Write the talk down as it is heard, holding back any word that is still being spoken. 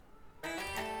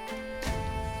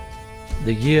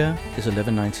The year is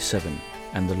 1197,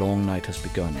 and the long night has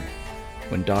begun.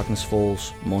 When darkness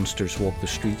falls, monsters walk the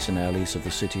streets and alleys of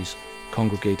the cities,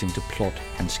 congregating to plot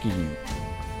and scheme.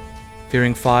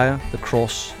 Fearing fire, the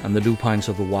cross, and the lupines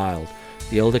of the wild,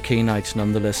 the elder Cainites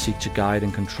nonetheless seek to guide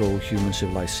and control human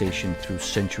civilization through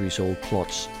centuries-old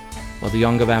plots, while the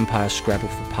younger vampires scrabble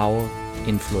for power,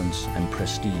 influence, and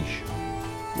prestige.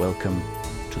 Welcome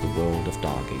to the world of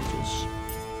Dark Ages.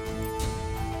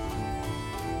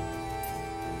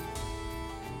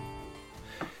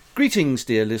 Greetings,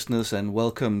 dear listeners, and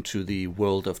welcome to the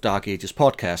World of Dark Ages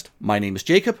podcast. My name is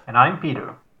Jacob. And I'm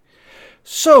Peter.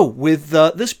 So, with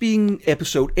this being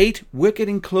episode 8, we're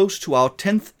getting close to our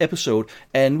 10th episode,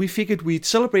 and we figured we'd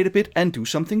celebrate a bit and do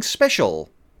something special.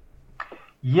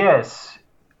 Yes,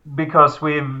 because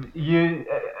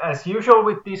as usual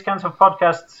with these kinds of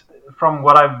podcasts, from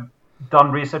what I've done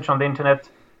research on the internet,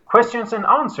 questions and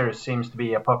answers seems to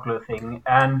be a popular thing,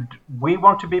 and we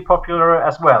want to be popular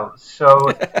as well. So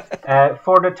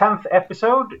for the 10th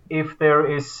episode, if there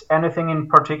is anything in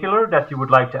particular that you would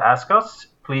like to ask us,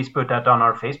 please put that on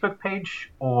our Facebook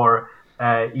page or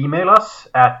email us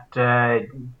at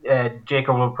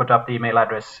Jacob will put up the email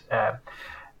address.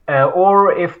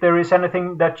 Or if there is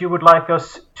anything that you would like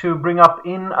us to bring up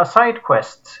in a side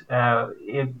quest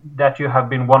that you have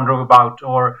been wondering about,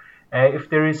 or if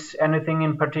there is anything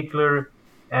in particular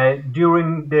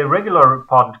during the regular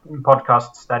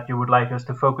podcasts that you would like us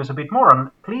to focus a bit more on,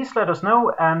 please let us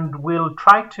know, and we'll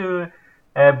try to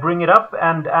bring it up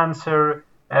and answer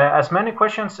as many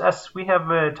questions as we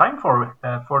have time for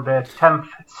the 10th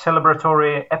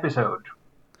celebratory episode.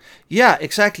 Yeah,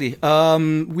 exactly.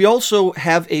 We also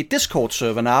have a Discord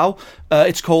server now.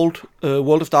 It's called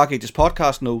World of Dark Ages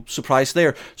Podcast, no surprise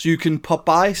there. So you can pop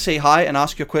by, say hi, and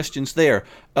ask your questions there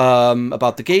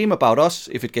about the game, about us.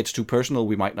 If it gets too personal,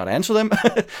 we might not answer them.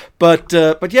 but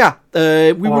yeah.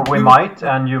 We might,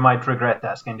 and you might regret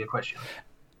asking the question.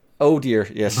 Oh dear,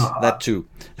 yes, that too.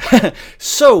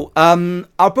 So,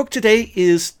 our book today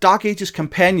is Dark Ages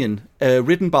Companion,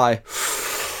 written by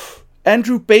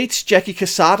Andrew Bates, Jackie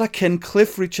Quesada, Ken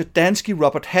Cliff, Richard Dansky,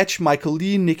 Robert Hatch, Michael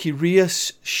Lee, Nicky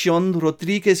Rias, Sean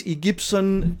Rodriguez, E.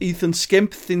 Gibson, Ethan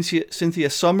Skemp, Cynthia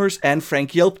Summers, and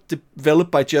Frank Yelp, developed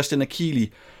by Justin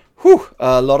Akili. Whew,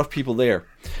 a lot of people there.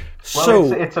 Well,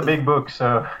 so it's a big book,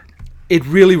 so... It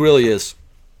really, really is.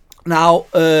 Now,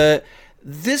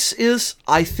 this is,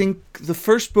 I think, the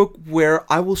first book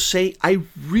where I will say I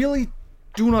really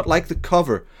do not like the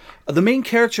cover. The main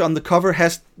character on the cover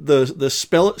has the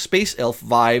space elf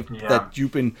vibe that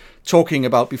you've been talking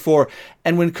about before.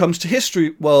 And when it comes to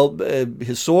history, well,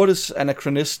 his sword is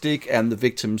anachronistic and the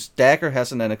victim's dagger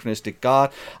has an anachronistic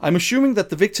guard. I'm assuming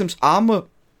that the victim's armor,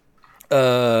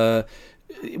 well,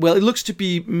 it looks to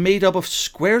be made up of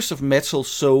squares of metal,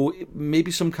 so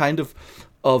maybe some kind of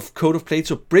coat of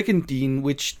plates or brigandine,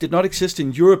 which did not exist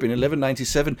in Europe in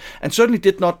 1197, and certainly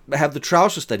did not have the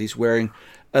trousers that he's wearing.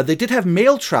 They did have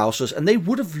male trousers, and they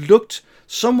would have looked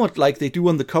somewhat like they do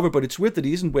on the cover, but it's weird that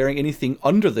he isn't wearing anything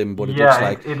under them, what it looks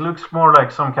like. It looks more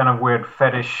like some kind of weird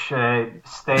fetish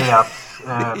stay-ups.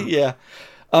 Yeah.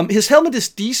 His helmet is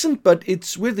decent, but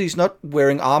it's weird that he's not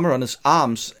wearing armor on his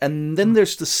arms. And then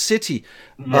there's the city.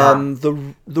 Yeah.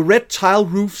 The red tile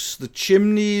roofs, the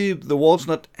chimney, the walls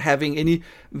not having any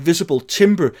visible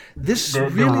timber.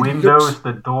 The windows,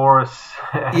 the doors.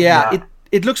 Yeah.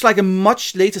 It looks like a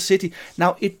much later city.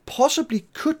 Now, it possibly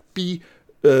could be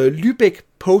Lübeck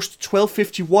post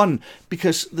 1251,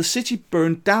 because the city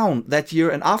burned down that year,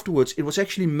 and afterwards it was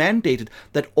actually mandated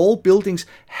that all buildings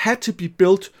had to be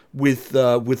built with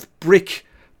brick.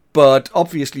 But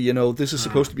obviously, this is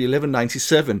supposed to be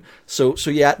 1197. So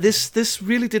yeah, this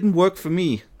really didn't work for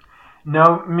me.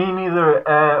 No, me neither.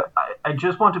 I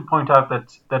just want to point out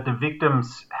that the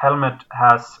victim's helmet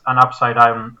has an upside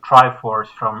down Triforce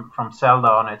from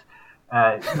Zelda on it.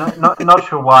 Not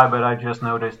sure why, but I just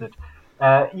noticed it.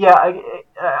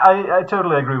 I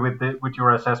totally agree with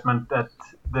your assessment that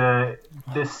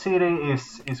the city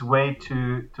is way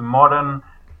too modern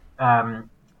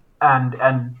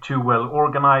and too well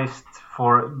organized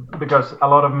because a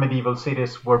lot of medieval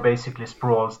cities were basically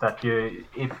sprawls that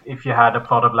if you had a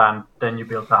plot of land, then you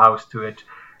built a house to it.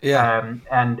 Yeah.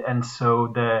 And so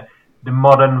the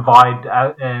modern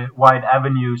wide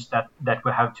avenues that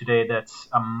we have today, that's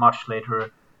a much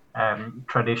later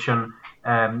tradition.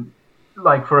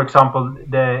 Like, for example,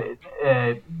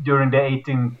 during the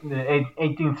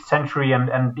 18th century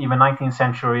and even 19th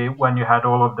century, when you had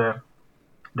all of the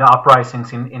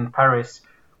uprisings in Paris,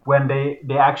 when they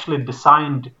actually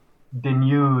designed the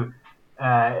new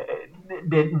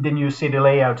the new city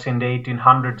layouts in the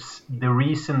 1800s, the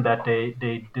reason that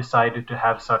they decided to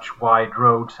have such wide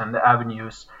roads and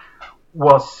avenues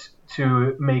was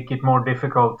to make it more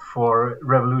difficult for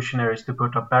revolutionaries to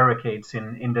put up barricades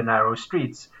in the narrow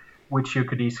streets, which you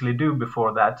could easily do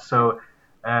before that. So,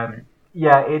 it's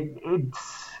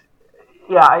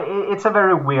a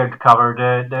very weird cover.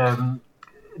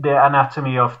 The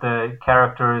anatomy of the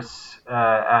characters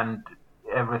and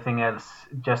everything else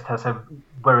just has a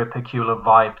very peculiar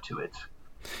vibe to it.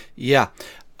 Yeah.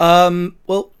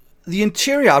 Well, the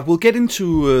interior art, we'll get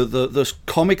into the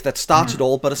comic that starts it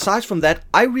all, but aside from that,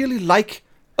 I really like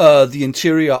the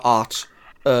interior art.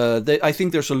 I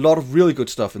think there's a lot of really good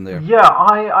stuff in there. Yeah,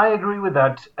 I agree with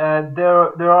that.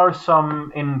 There are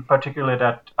some in particular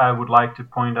that I would like to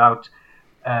point out,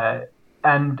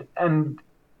 and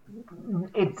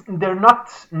they're not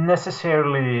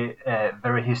necessarily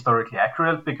very historically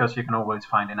accurate, because you can always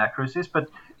find inaccuracies, but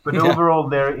overall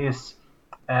there is.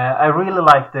 I really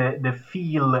like the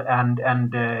feel and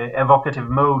evocative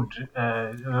mode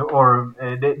or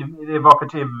the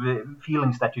evocative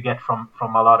feelings that you get from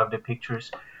a lot of the pictures.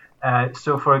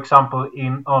 So, for example,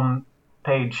 on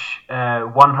page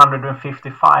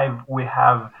 155, we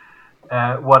have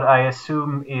what I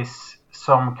assume is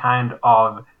some kind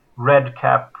of red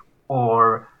cap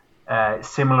or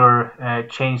similar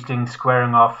changeling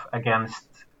squaring off against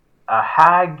a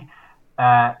hag,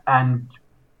 and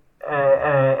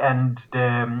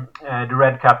the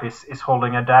red cap is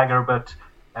holding a dagger. But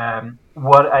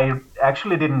what I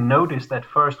actually didn't notice at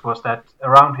first was that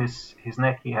around his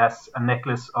neck he has a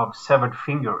necklace of severed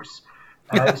fingers.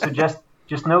 So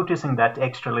just noticing that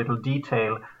extra little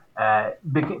detail,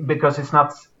 because it's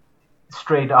not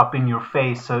straight up in your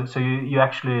face, so you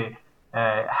actually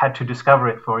had to discover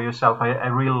it for yourself. I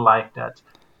really like that.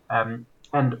 And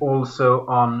also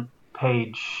on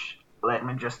page, let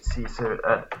me just see. So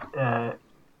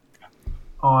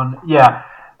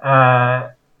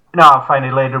no, I'll find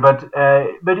it later. But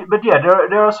yeah,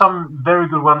 there are some very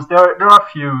good ones. There are a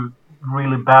few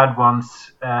really bad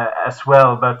ones as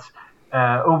well. But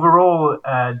overall,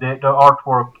 the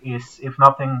artwork is, if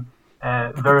nothing,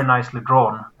 very nicely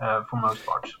drawn for most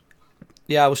parts.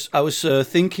 Yeah, I was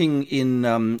thinking in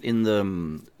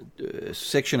the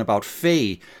section about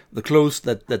Fae, the clothes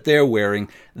that they're wearing,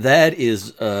 that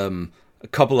is a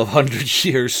couple of 100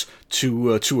 years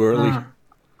too early.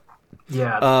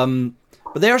 Yeah.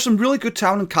 But there are some really good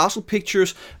town and castle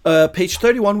pictures. Page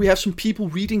 31, we have some people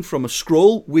reading from a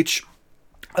scroll, which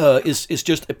is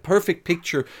just a perfect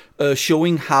picture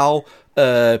showing how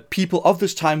people of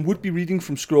this time would be reading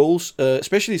from scrolls,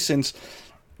 especially since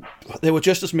there were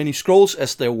just as many scrolls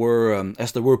as there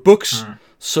were books.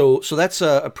 So that's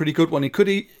a pretty good one. It could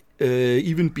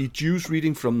even be Jews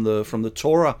reading from the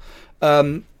Torah.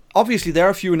 Obviously, there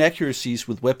are a few inaccuracies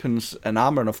with weapons and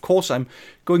armor, and of course, I'm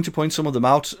going to point some of them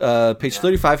out. Page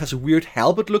 35 has a weird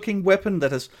halberd-looking weapon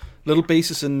that has little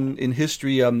basis in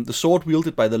history. The sword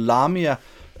wielded by the Lamia,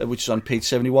 which is on page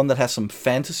 71, that has some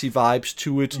fantasy vibes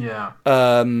to it. Yeah.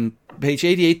 Page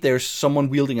 88, there's someone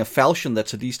wielding a falchion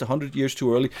that's at least 100 years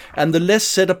too early. And the less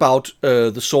said about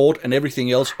the sword and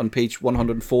everything else on page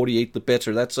 148, the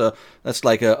better. That's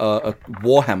like a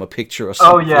Warhammer picture or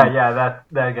something. Oh yeah,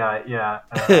 that guy, yeah.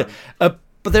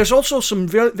 But there's also some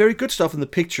very, very good stuff in the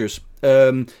pictures.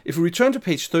 If we return to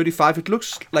page 35, it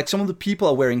looks like some of the people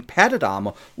are wearing padded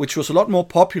armor, which was a lot more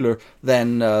popular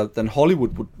than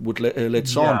Hollywood would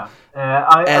let on.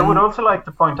 I would also like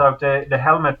to point out the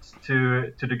helmet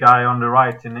to the guy on the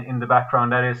right in the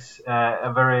background. That is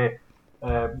a very,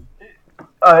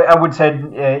 I would say,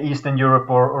 Eastern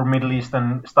Europe or Middle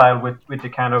Eastern style with the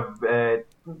kind of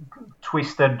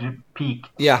twisted peak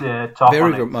top very,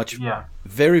 on it. very much. Yeah.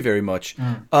 Very, very much.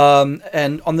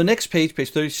 And on the next page,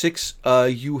 page 36,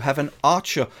 you have an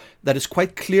archer that is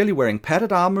quite clearly wearing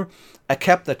padded armor, a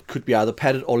cap that could be either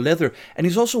padded or leather, and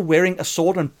he's also wearing a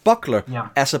sword and buckler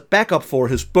as a backup for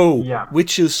his bow,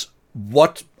 which is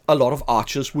what a lot of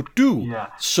archers would do. Yeah.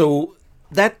 So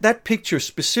that picture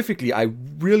specifically I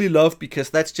really love,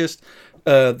 because that's just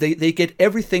they get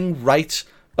everything right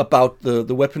about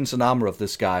the weapons and armor of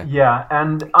this guy. Yeah,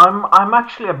 and I'm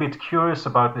actually a bit curious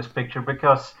about this picture,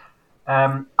 because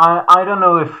I don't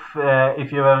know if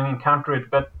you've ever encountered it,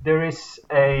 but there is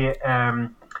a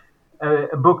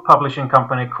book publishing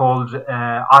company called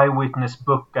Eyewitness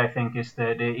Book, I think is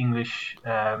the English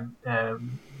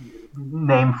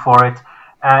name for it,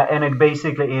 and it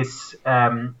basically is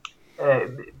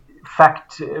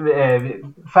fact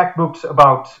books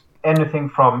about anything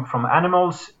from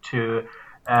animals to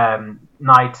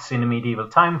knights in the medieval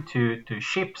time to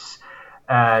ships,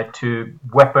 to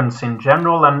weapons in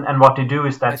general, and what they do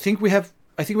is that I think we have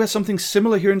something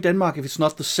similar here in Denmark. If it's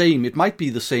not the same, it might be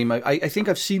the same. I think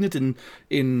I've seen it in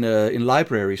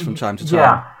libraries from time to time.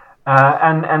 Yeah,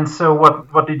 and so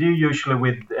what they do usually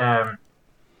with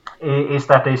is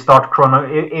that they start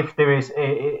if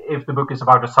the book is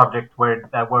about a subject where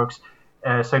that works.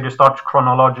 So they start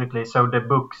chronologically. So the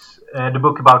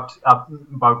book about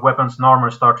weapons and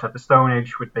armor starts at the Stone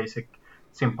Age with basic,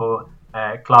 simple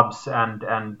clubs and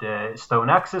stone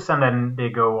axes, and then they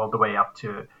go all the way up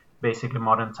to basically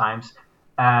modern times.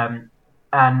 And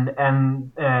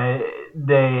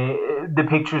the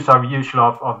pictures are usually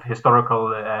of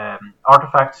historical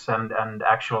artifacts and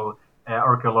actual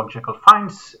archaeological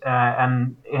finds,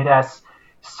 and it has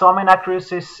some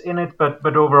inaccuracies in it,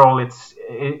 but overall it's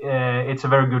a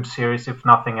very good series, if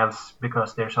nothing else,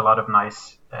 because there's a lot of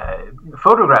nice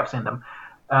photographs in them.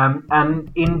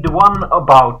 And in the one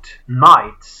about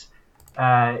knights,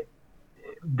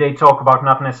 they talk about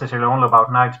not necessarily only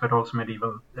about knights, but also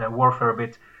medieval warfare a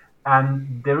bit.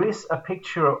 And there is a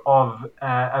picture of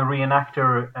a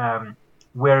reenactor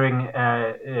wearing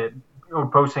or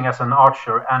posing as an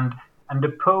archer, and the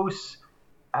pose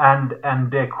and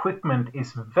the equipment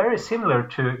is very similar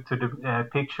to the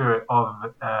picture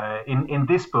of in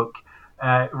this book,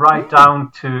 right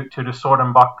down to the sword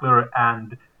and buckler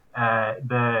and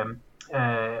the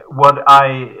what I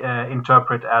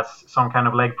interpret as some kind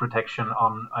of leg protection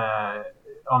on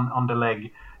the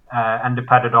leg, and the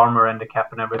padded armor and the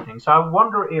cap and everything. So I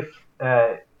wonder if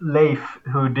Leif,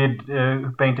 who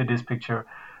painted this picture,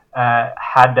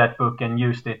 had that book and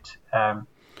used it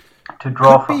to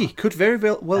draw from. Could very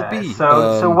well be.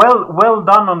 So well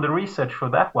done on the research for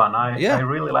that one. I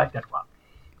really like that one.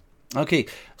 Okay,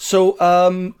 so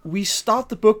we start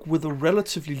the book with a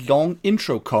relatively long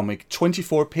intro comic,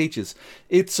 24 pages.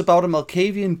 It's about a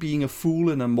Malkavian being a fool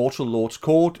in a mortal lord's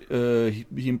court.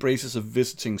 He embraces a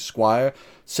visiting squire,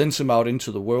 sends him out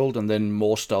into the world, and then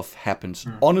more stuff happens.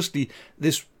 Honestly,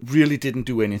 this really didn't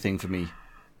do anything for me.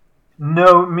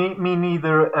 No, me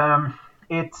neither.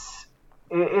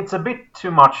 It's a bit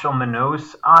too much on the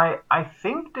nose. I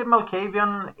think the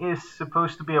Malkavian is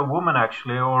supposed to be a woman,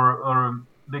 actually, or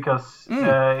because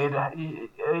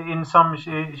in some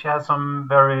she has some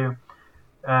very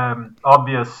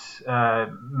obvious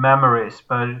memories,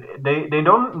 but they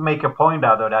don't make a point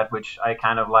out of that, which I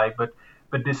kind of like. But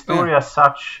the story as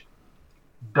such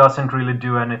doesn't really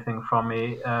do anything for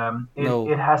me.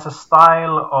 It has a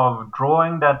style of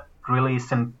drawing that really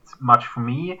isn't much for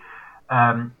me.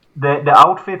 The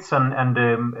outfits and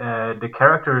the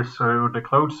characters or the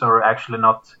clothes are actually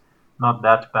not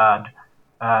that bad,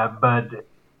 but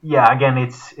yeah, again,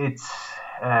 it's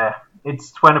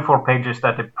 24 pages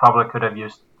that they probably could have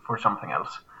used for something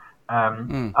else.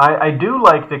 I do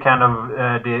like the kind of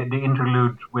the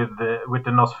interlude with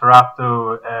the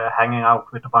Nosferatu hanging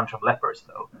out with a bunch of lepers,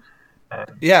 though.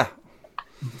 Yeah.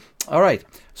 All right.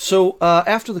 So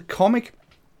after the comic,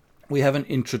 we have an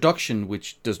introduction,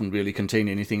 which doesn't really contain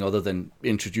anything other than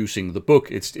introducing the book.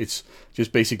 It's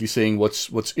just basically saying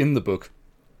what's in the book.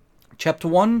 Chapter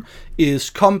 1 is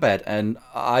combat, and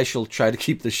I shall try to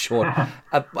keep this short.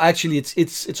 Actually,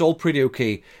 it's all pretty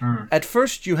okay. At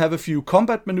first, you have a few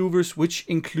combat maneuvers, which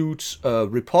includes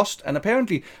riposte, and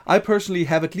apparently, I personally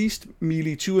have at least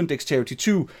melee 2 and dexterity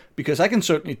 2, because I can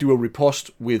certainly do a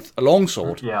riposte with a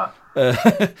longsword. Yeah.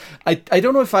 I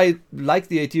don't know if I like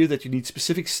the idea that you need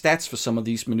specific stats for some of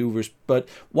these maneuvers, but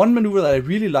one maneuver that I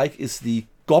really like is the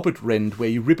Gobbet Rend, where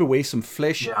you rip away some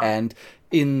flesh, and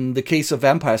in the case of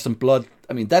vampires, some blood.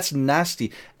 I mean, that's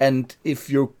nasty. And if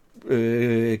you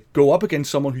go up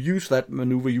against someone who uses that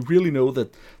maneuver, you really know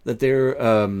that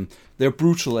they're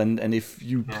brutal. And if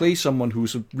you play someone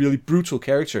who's a really brutal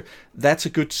character, that's a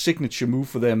good signature move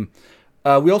for them.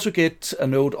 We also get a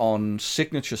note on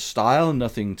signature style,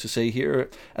 nothing to say here.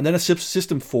 And then a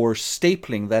system for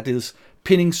stapling, that is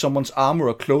pinning someone's armor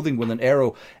or clothing with an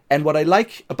arrow. And what I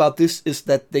like about this is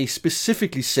that they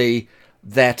specifically say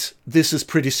that this is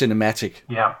pretty cinematic.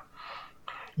 Yeah.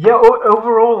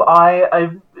 Overall,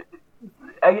 I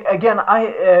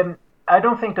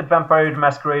don't think that Vampire the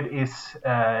Masquerade is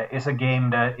a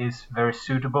game that is very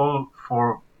suitable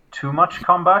for too much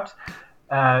combat.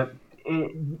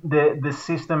 The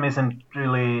system isn't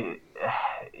really.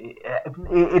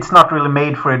 It's not really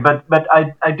made for it, but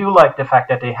I do like the fact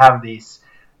that they have these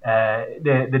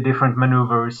the different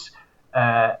maneuvers.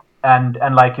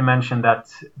 And like you mentioned,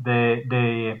 that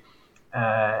the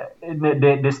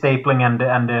stapling and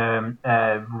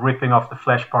the ripping off the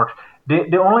flesh part.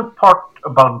 The only part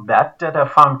about that I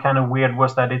found kind of weird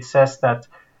was that it says that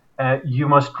you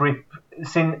must rip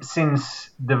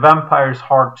since the vampire's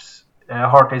hearts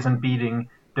heart isn't beating,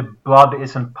 the blood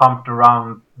isn't pumped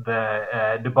around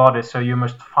the body. So you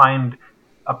must find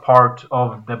a part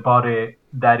of the body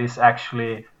that is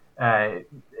actually that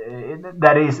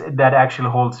actually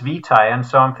holds vitae. And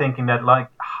so I'm thinking that, like,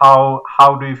 how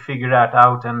do you figure that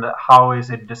out, and how is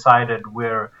it decided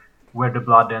where the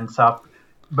blood ends up?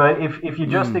 But if you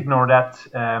just ignore that,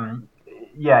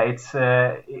 it's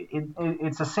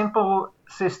a simple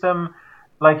system.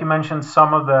 Like you mentioned,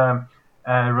 some of the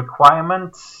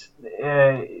requirements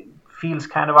feels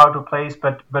kind of out of place,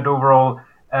 but overall,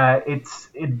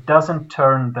 it doesn't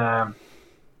turn the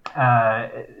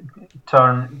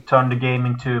game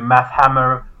into Math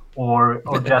Hammer or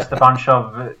just a bunch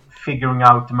of figuring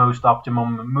out the most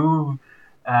optimum move.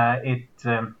 It's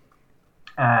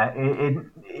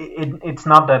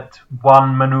not that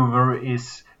one maneuver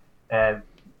is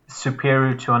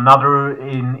superior to another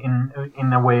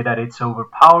in a way that it's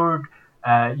overpowered.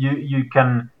 You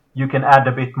can add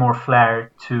a bit more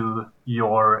flair to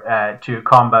your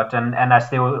combat, and as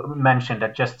they mentioned,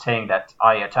 that just saying that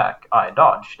I attack, I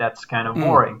dodge, that's kind of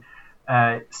boring.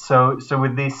 So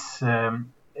with this,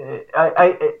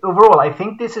 overall, I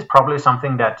think this is probably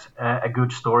something that a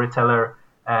good storyteller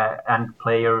and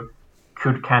player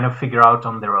could kind of figure out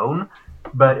on their own.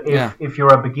 But if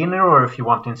you're a beginner, or if you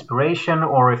want inspiration,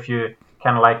 or if you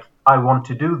kind of like, I want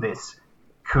to do this,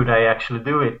 could I actually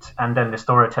do it? And then the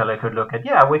storyteller could look at,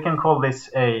 we can call this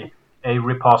a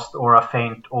riposte or a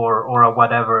feint or a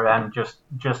whatever, and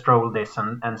just roll this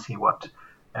and see what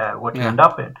you end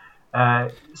up in.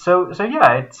 So it's I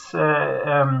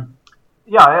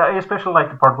especially like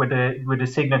the part with the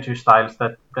signature styles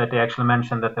that they actually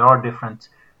mentioned, that there are different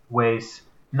ways,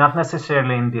 not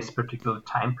necessarily in this particular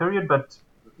time period, but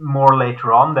more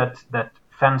later on, that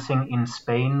fencing in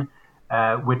Spain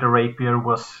with a rapier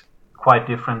was quite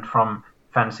different from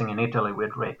fencing in Italy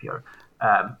with rapier.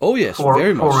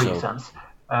 Very much for so. reasons.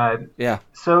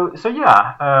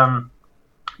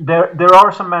 There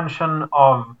are some mention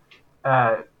of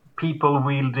people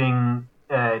wielding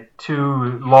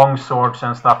two long swords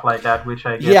and stuff like that, which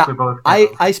I guess we both.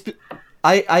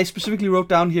 I specifically wrote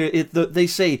down here. They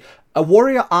say a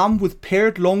warrior armed with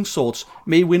paired longswords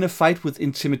may win a fight with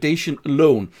intimidation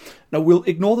alone. Now we'll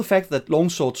ignore the fact that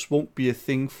longswords won't be a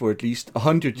thing for at least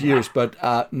 100 years, but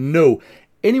no.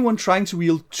 Anyone trying to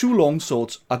wield two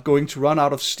longswords are going to run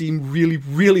out of steam really,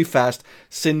 really fast,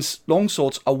 since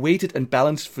longswords are weighted and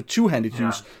balanced for two-handed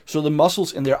use, so the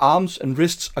muscles in their arms and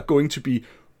wrists are going to be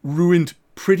ruined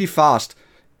pretty fast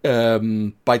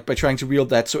by trying to wield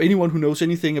that. So anyone who knows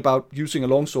anything about using a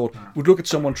longsword would look at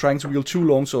someone trying to wield two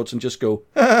longswords and just go,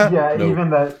 no. Even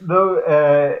that,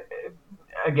 though.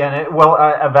 Again,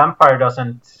 a vampire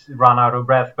doesn't run out of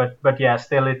breath, but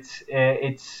still,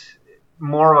 it's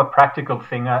more of a practical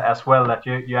thing as well, that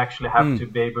you actually have to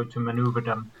be able to maneuver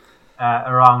them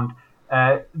around.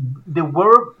 There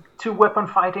were two weapon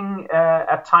fighting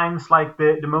at times. Like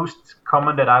the most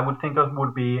common that I would think of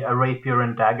would be a rapier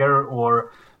and dagger,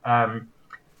 or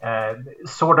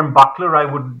sword and buckler. I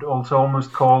would also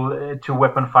almost call two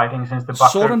weapon fighting, since the buckler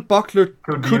sword and buckler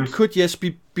could yes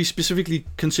be specifically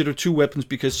considered two weapons,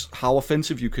 because how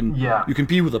offensive you can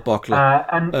be with a buckler.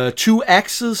 And two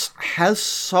axes has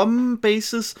some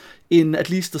basis in at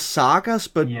least the sagas,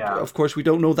 but of course we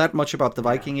don't know that much about the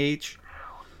Viking Age.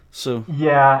 So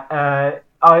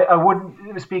I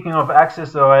would, speaking of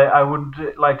axes though, I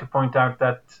would like to point out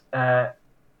that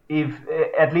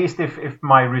if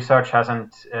my research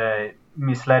hasn't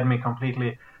misled me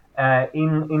completely,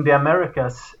 in the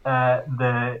Americas,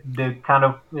 the kind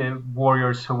of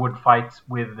warriors who would fight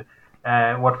with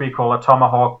what we call a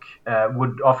tomahawk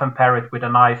would often pair it with a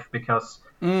knife, because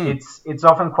it's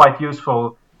often quite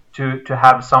useful to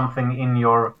have something in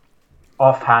your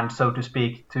offhand, so to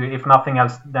speak, to, if nothing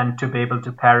else, then to be able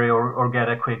to parry or get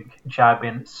a quick jab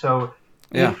in. So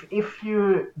if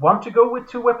you want to go with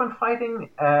two weapon fighting,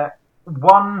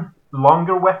 one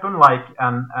longer weapon like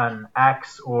an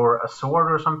axe or a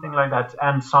sword or something like that,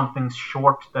 and something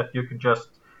short that you could just,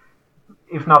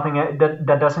 if nothing,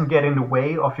 that doesn't get in the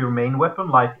way of your main weapon,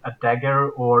 like a dagger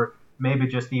or maybe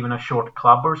just even a short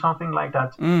club or something like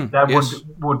that,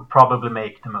 would probably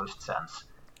make the most sense.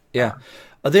 Yeah.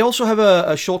 They also have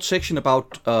a short section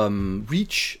about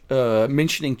reach,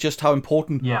 mentioning just how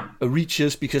important reach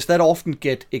is, because that often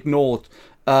get ignored.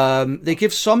 They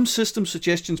give some system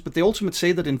suggestions, but they ultimately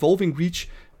say that involving reach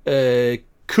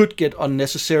could get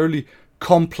unnecessarily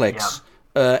complex.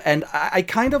 And I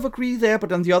kind of agree there,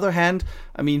 but on the other hand,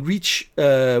 I mean, Reach,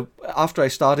 after I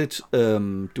started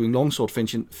doing longsword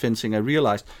fencing, I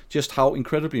realized just how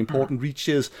incredibly important Reach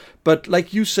is. But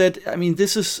like you said, I mean,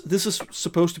 this is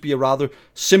supposed to be a rather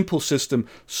simple system,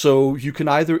 so you can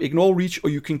either ignore Reach or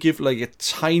you can give like a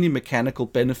tiny mechanical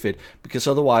benefit, because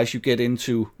otherwise you get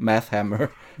into Math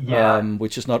Hammer,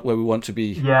 which is not where we want to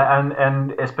be. Yeah,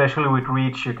 and especially with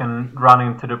Reach, you can run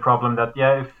into the problem that,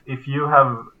 if you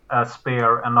have a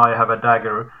spear and I have a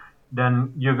dagger,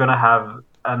 then you're gonna have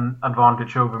an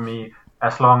advantage over me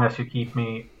as long as you keep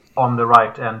me on the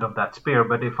right end of that spear.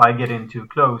 But if I get in too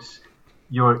close,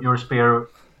 your spear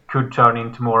could turn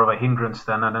into more of a hindrance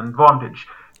than an advantage.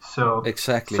 So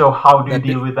exactly. So how do you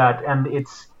deal with that? And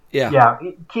it's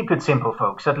keep it simple,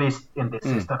 folks. At least in this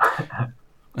system.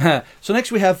 So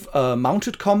next we have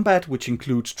mounted combat, which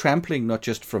includes trampling, not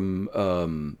just from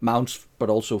mounts, but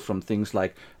also from things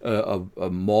like a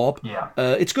mob.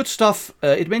 It's good stuff.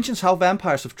 It mentions how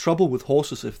vampires have trouble with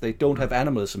horses if they don't have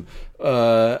animalism,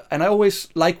 and I always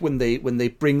like when they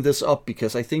bring this up,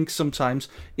 because I think sometimes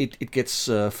it gets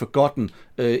forgotten,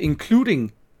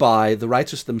 including by the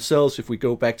writers themselves. If we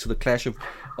go back to the Clash of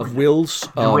Wills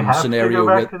do we have scenario, to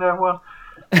go back to that one?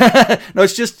 No,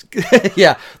 it's just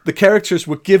the characters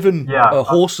were given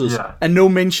horses, and no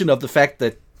mention of the fact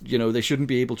that they shouldn't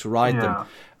be able to ride them.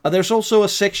 There's also a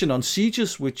section on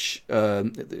sieges, which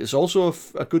is also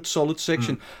a good solid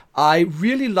section. I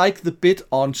really like the bit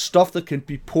on stuff that can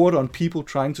be poured on people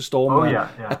trying to storm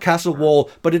a castle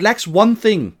wall, but it lacks one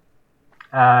thing.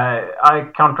 I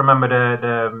can't remember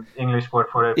the English word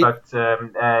for it, but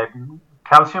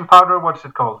calcium powder. What's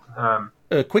it called?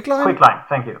 Quicklime. Quicklime.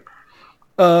 Thank you.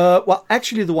 Well,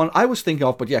 actually, the one I was thinking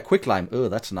of, but quicklime. Oh,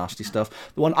 that's nasty stuff.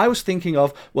 The one I was thinking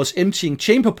of was emptying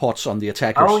chamber pots on the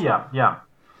attackers. Oh, yeah.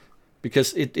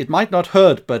 Because it might not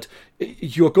hurt, but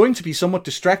you're going to be somewhat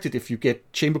distracted if you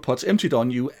get chamber pots emptied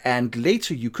on you, and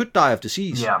later you could die of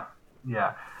disease.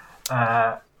 Yeah.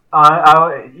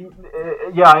 I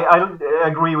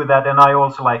agree with that, and I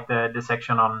also like the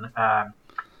section on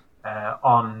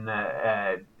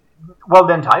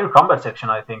the entire combat section.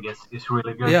 I think is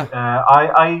really good.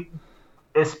 I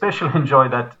especially enjoy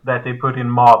that they put in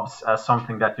mobs as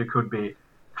something that you could be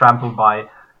trampled by,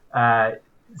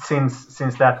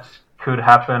 since that could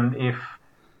happen if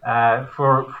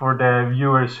for the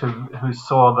viewers who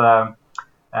saw the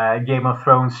Game of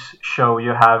Thrones show,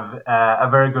 you have a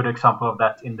very good example of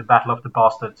that in the Battle of the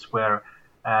Bastards, where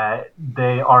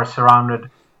they are surrounded.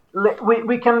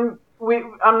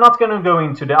 I'm not going to go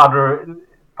into the other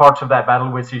parts of that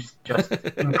battle, which is just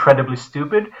incredibly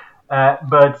stupid.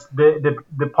 But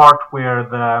the part where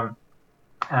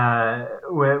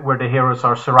the heroes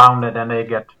are surrounded and they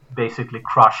get basically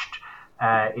crushed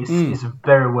is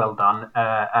very well done.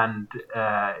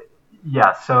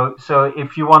 So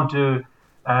if you want to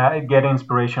get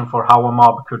inspiration for how a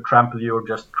mob could trample you or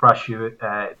just crush you,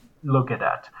 look at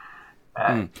that.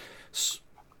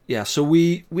 So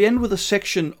we end with a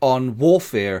section on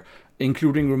warfare,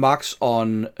 including remarks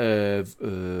on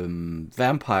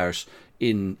vampires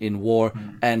in war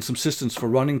and some systems for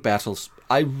running battles.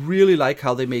 I really like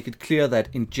how they make it clear that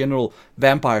in general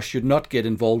vampires should not get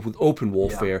involved with open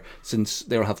warfare, since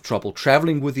they'll have trouble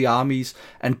traveling with the armies,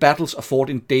 and battles are fought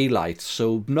in daylight.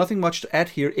 So nothing much to add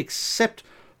here except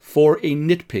for a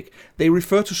nitpick. They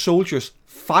refer to soldiers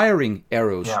firing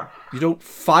arrows. You don't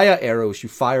fire arrows, you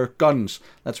fire guns.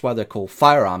 That's why they're called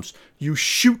firearms. You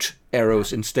shoot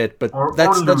arrows instead, but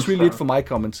that's really it for my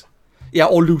comments.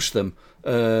 Or lose them.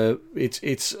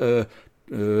 It's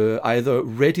either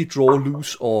ready, draw,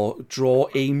 loose, or draw,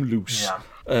 aim, loose.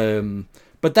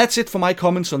 But that's it for my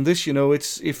comments on this.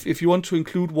 It's if you want to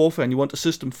include warfare and you want a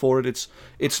system for it,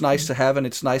 it's nice to have, and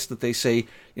it's nice that they say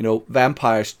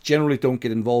vampires generally don't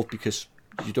get involved because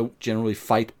you don't generally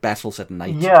fight battles at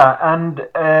night. And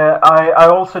I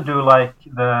also do like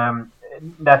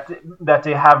that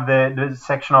they have the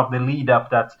section of the lead up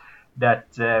that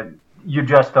you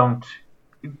just don't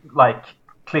like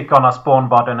click on a spawn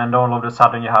button and all of a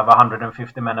sudden you have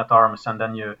 150 men at arms and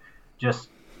then you just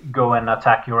go and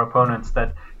attack your opponents.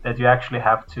 That you actually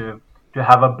have to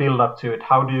have a build up to it.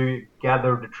 How do you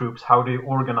gather the troops? How do you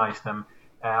organize them?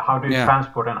 How do you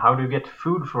transport them? How do you get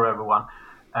food for everyone?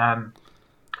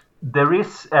 There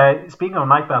is speaking of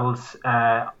night battles,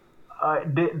 there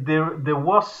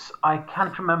was, I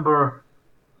can't remember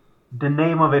the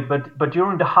name of it, but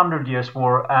during the 100 Years'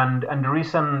 War, and the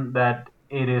reason that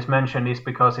it is mentioned is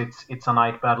because it's a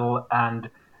night battle and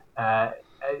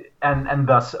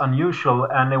thus unusual,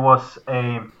 and it was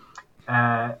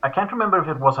I can't remember if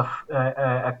it was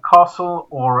a castle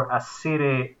or a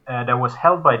city that was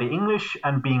held by the English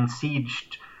and being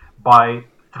sieged by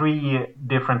 3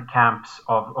 different camps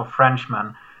of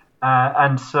Frenchmen.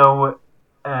 And so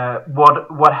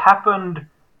what happened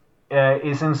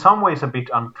is in some ways a bit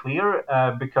unclear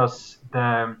because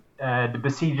the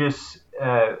besiegers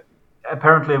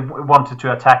apparently wanted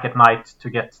to attack at night to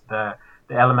get the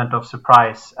element of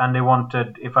surprise, and they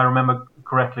wanted, if I remember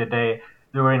correctly, they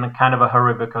were in a kind of a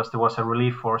hurry because there was a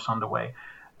relief force on the way.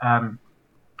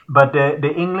 But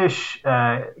the English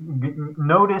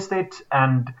noticed it,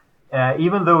 and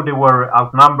even though they were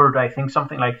outnumbered, I think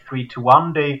something like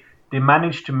 3-1, they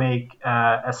managed to make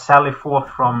a sally forth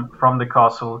from the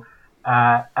castle,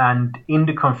 and in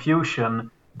the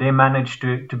confusion, they managed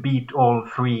to beat all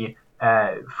 3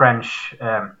 French,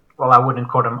 well, I wouldn't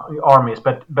call them armies,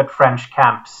 but French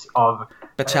camps of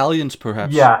battalions,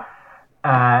 perhaps. Yeah,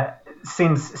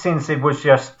 since it was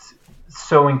just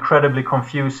so incredibly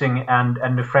confusing, and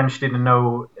the French didn't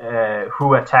know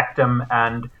who attacked them,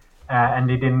 and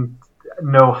they didn't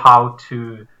know how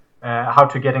to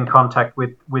get in contact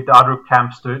with the other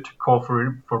camps to call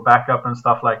for backup and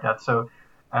stuff like that. So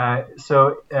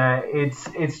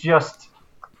it's just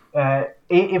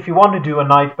if you want to do a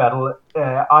night battle,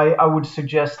 I would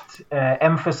suggest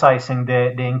emphasizing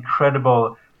the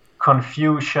incredible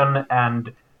confusion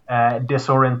and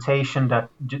disorientation that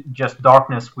just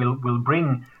darkness will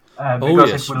bring,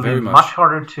 because it will be much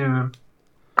harder to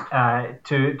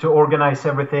organize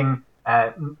everything.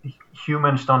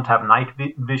 Humans don't have night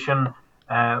vision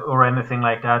or anything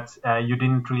like that. You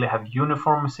didn't really have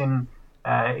uniforms in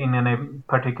any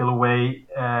particular way,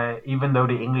 even though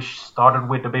the English started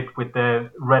with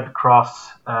the Red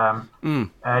Cross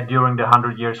during the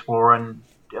 100 Years' War, and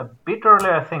a bit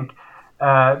earlier, I think.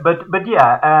 But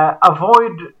yeah,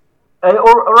 avoid,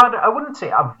 or rather, I wouldn't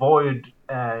say avoid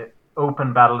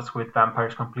open battles with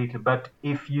vampires completely, but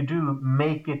if you do,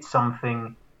 make it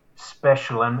something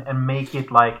special and make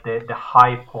it like the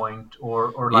high point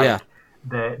or like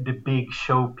the big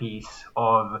showpiece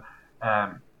of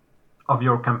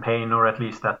your campaign, or at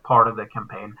least that part of the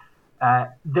campaign.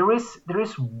 There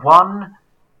is one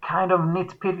kind of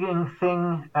nitpicking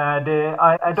thing.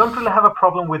 I don't really have a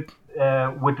problem with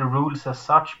the rules as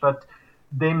such, but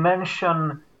they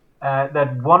mention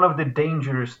that one of the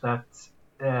dangers that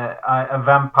a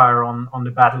vampire on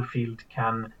the battlefield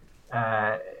can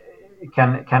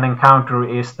encounter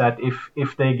is that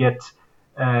if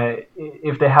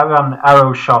they have an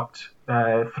arrow shot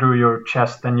through your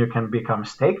chest, then you can become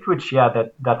staked, which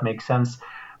that makes sense.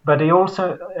 But they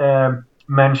also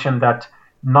mentioned that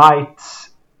knights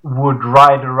would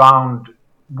ride around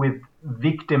with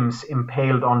victims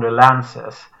impaled on their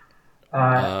lances,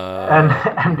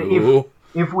 and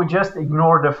if we just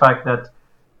ignore the fact that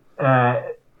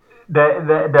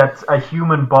that a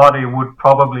human body would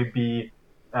probably be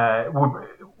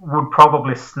would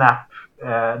probably snap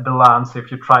the lance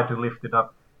if you try to lift it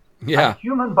up. Yeah, a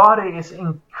human body is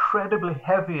incredibly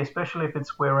heavy, especially if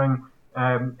it's wearing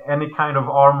any kind of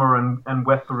armor and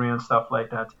weaponry and stuff like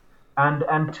that.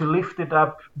 And to lift it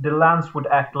up, the lance would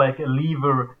act like a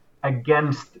lever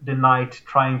against the knight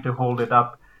trying to hold it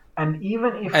up. And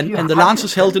even if and the lance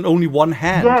is held in only one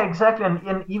hand. Yeah, exactly.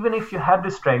 And even if you had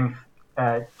the strength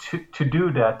to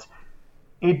do that,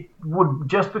 it would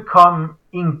just become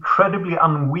incredibly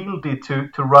unwieldy to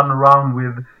run around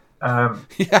with,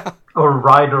 or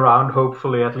ride around,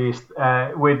 hopefully at least,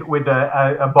 with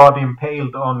a body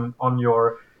impaled on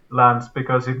your lance,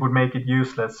 because it would make it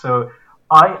useless. So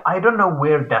I don't know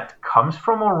where that comes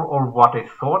from or what they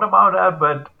thought about that,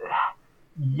 but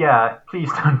yeah,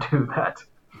 please don't do that.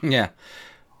 Yeah.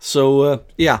 So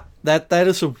that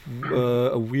is a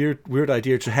weird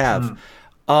idea to have.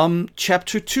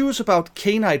 Chapter 2 is about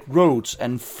Cainite roads,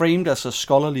 and framed as a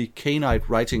scholarly Cainite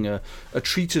writing a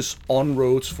treatise on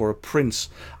roads for a prince.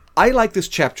 I like this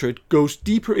chapter. It goes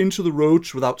deeper into the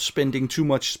roads without spending too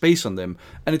much space on them,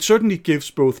 and it certainly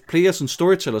gives both players and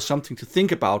storytellers something to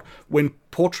think about when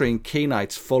portraying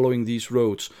Cainites following these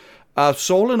roads.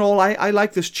 So all in all, I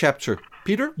like this chapter.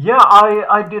 Peter? Yeah,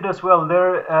 I did as well.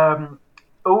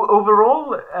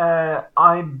 Overall,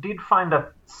 I did find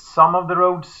that some of the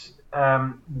roads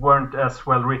weren't as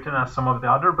well written as some of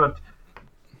the other, but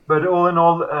all in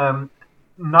all,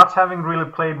 not having really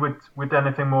played with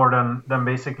anything more than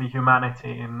basically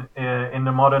humanity in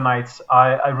the Modern Knights,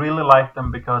 I really like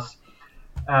them because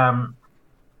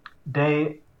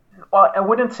they, well, I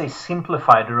wouldn't say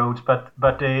simplify the roads, but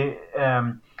they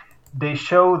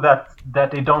show that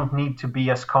they don't need to be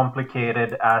as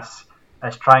complicated as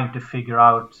trying to figure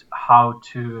out how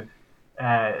to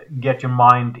get your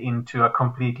mind into a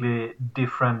completely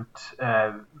different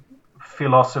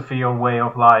philosophy or way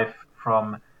of life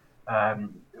from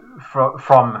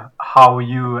how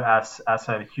you as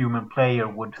a human player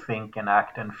would think and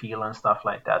act and feel and stuff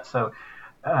like that. So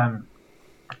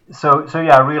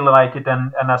yeah, I really like it,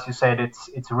 and as you said,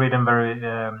 it's written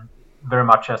very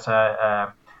much as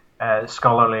a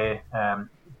scholarly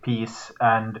piece,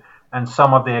 and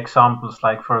some of the examples,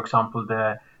 like for example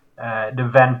the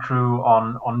Ventrue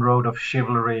on Road of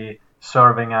Chivalry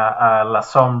serving a La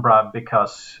Sombra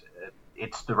because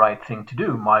it's the right thing to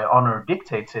do. My honor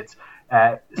dictates it.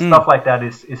 Stuff like that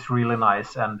is really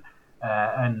nice, and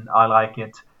I like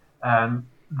it.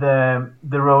 The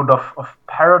Road of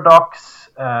Paradox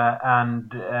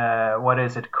and what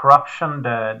is it? Corruption,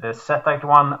 the Setite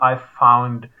one, I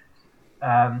found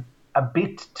a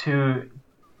bit too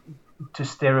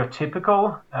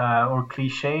stereotypical or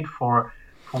cliched for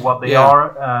what they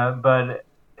are. But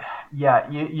yeah,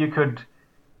 you could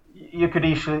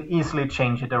easily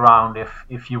change it around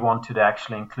if you wanted to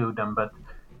actually include them. But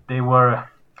they were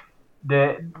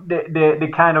the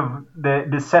kind of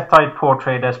the Setite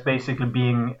portrait as basically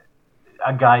being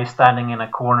a guy standing in a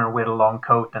corner with a long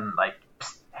coat and like,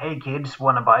 hey kids,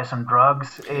 want to buy some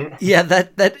drugs? Yeah,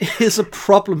 that is a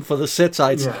problem for the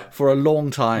Setites for a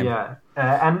long time. Yeah,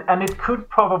 and it could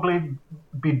probably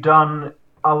be done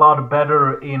a lot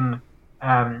better in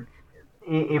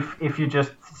if you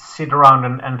just sit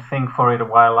around and think for it a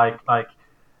while.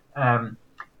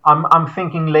 I'm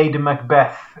thinking Lady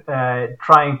Macbeth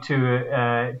trying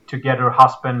to get her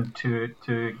husband to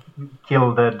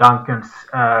kill the Duncans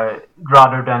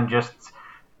rather than just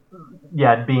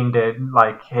being the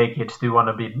like, hey kids, do you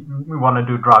want to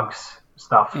do drugs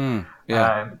stuff.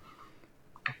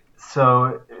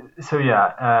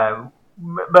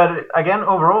 But again,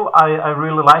 overall, I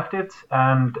really liked it,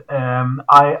 and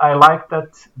I like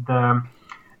that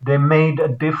they made a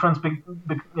difference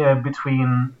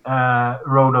between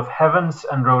Road of Heavens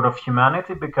and Road of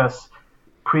Humanity, because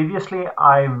previously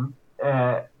I've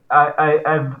had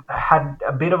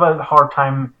a bit of a hard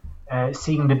time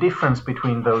seeing the difference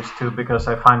between those two, because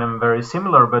I find them very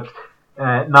similar. But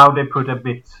now they put a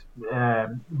bit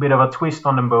of a twist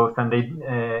on them both, and they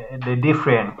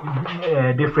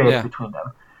differentiate between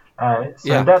them.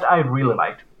 That I really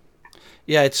liked.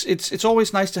 Yeah, it's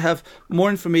always nice to have more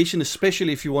information,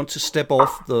 especially if you want to step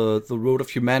off the Road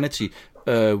of Humanity,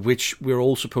 which we're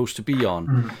all supposed to be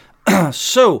on.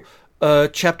 So,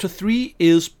 chapter 3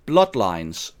 is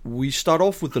Bloodlines. We start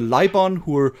off with the Libon,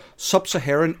 who are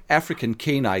sub-Saharan African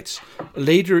Cainites.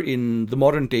 Later in the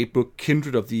modern-day book,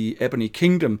 Kindred of the Ebony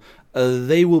Kingdom,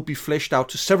 they will be fleshed out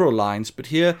to several lines, but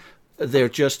here they're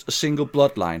just a single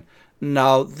bloodline.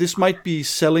 Now, this might be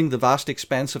selling the vast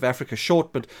expanse of Africa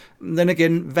short, but then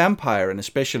again, Vampire, and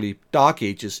especially Dark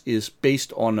Ages, is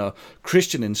based on a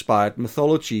Christian-inspired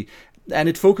mythology, and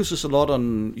it focuses a lot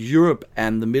on Europe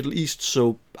and the Middle East,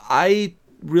 so I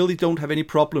really don't have any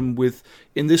problem with,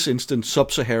 in this instance,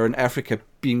 sub-Saharan Africa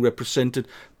being represented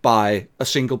by a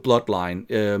single bloodline.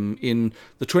 In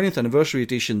the 20th anniversary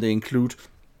edition, they include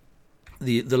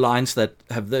the lines that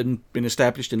have then been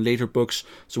established in later books,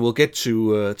 so we'll get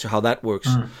to how that works.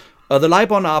 The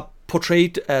Libon are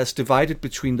portrayed as divided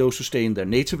between those who stay in their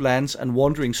native lands and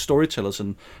wandering storytellers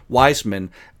and wise men.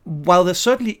 While they're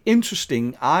certainly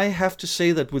interesting, I have to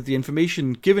say that with the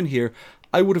information given here,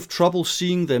 I would have trouble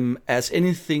seeing them as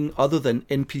anything other than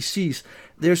NPCs.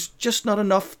 There's just not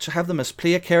enough to have them as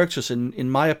player characters, in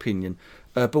my opinion.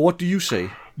 But what do you say?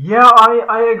 Yeah,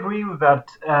 I agree with that.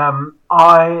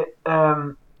 I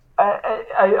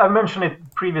mentioned it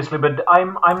previously, but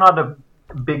I'm not a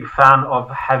big fan of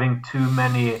having too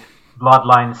many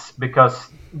bloodlines, because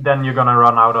then you're gonna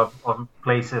run out of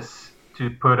places to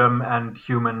put them and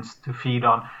humans to feed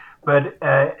on. But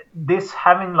this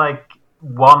having like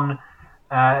one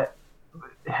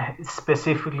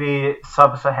specifically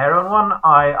sub-Saharan one,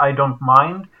 I don't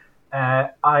mind.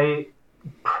 I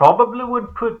probably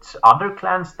would put other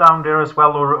clans down there as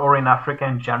well, or in Africa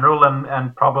in general,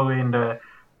 and probably in the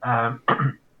on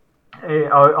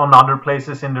other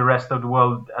places in the rest of the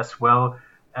world as well,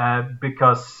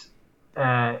 because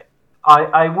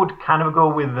I would kind of go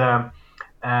with Neil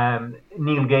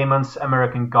Gaiman's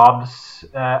American Gods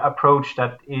approach,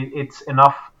 that it's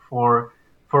enough for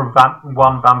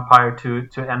one vampire to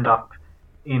end up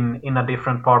in a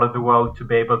different part of the world to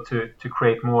be able to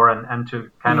create more and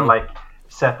to kind of like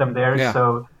set them there. Yeah.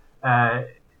 So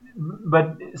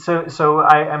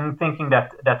I am thinking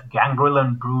that Gangrel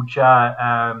and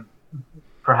Bruja,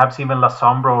 perhaps even La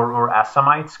Sombra or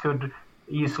Assamites could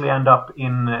easily end up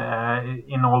in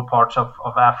all parts of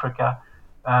Africa.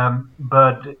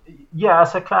 But yeah,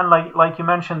 as a clan, like you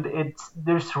mentioned,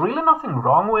 there's really nothing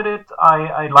wrong with it.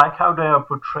 I like how they are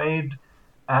portrayed.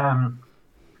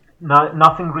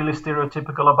 Nothing really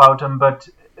stereotypical about them, but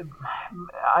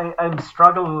I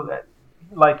struggle,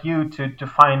 like you, to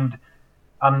find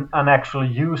an actual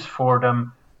use for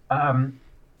them.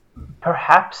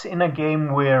 Perhaps in a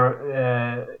game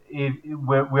where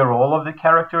all of the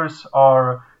characters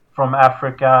are from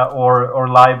Africa or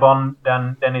Liban,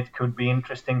 then it could be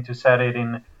interesting to set it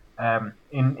in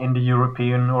the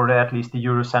European, or at least the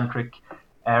Eurocentric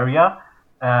area.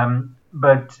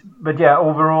 But yeah,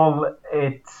 overall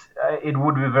it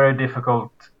would be very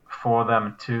difficult for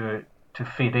them to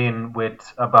fit in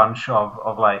with a bunch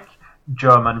of like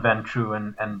German Ventrue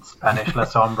and Spanish La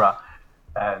Sombra.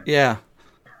 Yeah.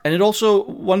 And it also,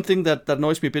 one thing that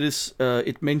annoys me a bit is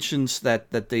it mentions that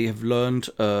they have learned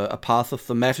a path of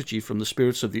thaumaturgy from the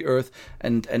spirits of the earth,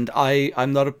 and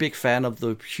I'm not a big fan of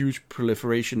the huge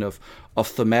proliferation of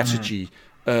thaumaturgy.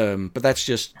 But that's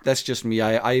just me.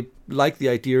 I like the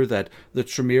idea that the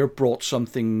Tremere brought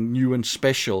something new and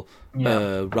special,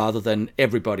 rather than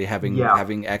everybody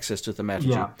having access to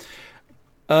thaumaturgy.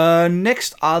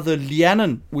 Next are the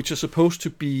Lianan, which are supposed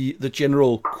to be the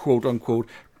general quote-unquote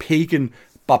pagan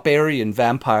barbarian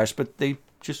vampires, but they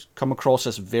just come across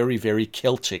as very, very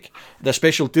Celtic. Their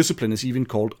special discipline is even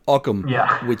called Ogham,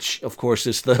 which, of course,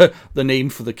 is the name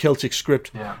for the Celtic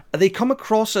script. They come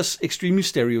across as extremely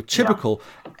stereotypical,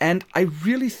 and I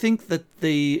really think that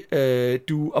they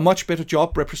do a much better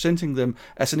job representing them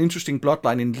as an interesting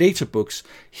bloodline in later books.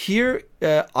 Here,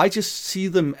 I just see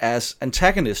them as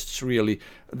antagonists, really.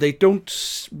 They don't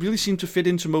really seem to fit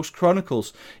into most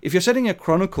chronicles. If you're setting a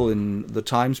chronicle in the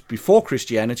times before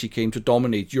Christianity came to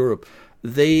dominate Europe,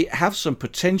 they have some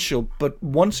potential, but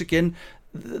once again,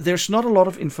 there's not a lot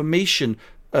of information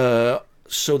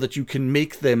so that you can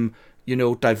make them,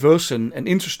 diverse and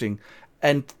interesting.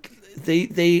 And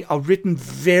they are written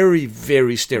very,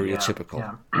 very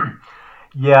stereotypical.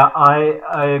 Yeah,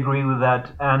 I agree with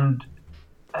that. And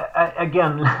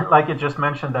again, like I just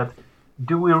mentioned, that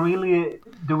do we really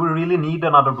need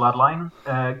another bloodline?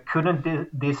 Couldn't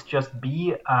this just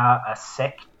be a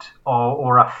sect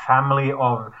or a family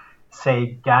of,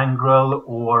 say, Gangrel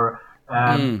or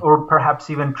perhaps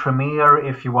even Tremere,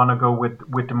 if you want to go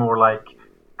with the more like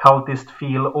cultist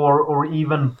feel, or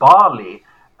even Bali,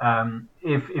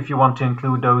 if you want to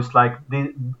include those. Like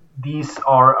these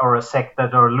are a sect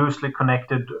that are loosely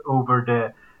connected over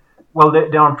the. Well,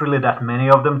 there aren't really that many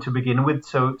of them to begin with,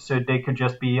 so they could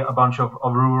just be a bunch of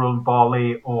rural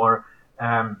Bali or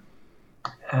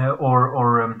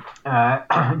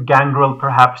Gangrel,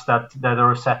 perhaps, that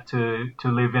are set to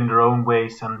live in their own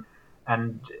ways and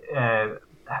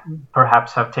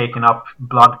perhaps have taken up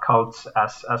blood cults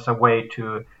as a way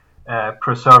to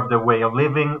preserve their way of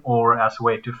living, or as a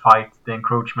way to fight the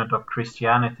encroachment of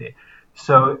Christianity.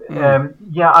 So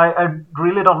I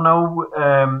really don't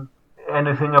know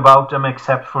anything about them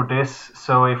except for this.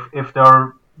 So if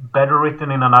they're better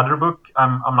written in another book,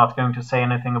 I'm not going to say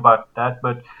anything about that.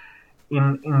 But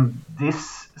in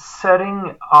this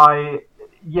setting, I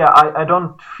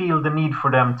don't feel the need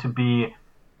for them to be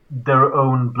their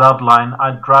own bloodline.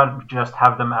 I'd rather just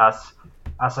have them as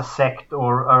a sect,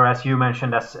 or as you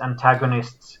mentioned, as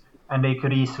antagonists, and they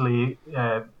could easily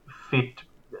fit,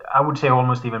 I would say,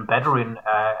 almost even better in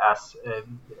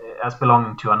as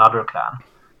belonging to another clan.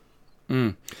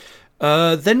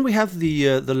 Then we have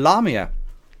the Lamia,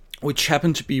 which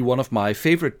happened to be one of my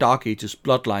favorite Dark Ages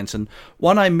bloodlines, and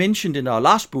one I mentioned in our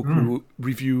last book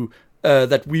review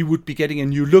that we would be getting a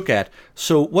new look at.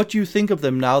 So what do you think of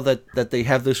them now that they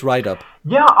have this write-up?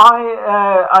 Yeah,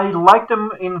 I liked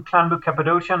them in Clan Book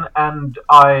Cappadocian, and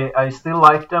I still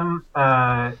like them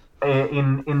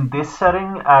in this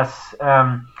setting, as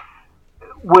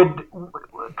with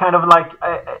kind of like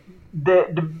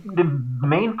the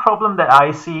main problem that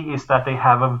I see is that they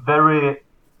have a very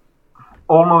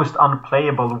almost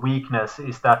unplayable weakness,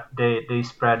 is that they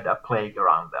spread a plague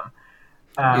around them.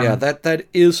 That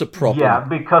is a problem. Yeah,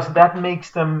 because that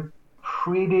makes them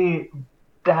pretty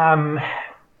damn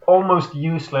almost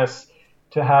useless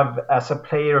to have as a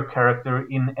player character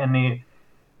in any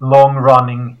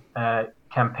long-running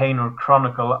campaign or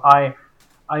chronicle. I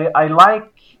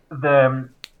like the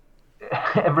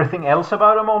everything else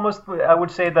about them. Almost, I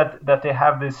would say that they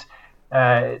have this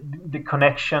the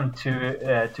connection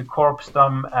to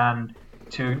Corpsdom and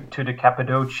to the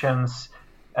Cappadocians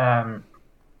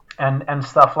and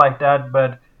stuff like that.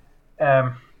 But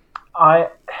I'm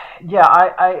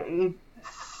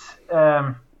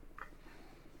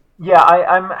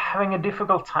having a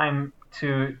difficult time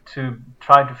to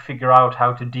try to figure out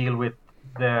how to deal with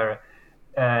their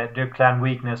their clan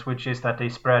weakness, which is that they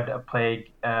spread a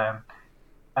plague,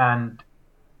 and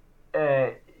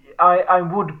I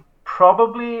would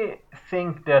probably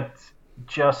think that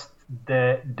just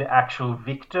the actual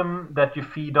victim that you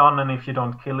feed on, and if you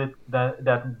don't kill it,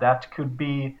 that could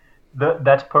be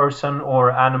that person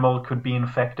or animal could be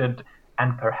infected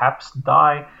and perhaps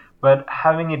die. But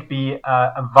having it be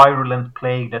a virulent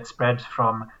plague that spreads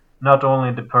from not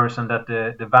only the person that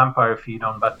the vampire feed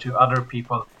on, but to other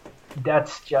people,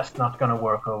 that's just not going to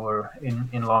work over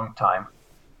in long time.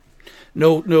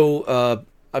 No.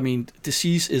 I mean,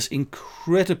 disease is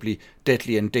incredibly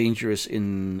deadly and dangerous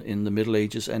in the Middle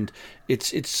Ages, and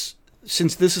it's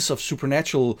since this is of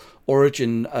supernatural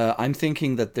origin, I'm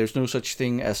thinking that there's no such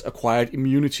thing as acquired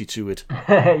immunity to it.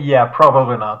 Yeah,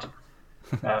 probably not.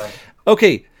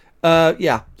 Okay.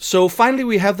 So finally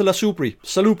we have the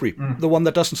Salubri, the one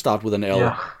that doesn't start with an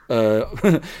L.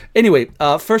 Yeah. Anyway,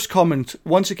 first comment,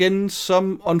 once again,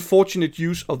 some unfortunate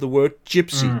use of the word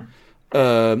gypsy,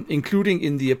 including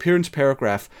in the appearance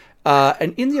paragraph.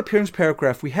 And in the appearance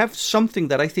paragraph, we have something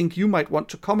that I think you might want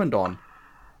to comment on.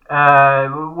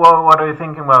 What are you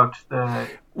thinking about?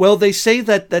 Well, they say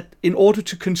that in order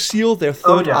to conceal their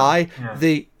third eye,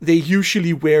 they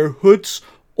usually wear hoods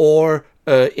or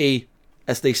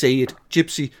as they say it,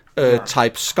 gypsy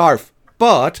type scarf.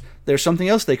 But there's something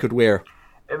else they could wear.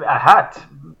 A hat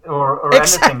or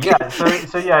exactly. Anything.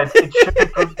 So it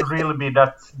shouldn't really be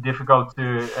that difficult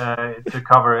to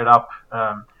cover it up.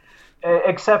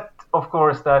 Except, of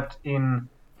course, that in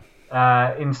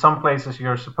some places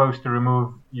you're supposed to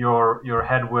remove your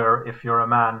headwear if you're a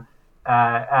man,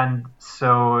 and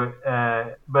so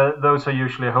but those are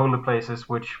usually holy places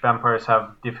which vampires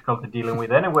have difficulty dealing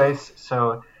with anyways.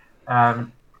 So,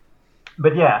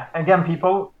 but yeah, again,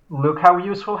 people, look how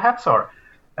useful hats are.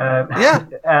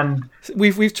 And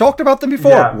we've talked about them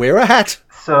before. Yeah. Wear a hat.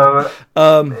 So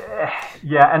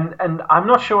and I'm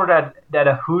not sure that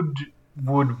a hood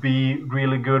would be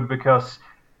really good, because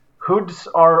hoods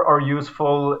are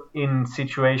useful in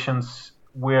situations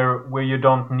where you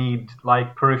don't need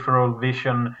like peripheral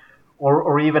vision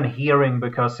or even hearing,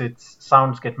 because its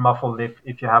sounds get muffled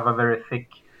if you have a very thick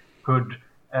hood,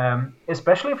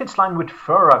 especially if it's lined with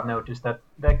fur. I've noticed that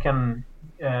can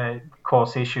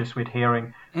cause issues with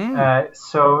hearing.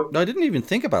 So I didn't even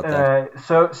think about that.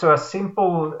 So a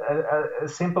simple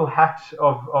hat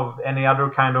of any other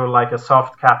kind, or like a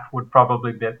soft cap, would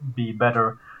probably be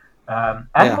better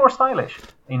and more stylish,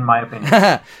 in my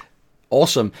opinion.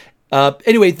 Awesome.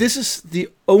 Anyway, this is the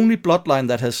only bloodline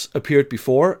that has appeared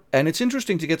before, and it's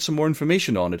interesting to get some more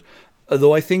information on it,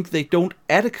 though I think they don't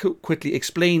adequately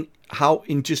explain how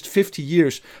in just 50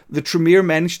 years the Tremere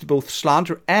managed to both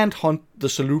slander and hunt the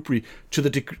Salubri to the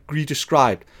degree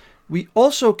described. We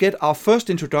also get our first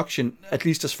introduction, at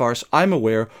least as far as I'm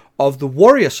aware, of the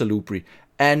warrior Salubri,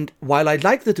 and while I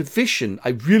like the division, I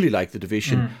really like the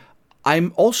division,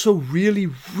 I'm also really,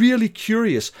 really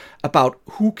curious about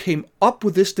who came up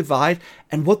with this divide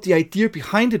and what the idea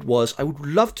behind it was. I would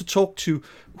love to talk to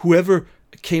whoever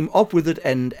came up with it,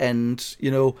 and you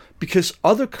know, because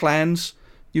other clans,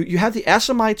 you have the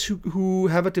Assamites who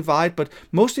have a divide, but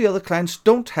most of the other clans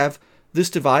don't have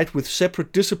this divide with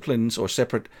separate disciplines or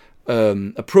separate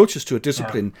approaches to a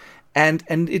discipline, and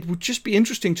it would just be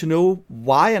interesting to know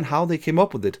why and how they came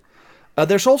up with it.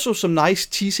 There's also some nice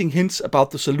teasing hints about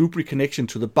the Salubri connection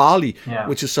to the Bali,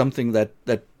 which is something that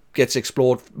gets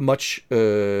explored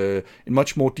in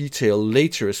much more detail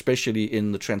later, especially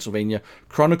in the Transylvania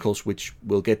Chronicles, which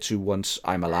we'll get to once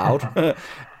I'm allowed.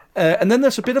 And then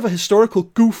there's a bit of a historical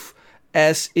goof,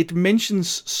 as it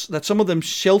mentions that some of them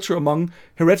shelter among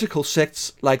heretical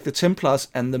sects like the Templars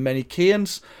and the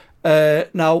Manichaeans.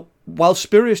 Now, while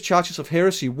spurious charges of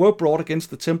heresy were brought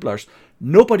against the Templars,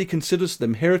 nobody considers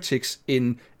them heretics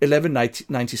in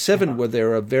 1197, where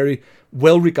they're a very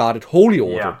well-regarded holy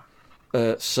order.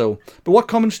 But what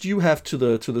comments do you have to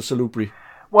the Salubri?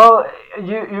 Well,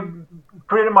 you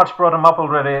pretty much brought them up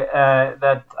already.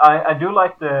 That I do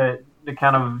like the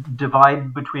kind of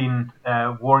divide between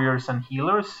warriors and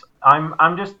healers.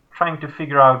 I'm just trying to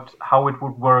figure out how it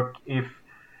would work if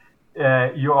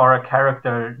you are a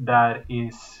character that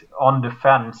is on the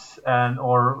fence and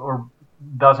or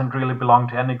doesn't really belong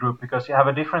to any group, because you have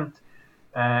a different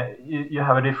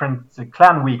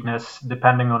clan weakness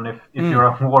depending on if you're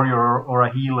a warrior or a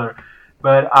healer.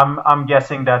 But I'm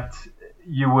guessing that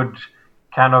you would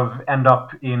kind of end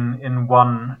up in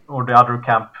one or the other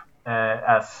camp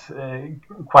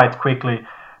quite quickly.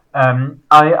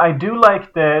 I do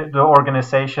like the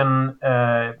organization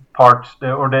part,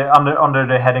 under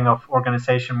the heading of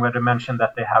organization, where they mention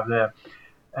that they have the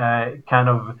kind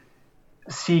of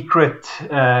secret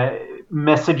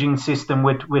messaging system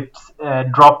with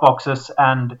drop boxes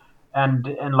and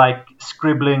like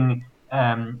scribbling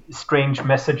strange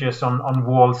messages on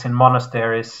walls in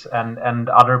monasteries and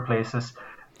other places.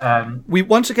 We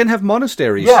once again have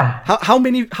monasteries. Yeah. How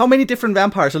many different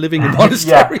vampires are living in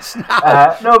monasteries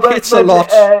now? No, but it's a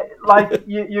lot. Like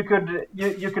you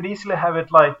could easily have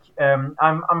it like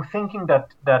I'm thinking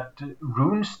that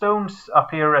rune stones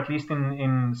appear, at least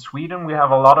in Sweden. We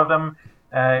have a lot of them.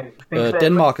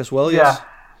 Denmark as well. Yeah.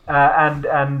 Yes.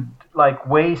 And like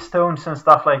waystones and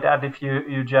stuff like that. If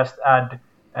you just add,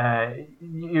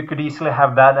 you could easily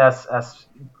have that as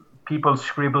people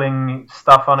scribbling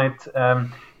stuff on it.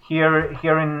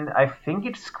 Here in, I think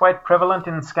it's quite prevalent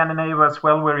in Scandinavia as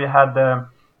well, where you had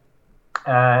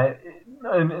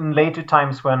in later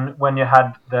times when you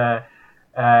had the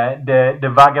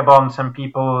vagabonds and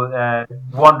people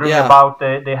wandering about.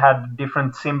 They had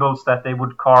different symbols that they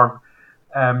would carve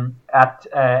at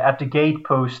the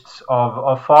gateposts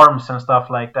of farms and stuff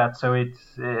like that. So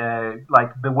it's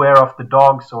like beware of the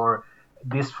dogs, or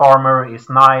this farmer is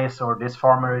nice, or this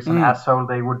farmer is an asshole.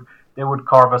 They would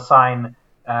carve a sign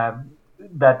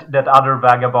that other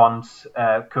vagabonds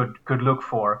could look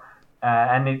for,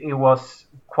 and it was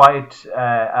quite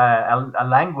a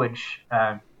language,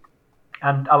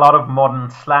 and a lot of modern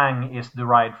slang is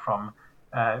derived from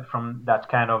that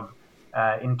kind of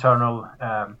internal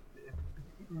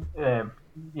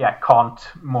cant,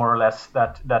 more or less,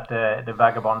 that the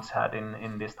vagabonds had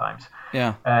in these times.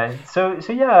 Yeah. So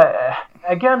yeah,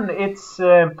 again, it's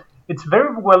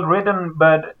very well written,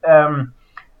 but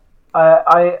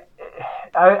I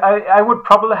would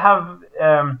probably have,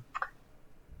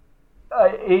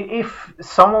 if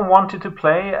someone wanted to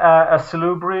play a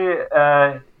Salubri,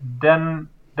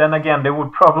 then again they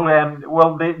would probably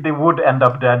they would end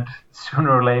up dead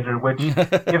sooner or later. Which,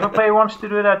 if a player wants to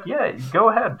do that, yeah, go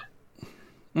ahead.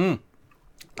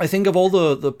 I think of all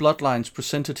the bloodlines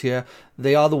presented here,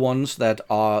 they are the ones that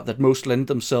most lend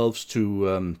themselves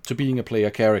to being a player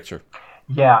character.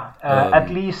 Yeah, at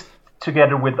least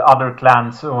together with other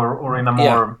clans, or in a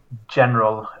more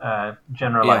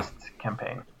generalized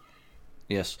campaign.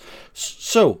 Yes.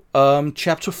 So,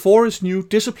 Chapter 4 is new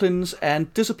disciplines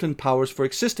and discipline powers for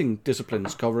existing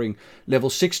disciplines, covering level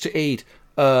 6 to 8.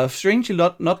 Strangely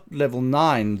not level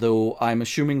 9, though I'm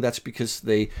assuming that's because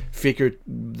they figured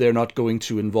they're not going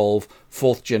to involve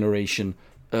 4th generation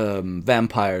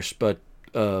vampires. But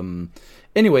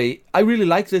anyway, I really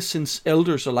like this, since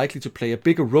elders are likely to play a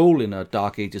bigger role in a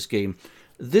Dark Ages game.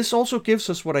 This also gives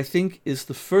us what I think is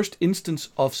the first instance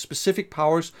of specific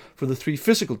powers for the 3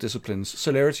 physical disciplines,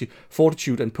 Celerity,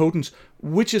 Fortitude, and Potence,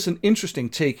 which is an interesting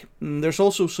take. There's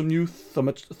also some new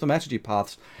thaumaturgy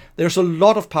paths. There's a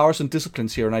lot of powers and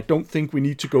disciplines here, and I don't think we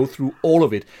need to go through all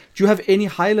of it. Do you have any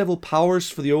high-level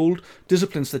powers for the old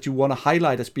disciplines that you want to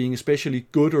highlight as being especially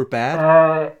good or bad?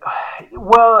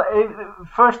 Well,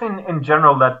 first in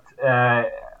general, that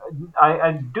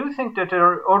I do think that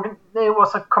there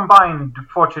was a combined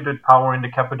Fortitude power in the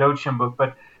Cappadocian book,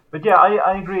 but yeah,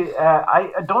 I agree.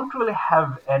 I don't really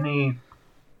have any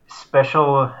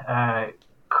special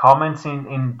comments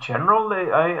in general.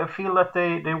 I feel that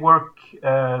they work,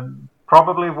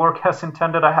 probably work as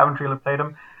intended. I haven't really played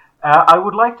them. I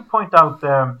would like to point out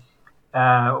the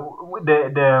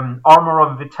Armor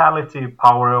of Vitality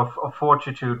power of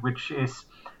Fortitude, which is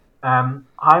I'm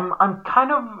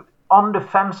kind of on the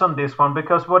fence on this one,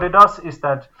 because what it does is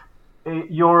that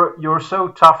you're so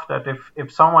tough that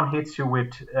if someone hits you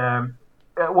with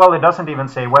well, it doesn't even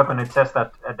say weapon. It says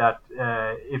that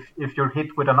if you're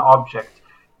hit with an object,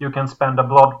 you can spend a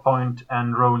blood point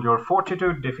and roll your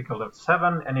Fortitude, difficulty of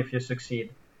 7, and if you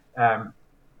succeed,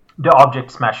 the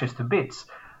object smashes to bits.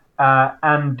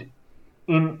 And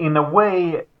in a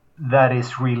way, that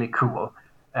is really cool,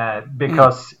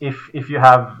 because if you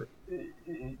have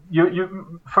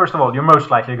you first of all, you're most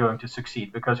likely going to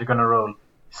succeed, because you're going to roll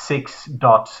 6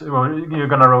 dots, or you're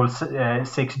going to roll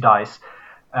 6 dice,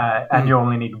 and you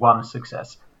only need 1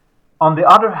 success. On the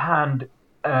other hand,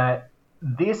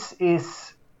 this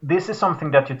is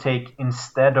something that you take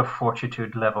instead of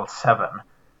Fortitude level 7,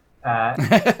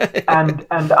 and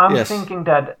I'm thinking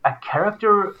that a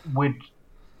character with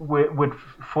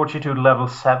Fortitude level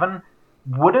 7,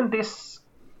 wouldn't this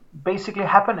basically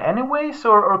happen anyways,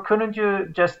 or couldn't you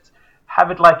just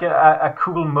have it like a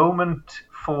cool moment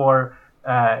for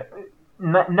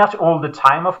not all the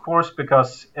time, of course,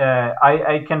 because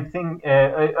I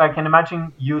can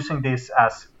imagine using this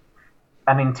as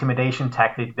an intimidation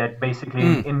tactic, that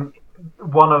basically in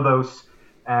one of those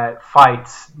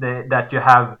fights that you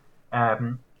have,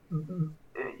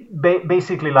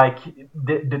 basically like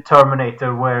the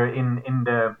Terminator, where in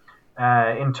the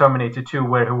in Terminator 2,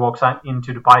 where he walks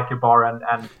into the biker bar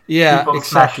and people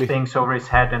smash things over his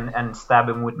head and stab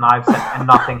him with knives and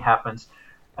nothing happens.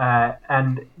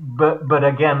 But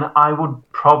again, I would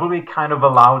probably kind of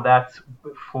allow that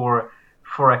for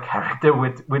a character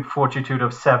with Fortitude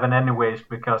of 7 anyways,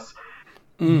 because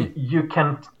you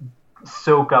can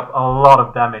soak up a lot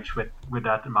of damage with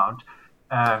that amount.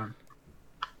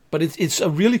 But it's a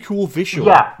really cool visual.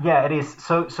 Yeah, it is.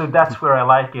 So that's where I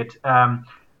like it.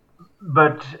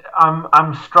 But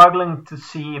I'm struggling to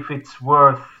see if it's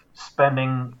worth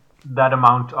spending that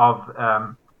amount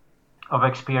of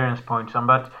experience points on.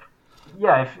 But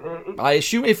yeah, I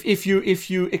assume if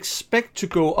you expect to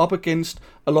go up against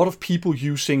a lot of people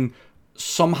using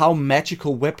somehow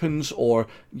magical weapons, or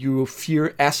you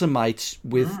fear Asamites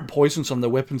with poisons on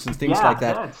their weapons and things like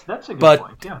that. That's a good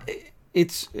point. Yeah.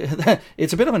 It's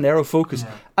a bit of a narrow focus.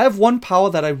 Yeah. I have one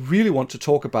power that I really want to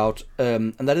talk about,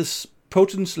 and that is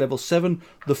Potence level 7,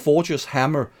 the Forger's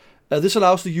Hammer. This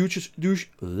allows the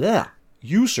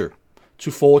user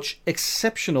to forge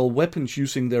exceptional weapons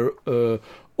using their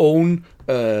own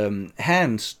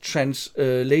hands,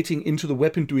 translating into the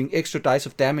weapon, doing extra dice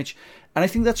of damage. And I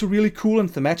think that's a really cool and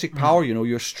thematic power.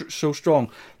 You're so strong.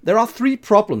 There are 3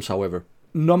 problems, however.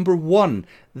 Number 1,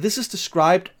 this is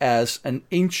described as an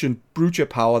ancient Bruja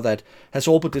power that has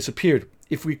all but disappeared.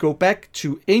 If we go back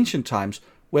to ancient times,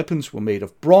 weapons were made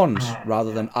of bronze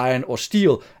rather than iron or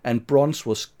steel, and bronze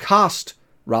was cast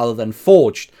rather than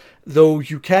forged. Though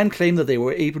you can claim that they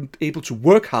were able to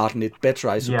work hard on it better,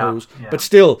 I suppose. Yeah. But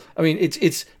still, I mean,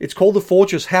 it's called the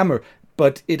Forger's Hammer,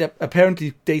 but it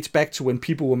apparently dates back to when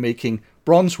people were making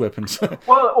bronze weapons.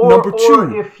 Well, or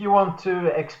if you want to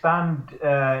expand,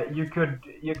 you could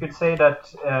say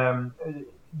that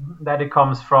it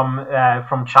comes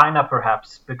from China,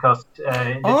 perhaps, because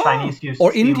the Chinese used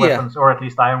steel India. Weapons, or at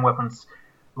least iron weapons,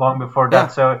 long before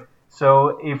that.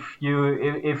 So if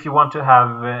you want to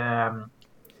have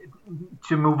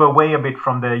to move away a bit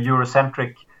from the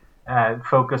Eurocentric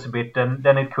focus a bit,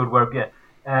 then it could work. Yeah.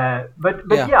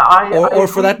 Or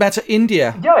for that matter,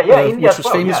 India. India, which is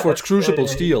famous for its crucible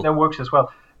steel. That works as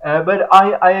well. But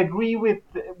I agree with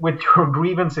your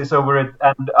grievances over it,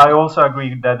 and I also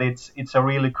agree that it's a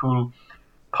really cool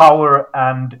power.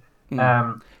 And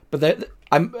but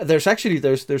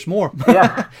there's more.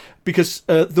 Yeah. Because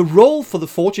the roll for the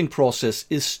forging process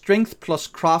is strength plus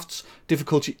crafts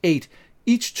difficulty 8.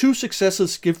 Each 2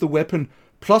 successes give the weapon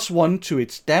 +1 to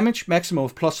its damage, maximum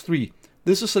of +3.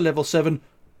 This is a level 7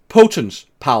 potence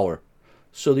power.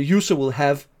 So the user will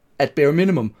have, at bare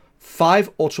minimum,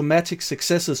 5 automatic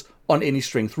successes on any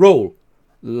strength roll,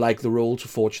 like the roll to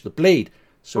forge the blade.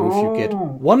 So if you get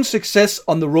 1 success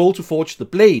on the roll to forge the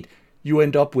blade, you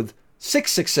end up with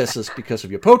 6 successes because of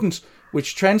your potence,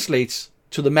 which translates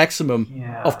to the maximum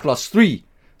of +3.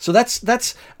 So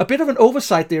that's a bit of an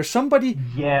oversight there. Somebody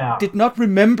did not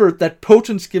remember that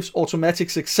potence gives automatic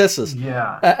successes.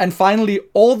 Yeah. And finally,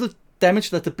 all the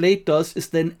damage that the blade does is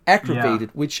then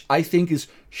aggravated, which I think is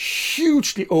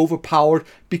hugely overpowered,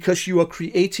 because you are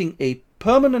creating a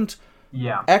permanent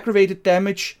aggravated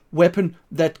damage weapon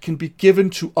that can be given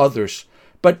to others.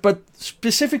 But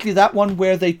specifically that one,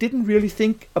 where they didn't really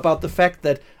think about the fact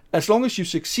that as long as you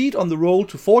succeed on the roll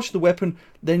to forge the weapon,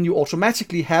 then you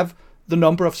automatically have the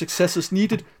number of successes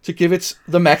needed to give it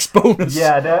the max bonus.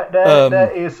 Yeah,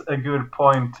 that is a good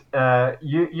point.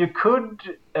 You could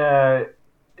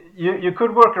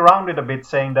work around it a bit,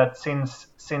 saying that since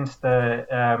the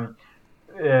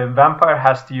vampire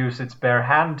has to use its bare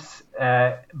hands,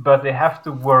 but they have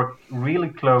to work really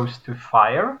close to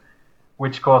fire,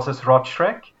 which causes rot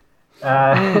Shrek.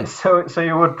 So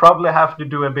you would probably have to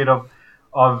do a bit of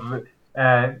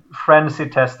frenzy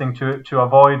testing to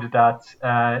avoid that.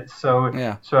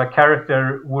 So a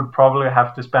character would probably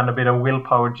have to spend a bit of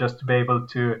willpower just to be able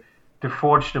to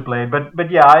forge the blade. But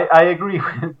yeah, I agree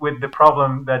with the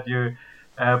problem that you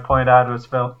point out as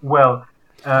well.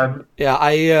 I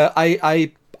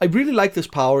really like this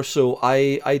power, so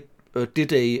I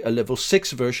did a level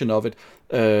 6 version of it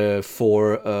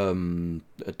for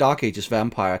Dark Ages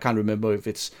Vampire. I can't remember if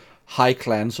it's high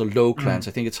clans or low clans.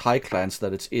 I think it's high clans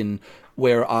that it's in,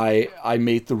 where I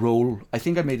made the roll. I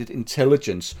think I made it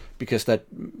intelligence, because that,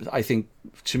 I think,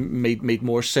 made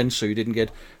more sense, so you didn't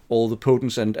get all the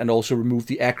potence and also remove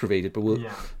the aggravated. But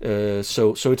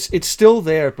so it's still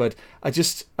there, but I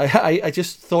just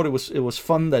thought it was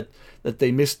fun that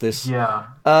they missed this. Yeah.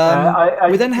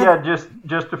 We then have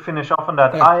just to finish off on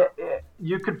that.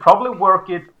 You could probably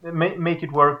make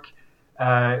it work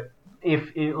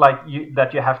if that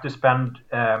you have to spend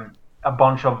a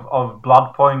bunch of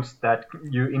blood points that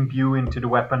you imbue into the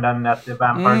weapon, and that the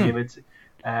vampire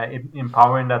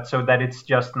empowering that, so that it's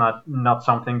just not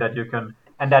something that you can,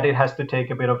 and that it has to take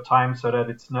a bit of time, so that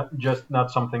it's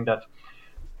not something that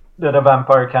a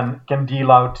vampire can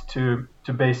deal out to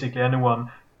basically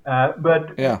anyone.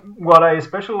 But what I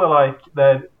especially like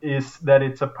that is that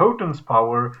it's a potence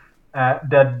power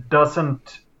that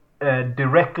doesn't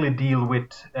directly deal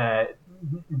with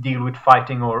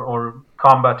fighting or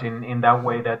combat in that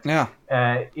way. That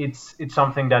it's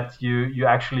something that you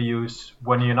actually use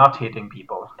when you're not hitting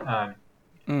people.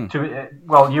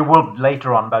 Well, you will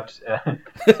later on, but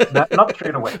not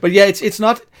straight away. But yeah, it's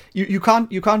not you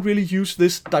can't really use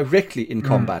this directly in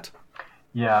combat.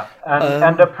 Yeah,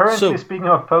 and apparently, speaking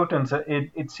of potence,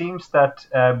 it seems that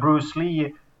Bruce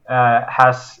Lee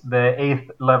has the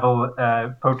 8th level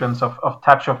potence of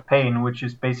Touch of Pain, which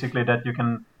is basically that you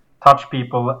can touch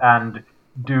people and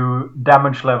do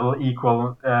damage level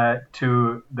equal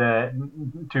to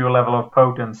your level of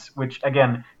potence, which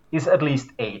again is at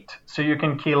least 8. So you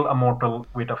can kill a mortal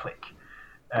with a flick.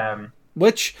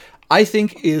 Which I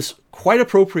think is quite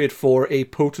appropriate for a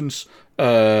potence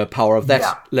power of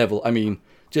that level. I mean,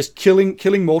 just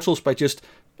killing mortals by just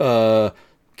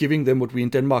giving them what we in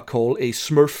Denmark call a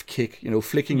smurf kick,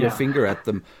 flicking your finger at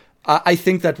them. I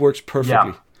think that works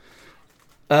perfectly.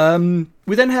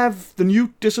 We then have the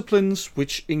new disciplines,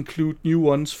 which include new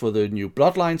ones for the new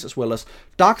bloodlines, as well as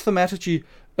Dark Thaumaturgy,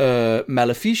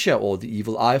 Maleficia, or the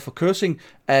Evil Eye for cursing,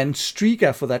 and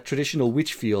Striga for that traditional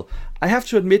witch feel. I have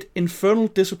to admit, Infernal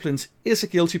Disciplines is a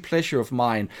guilty pleasure of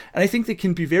mine, and I think they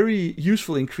can be very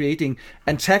useful in creating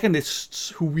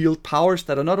antagonists who wield powers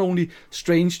that are not only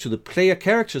strange to the player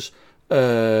characters,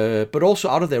 but also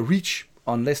out of their reach,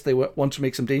 unless they want to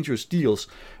make some dangerous deals.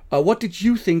 What did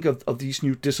you think of these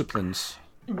new disciplines?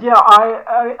 Yeah,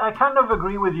 I kind of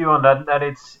agree with you on that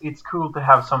it's cool to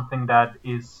have something that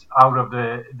is out of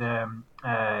the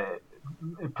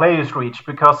player's reach,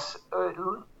 because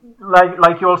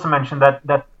like you also mentioned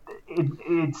that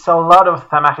it's a lot of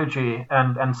thaumaturgy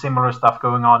and similar stuff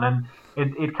going on, and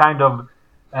it kind of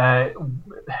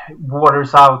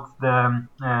waters out or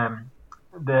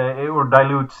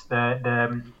dilutes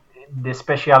the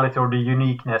speciality or the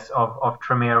uniqueness of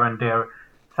Tremere and their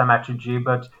thaumaturgy,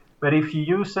 but if you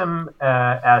use them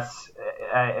as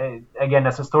a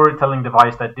storytelling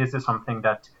device, that this is something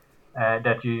that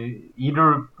you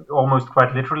either almost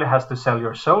quite literally has to sell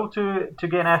your soul to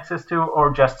gain access to,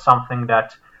 or just something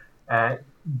that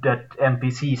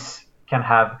NPCs can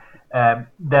have,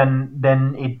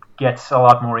 then it gets a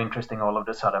lot more interesting all of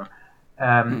a sudden.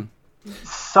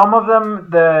 Some of them,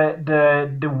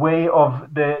 the way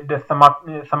of the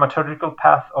thaumaturgical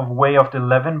path of Way of the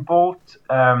Levenbolt,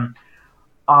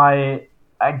 I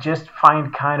just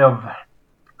find kind of,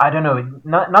 I don't know,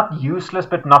 not useless,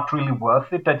 but not really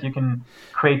worth it, that you can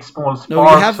create small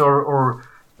sparks or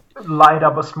light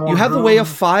up a small You have room. the Way of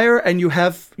Fire, and you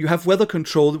have weather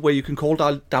control where you can call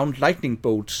down lightning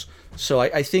bolts. So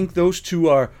I think those two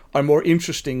are more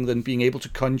interesting than being able to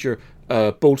conjure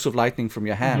bolts of lightning from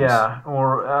your hands. Yeah,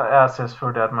 or asses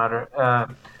for that matter.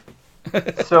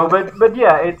 So, but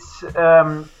yeah, it's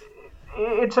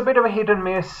a bit of a hit and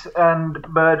miss,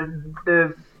 but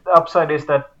the upside is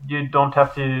that you don't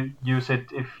have to use it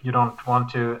if you don't want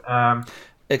to.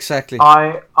 Exactly.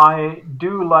 I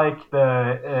do like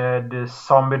the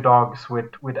zombie dogs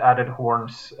with added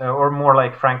horns, or more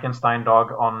like Frankenstein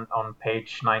dog on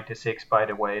page 96. By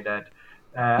the way, that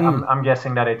I'm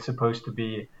guessing that it's supposed to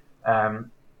be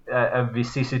a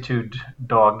vicissitude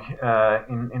dog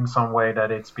in some way,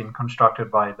 that it's been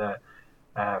constructed by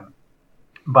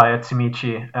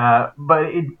Tsimichi,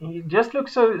 but he just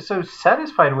looks so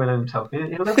satisfied with himself.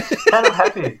 He looks kind of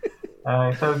happy.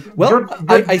 Good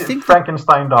I think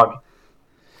Frankenstein dog.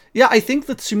 Yeah, I think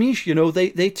that Tsimichi,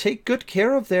 they take good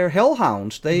care of their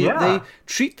hellhounds. They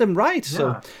treat them right. Yeah.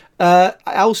 So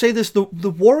I'll say this: the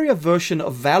warrior version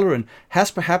of Valoran has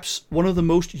perhaps one of the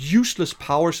most useless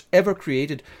powers ever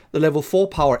created. The level 4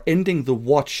 power, Ending the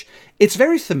Watch. It's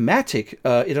very thematic.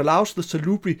 It allows the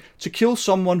Salubri to kill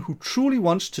someone who truly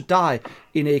wants to die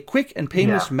in a quick and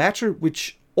painless manner,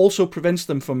 which also prevents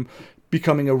them from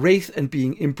becoming a wraith and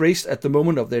being embraced at the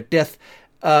moment of their death.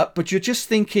 But you're just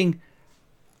thinking,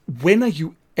 when are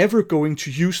you ever going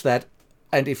to use that?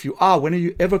 And if you are, when are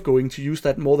you ever going to use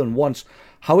that more than once?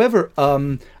 However,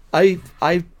 I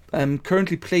am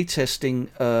currently playtesting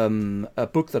a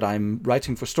book that I'm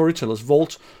writing for Storytellers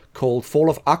Vault called Fall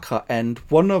of Akra, and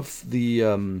one of the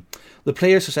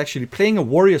players is actually playing a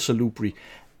warrior Salubri.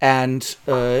 And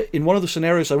in one of the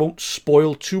scenarios, I won't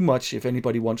spoil too much if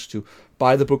anybody wants to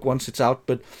buy the book once it's out,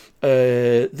 but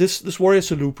this warrior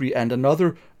Salubri and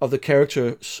another of the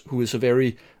characters, who is a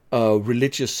very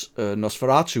religious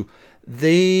Nosferatu,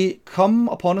 they come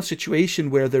upon a situation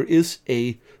where there is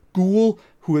a ghoul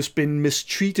who has been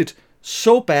mistreated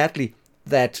so badly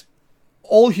that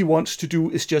all he wants to do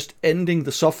is just ending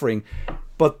the suffering,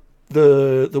 but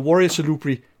the warrior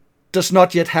Salubri does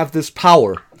not yet have this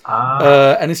power.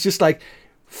 And it's just like,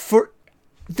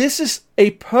 this is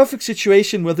a perfect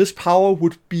situation where this power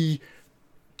would be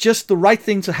just the right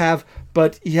thing to have,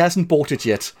 but he hasn't bought it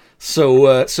yet.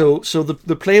 So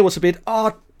the player was a bit,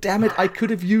 damn it, I could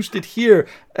have used it here,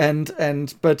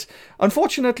 but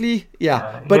unfortunately,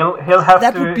 but he'll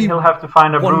have to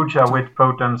find a Bruja with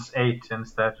potence 8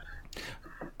 instead.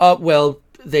 Well,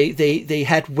 they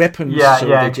had weapons,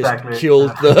 they exactly. just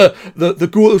killed the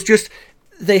ghoul. It was just,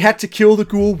 they had to kill the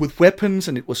ghoul with weapons,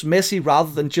 and it was messy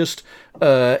rather than just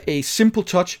a simple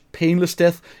touch, painless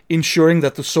death, ensuring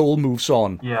that the soul moves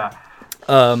on. Yeah.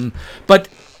 But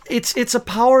it's a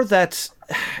power that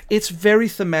it's very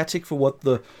thematic for what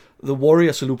the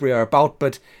warrior Salubri are about,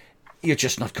 but you're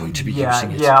just not going to be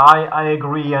using it. Yeah, I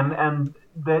agree, and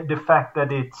the fact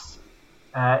that it's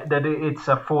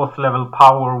a 4th level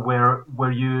power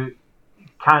where you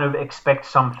kind of expect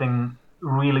something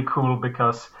really cool,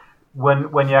 because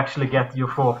when you actually get your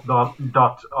 4th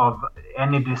dot of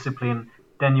any discipline,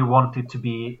 then you want it to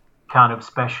be kind of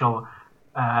special,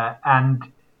 and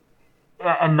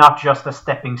not just a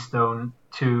stepping stone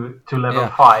to level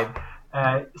 5.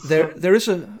 There is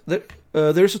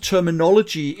a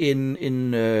terminology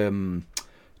in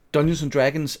Dungeons and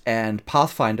Dragons and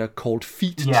Pathfinder called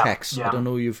feat tax. I don't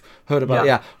know if you've heard about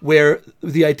it. Where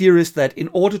the idea is that in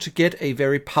order to get a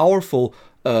very powerful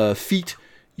feat,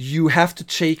 you have to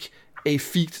take a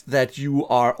feat that you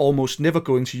are almost never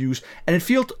going to use, and it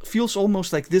feels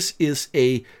almost like this is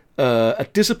a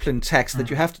discipline tax that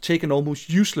you have to take an almost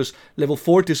useless level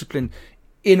 4 discipline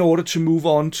in order to move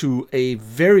on to a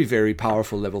very, very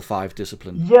powerful level 5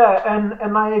 discipline. Yeah,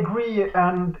 and I agree,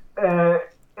 and I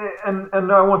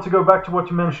want to go back to what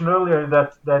you mentioned earlier,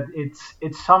 that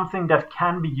it's something that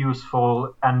can be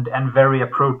useful and very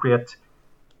appropriate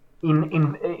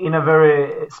in a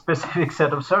very specific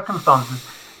set of circumstances,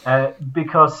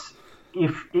 because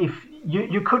if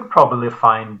you could probably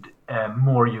find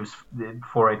more use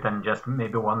for it than just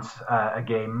maybe once a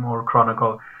game or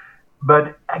chronicle.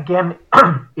 But again,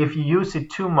 if you use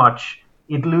it too much,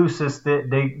 it loses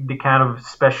the kind of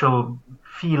special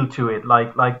feel to it.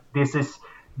 Like this is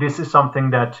something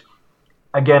that,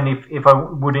 again, if I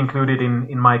would include it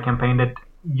in my campaign, that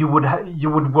you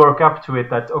would work up to it.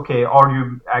 That, okay, are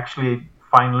you actually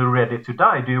finally ready to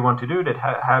die? Do you want to do that?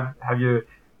 Have you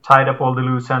tied up all the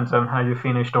loose ends, and have you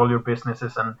finished all your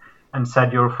businesses and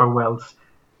said your farewells?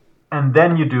 And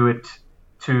then you do it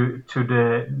to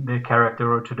the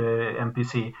character or to the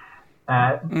NPC.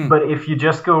 But if you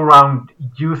just go around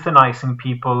euthanizing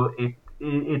people,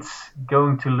 it's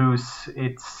going to lose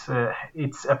its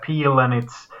appeal and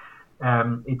its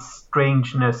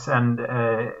strangeness, and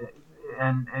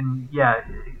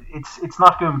it's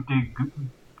not going to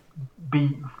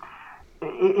be.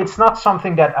 It's not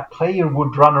something that a player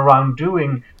would run around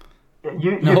doing.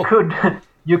 You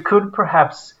could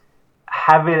perhaps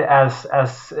have it as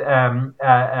an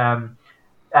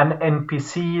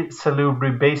NPC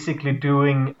Salubri basically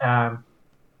doing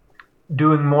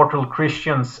mortal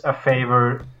Christians a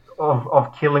favor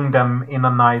of killing them in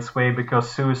a nice way, because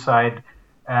suicide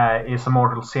is a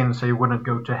mortal sin, so you wouldn't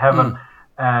go to heaven.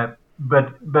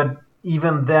 But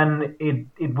even then,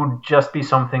 it would just be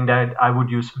something that I would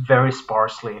use very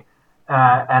sparsely,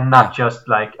 and not just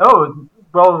like, oh,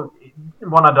 well,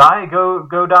 wanna die?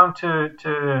 Go down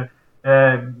to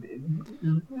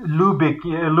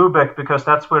Lubeck, because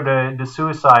that's where the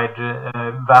suicide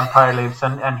vampire lives,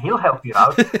 and he'll help you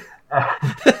out.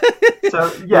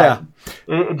 So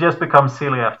it just becomes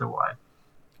silly after a while.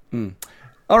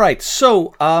 All right,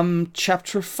 so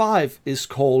chapter 5 is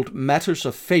called Matters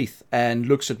of Faith and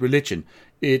looks at religion.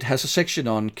 It has a section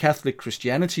on Catholic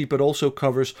Christianity, but also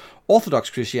covers Orthodox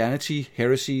Christianity,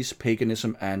 heresies,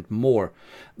 paganism, and more.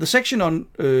 The section on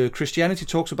Christianity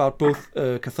talks about both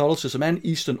Catholicism and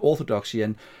Eastern Orthodoxy,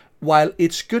 and while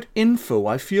it's good info,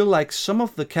 I feel like some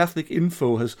of the Catholic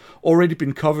info has already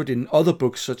been covered in other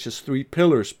books, such as Three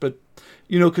Pillars, but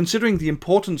considering the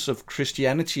importance of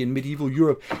Christianity in medieval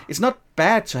Europe, it's not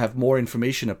bad to have more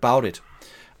information about it.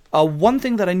 One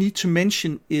thing that I need to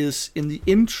mention is in the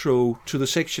intro to the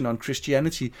section on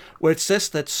Christianity, where it says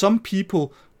that to some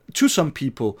people,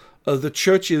 the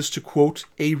church is, to quote,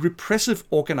 a repressive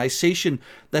organization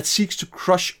that seeks to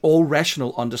crush all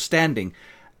rational understanding.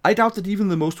 I doubt that even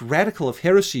the most radical of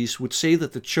heresies would say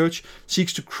that the church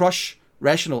seeks to crush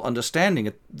rational understanding.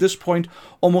 At this point,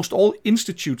 almost all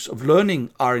institutes of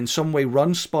learning are in some way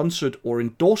run, sponsored, or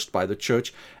endorsed by the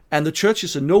church, and the church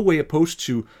is in no way opposed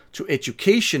to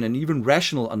education and even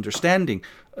rational understanding.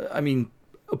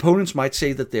 Opponents might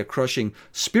say that they're crushing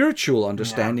spiritual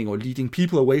understanding or leading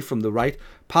people away from the right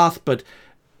path, but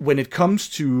when it comes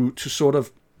to sort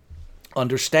of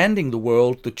understanding the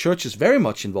world, the church is very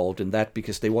much involved in that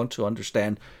because they want to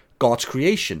understand God's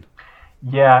creation.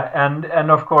 Yeah, and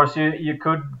of course you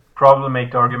could probably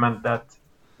make the argument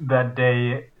that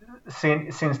they,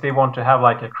 since they want to have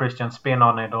like a Christian spin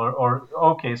on it, or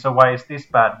okay, so why is this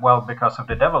bad? Well, because of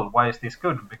the devil. Why is this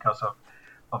good? Because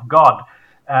of God.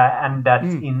 And that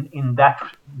in that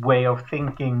way of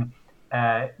thinking,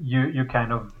 you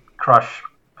kind of crush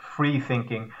free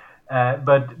thinking.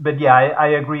 But yeah, I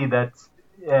agree that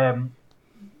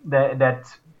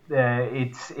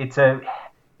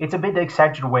it's a bit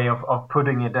exaggerated way of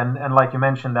putting it, and like you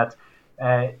mentioned that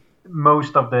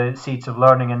most of the seats of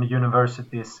learning in the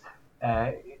universities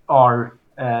are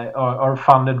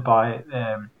funded by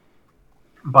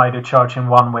the church in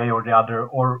one way or the other,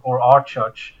 or our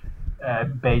church.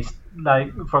 Based,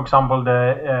 like for example,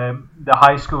 the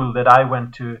high school that I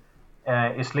went to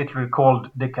is literally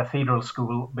called the Cathedral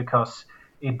School because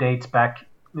it dates back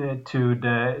to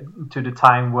the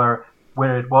time where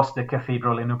it was the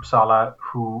cathedral in Uppsala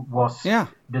who was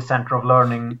the center of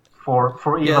learning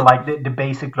for even like the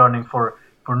basic learning for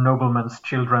noblemen's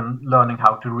children learning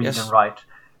how to read and write.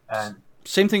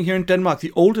 Same thing here in Denmark.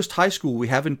 The oldest high school we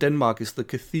have in Denmark is the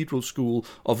Cathedral School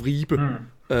of Ribe.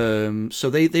 So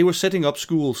they were setting up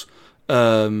schools.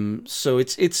 So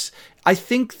it's. I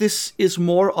think this is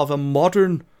more of a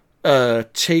modern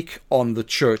take on the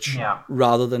church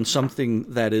rather than something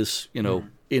that is,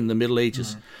 in the Middle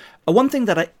Ages. One thing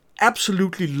that I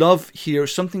absolutely love here,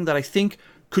 something that I think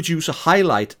could use a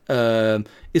highlight,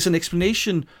 is an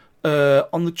explanation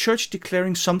on the church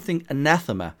declaring something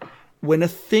anathema. When a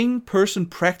thing, person,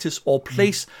 practice, or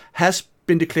place has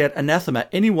been declared anathema,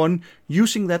 anyone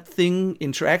using that thing,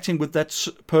 interacting with that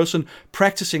person,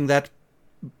 practicing that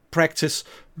practice,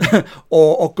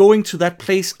 or going to that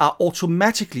place are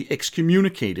automatically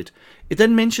excommunicated. It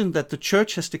then mentioned that the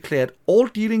church has declared all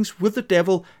dealings with the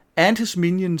devil and his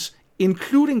minions,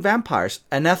 including vampires,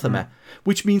 anathema,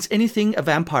 which means anything a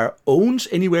vampire owns,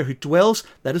 anywhere he dwells,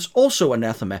 that is also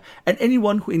anathema, and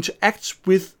anyone who interacts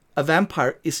with a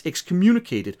vampire is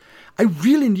excommunicated. I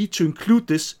really need to include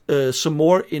this some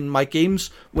more in my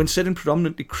games when set in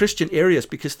predominantly Christian areas,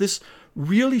 because this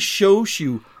really shows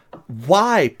you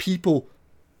why people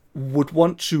would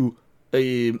want to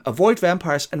avoid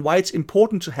vampires and why it's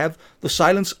important to have the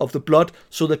silence of the blood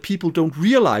so that people don't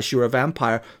realize you're a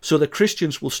vampire, so that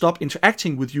Christians will stop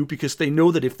interacting with you because they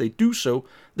know that if they do so,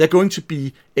 they're going to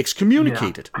be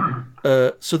excommunicated.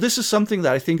 So this is something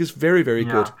that I think is very, very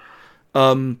good.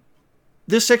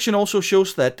 This section also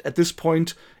shows that at this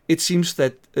point it seems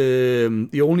that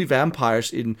the only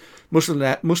vampires in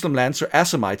Muslim lands are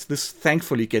Assamites. This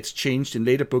thankfully gets changed in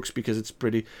later books because it's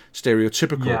pretty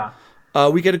stereotypical.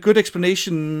 We get a good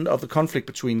explanation of the conflict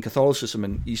between Catholicism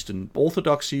and Eastern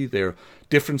Orthodoxy, their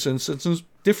differences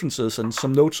and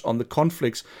some notes on the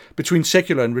conflicts between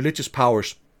secular and religious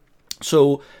powers.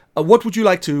 So what would you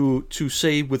like to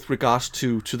say with regards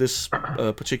to this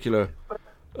particular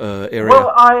area?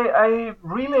 Well, I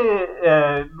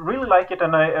really like it,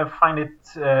 and I find it,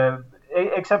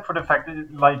 except for the fact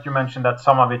that, like you mentioned, that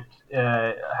some of it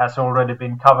has already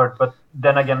been covered. But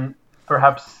then again,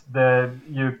 perhaps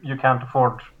you can't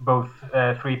afford both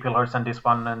Three Pillars and this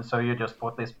one, and so you just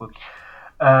bought this book.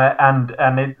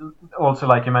 And it also,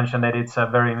 like you mentioned, that it's a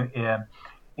very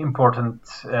important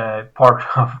part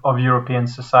of European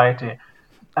society.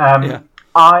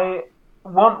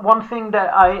 One thing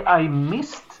that I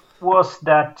missed was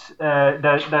that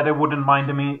I wouldn't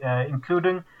mind me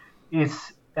including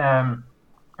is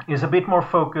a bit more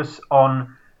focus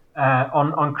on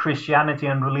Christianity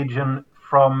and religion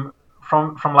from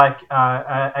like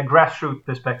a grassroots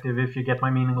perspective, if you get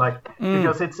my meaning,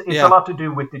 because it's a lot to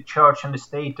do with the church and the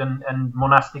state and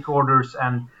monastic orders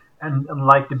and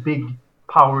like the big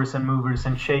powers and movers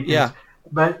and shakers. Yeah.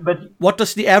 But what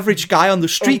does the average guy on the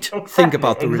street think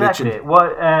about the religion?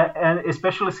 Well, and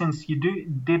especially since you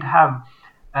did have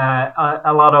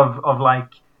a lot of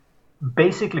like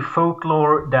basically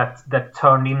folklore that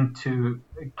turned into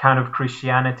kind of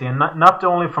Christianity, and not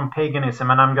only from paganism,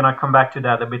 and I'm gonna come back to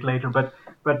that a bit later. But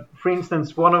for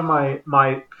instance, one of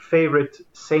my favorite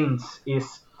saints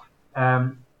is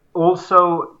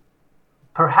also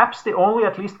perhaps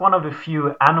at least one of the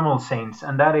few animal saints,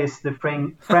 and that is the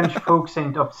French folk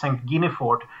saint of Saint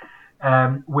Guinefort.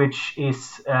 which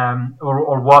is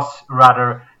or was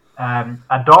rather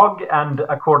a dog, and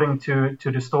according to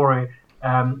the story,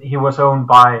 he was owned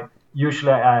by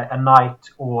usually a knight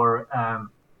or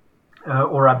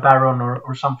a baron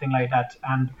or something like that,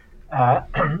 and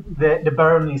the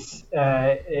baron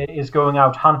is going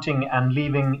out hunting and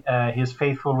leaving his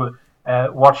faithful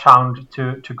watchhound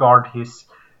to guard his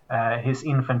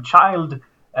infant child.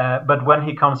 But when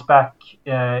he comes back,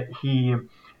 he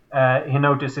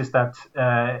notices that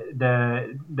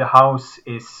the house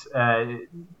is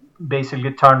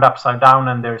basically turned upside down,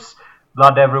 and there's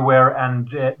blood everywhere, and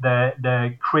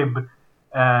the crib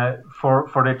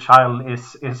for the child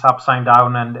is upside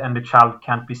down, and the child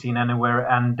can't be seen anywhere.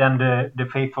 And then the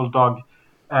faithful dog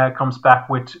comes back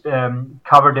with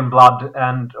covered in blood,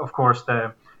 and of course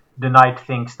the knight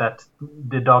thinks that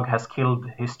the dog has killed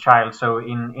his child, so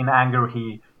in anger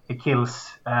he kills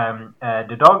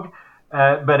the dog.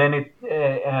 But then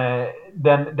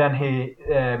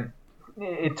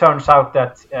it turns out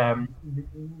that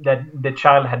that the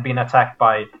child had been attacked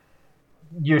by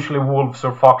usually wolves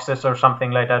or foxes or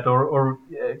something like that, or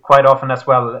quite often as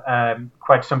well,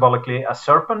 quite symbolically, a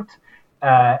serpent.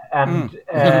 And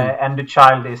the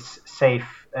child is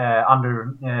safe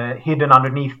hidden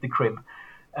underneath the crib.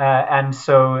 And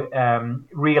so,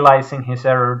 realizing his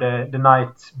error, the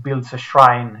knight builds a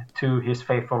shrine to his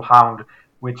faithful hound,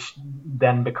 which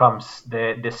then becomes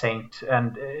the saint.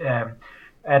 And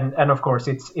of course,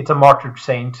 it's a martyred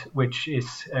saint, which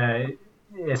is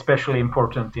especially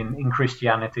important in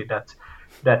Christianity.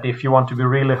 That if you want to be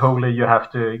really holy, you have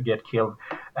to get killed.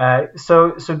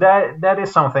 So that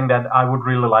is something that I would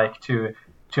really like to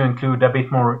include, a bit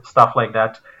more stuff like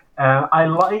that. I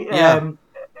like. Yeah.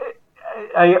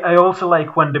 I also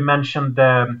like when they mentioned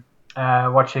the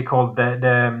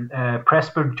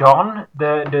Presbyter John,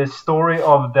 the story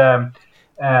of the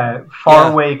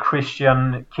faraway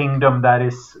Christian kingdom that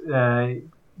is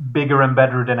bigger and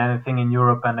better than anything in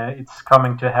Europe, and it's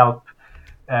coming to help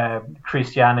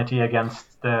Christianity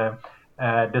against the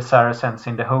Saracens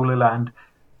in the Holy Land.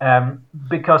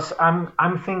 Because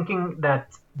I'm thinking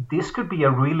that this could be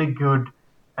a really good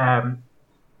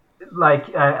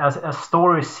a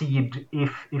story seed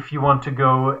if you want to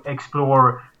go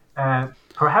explore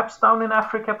perhaps down in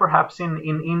Africa, perhaps in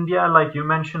India, like you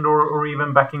mentioned, or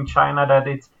even back in China, that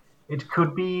it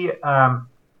could be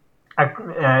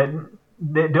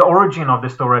the origin of the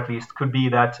story, at least, could be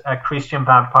that a Christian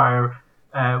vampire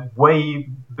way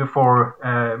before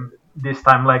this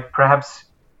time, like perhaps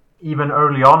even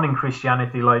early on in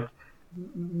Christianity, like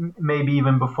maybe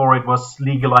even before it was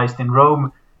legalized in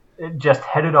Rome, just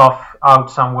headed off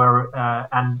out somewhere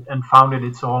and founded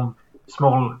its own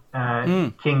small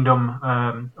kingdom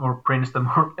or princedom,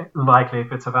 more likely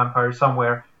if it's a vampire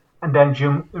somewhere. And then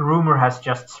rumor has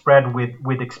just spread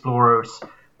with explorers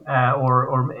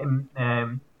or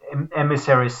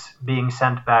emissaries being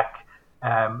sent back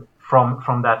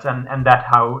from that, and that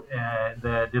how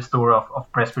the story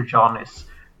of Presbyter John is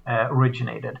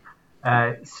originated.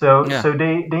 So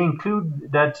they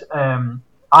include that.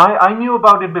 I knew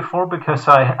about it before because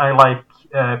I like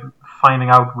finding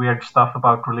out weird stuff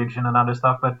about religion and other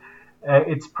stuff, but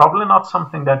it's probably not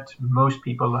something that most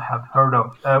people have heard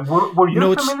of. Were you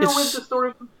familiar with the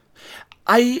story?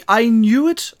 I knew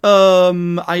it.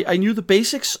 I knew the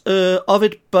basics of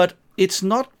it, but it's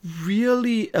not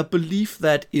really a belief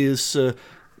that is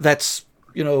that's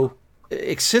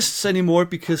exists anymore,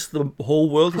 because the whole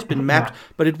world has been mapped.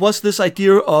 But it was this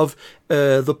idea of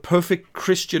the perfect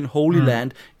Christian Holy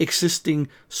Land existing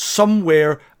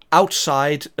somewhere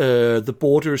outside the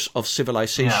borders of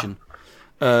civilization.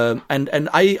 And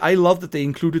I love that they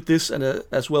included this, and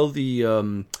as well the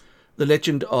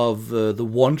legend of the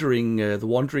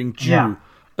wandering Jew.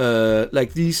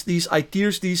 Like these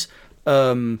ideas, these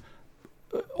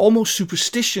almost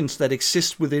superstitions that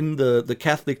exist within the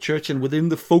Catholic Church and within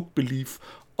the folk belief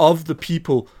of the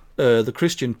people, the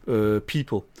Christian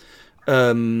people.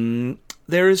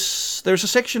 There's a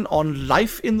section on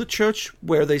life in the church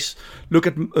where they look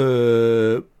at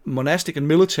monastic and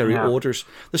military orders.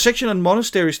 The section on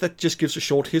monasteries, that just gives a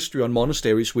short history on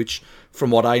monasteries, which,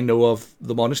 from what I know of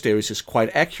the monasteries, is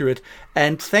quite accurate,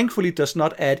 and thankfully does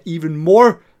not add even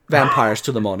more vampires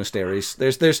to the monasteries.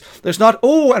 There's not,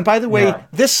 and by the way,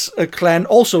 this clan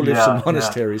also lives in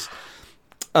monasteries.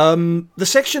 The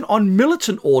section on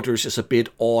militant orders is a bit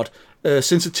odd,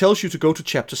 since it tells you to go to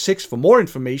chapter 6 for more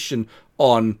information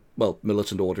on,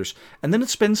 militant orders. And then it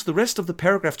spends the rest of the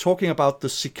paragraph talking about the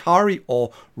Sicarii,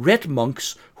 or red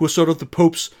monks, who are sort of the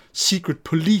Pope's secret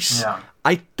police.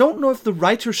 I don't know if the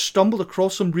writers stumbled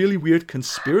across some really weird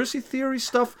conspiracy theory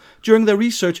stuff during their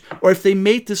research, or if they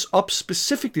made this up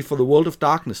specifically for the World of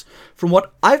Darkness. From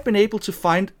what I've been able to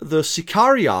find, the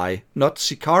Sicarii, not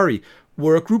Sicari,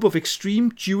 were a group of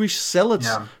extreme Jewish zealots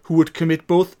who would commit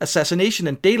both assassination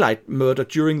and daylight murder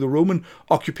during the Roman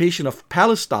occupation of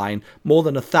Palestine more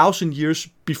than 1,000 years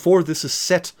before this is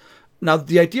set. Now,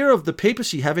 the idea of the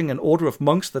papacy having an order of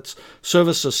monks that serve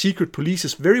as a secret police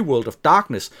is very World of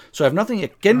Darkness, so I have nothing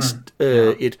against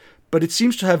it, but it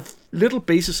seems to have little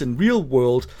basis in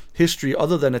real-world history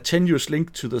other than a tenuous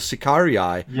link to the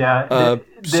Sicarii. Yeah,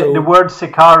 the word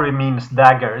Sicari means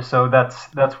dagger, so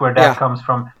that's where that comes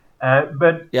from.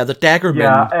 But the dagger men.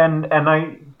 Yeah, and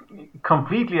I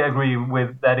completely agree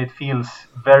with that. It feels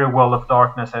very World of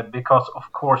Darkness, because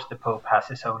of course the Pope has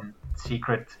his own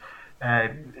secret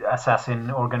assassin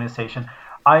organization.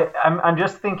 I'm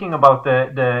just thinking about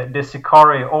the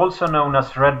Sicarii, also known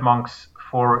as Red Monks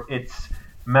for its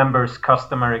members'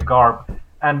 customary garb.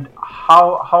 And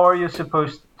how are you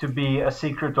supposed to be a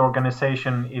secret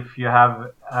organization if you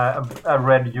have a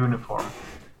red uniform?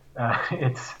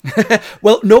 It's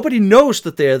well, nobody knows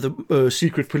that they're the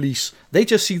secret police. They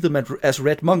just see them as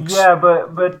Red Monks. Yeah,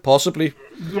 but possibly.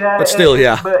 Yeah, but still,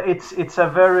 But it's a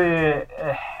very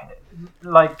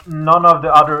like none of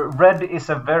the other. Red is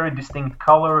a very distinct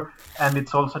color, and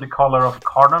it's also the color of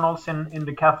cardinals in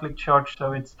the Catholic Church.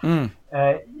 So it's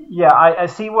I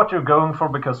see what you're going for,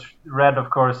 because red, of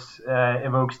course,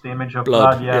 evokes the image of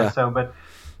blood. So, but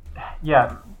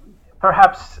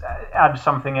perhaps add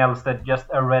something else, that just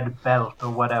a red belt or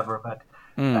whatever. But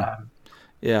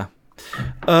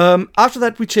after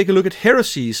that, we take a look at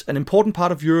heresies, an important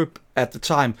part of Europe at the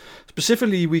time.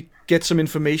 Specifically, we get some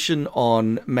information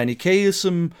on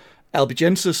Manichaeism,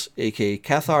 Albigenses, aka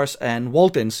Cathars, and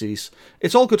Waldenses.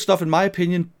 It's all good stuff in my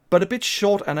opinion, but a bit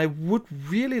short, and I would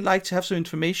really like to have some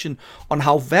information on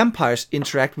how vampires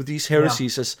interact with these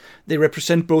heresies, as they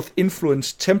represent both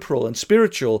influence, temporal and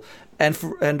spiritual,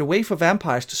 and a way for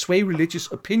vampires to sway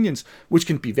religious opinions, which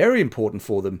can be very important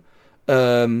for them.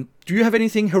 Do you have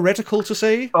anything heretical to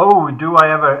say? Oh, do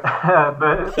I ever?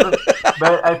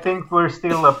 but I think we're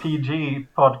still a PG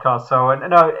podcast. So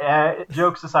no,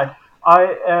 jokes aside,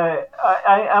 I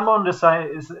am on the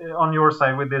side, on your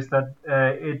side with this, that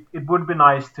it would be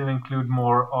nice to include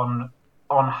more on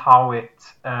how it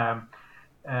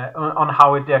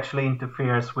actually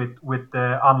interferes with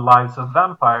the unlives of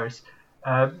vampires,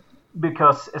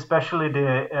 because especially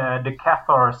the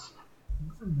Cathars.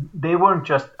 They weren't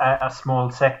just a small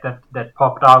sect that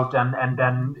popped out and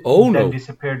then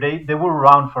disappeared. They were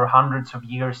around for hundreds of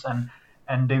years,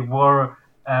 and they were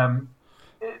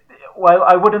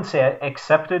I wouldn't say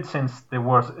accepted, since they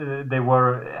were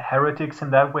heretics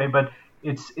in that way, but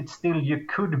it's still, you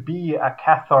could be a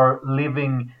Cathar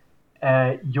living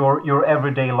your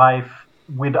everyday life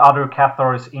with other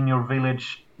Cathars in your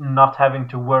village, not having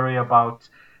to worry about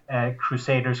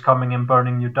crusaders coming and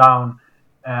burning you down.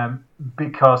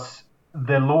 Because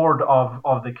the lord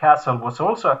of the castle was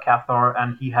also a Cathar,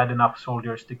 and he had enough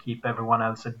soldiers to keep everyone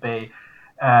else at bay.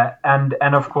 And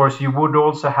of course, you would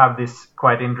also have this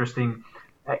quite interesting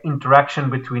interaction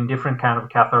between different kind of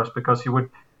Cathars, because you would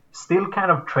still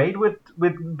kind of trade with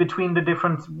between the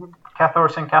different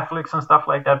Cathars and Catholics and stuff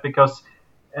like that, because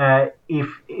if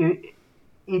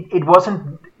it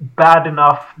wasn't bad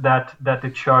enough that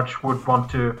the church would want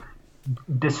to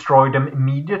destroy them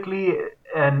immediately,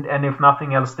 and if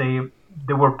nothing else, they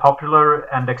were popular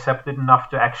and accepted enough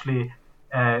to actually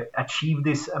achieve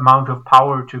this amount of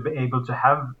power to be able to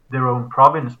have their own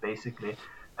province, basically.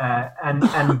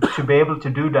 And to be able to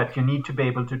do that, you need to be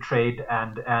able to trade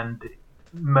and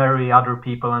marry other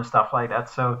people and stuff like that.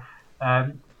 So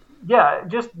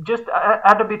just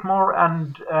add a bit more,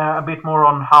 and a bit more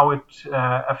on how it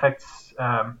affects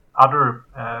other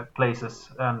places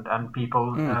and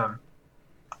people.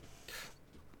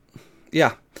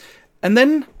 And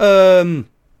then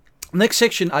next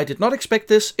section, I did not expect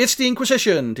this. It's the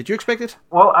Inquisition. Did you expect it?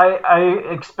 Well, I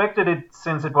expected it,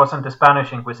 since it wasn't the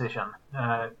Spanish Inquisition.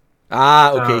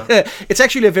 Okay. It's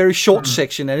actually a very short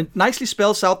section, and it nicely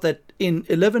spells out that in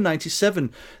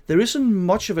 1197 there isn't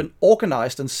much of an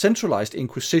organized and centralized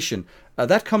Inquisition.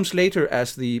 That comes later,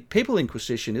 as the Papal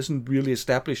Inquisition isn't really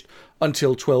established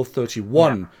until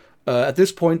 1231. At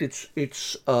this point,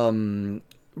 it's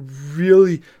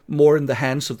really more in the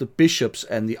hands of the bishops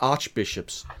and the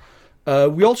archbishops.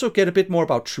 We also get a bit more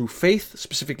about true faith,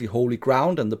 specifically holy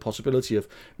ground, and the possibility of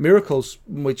miracles,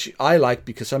 which I like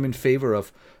because I'm in favor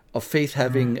of faith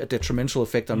having a detrimental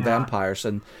effect on vampires.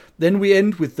 And then we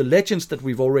end with the legends that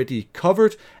we've already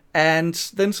covered, and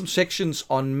then some sections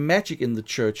on magic in the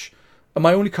church.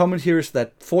 My only comment here is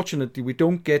that fortunately we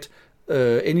don't get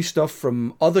any stuff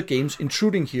from other games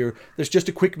intruding here. There's just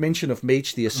a quick mention of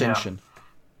Mage the Ascension.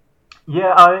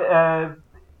 Yeah, I'm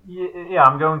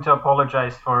going to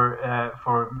apologize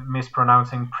for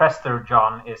mispronouncing. Prester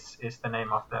John is the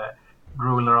name of the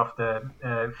ruler of the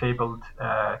fabled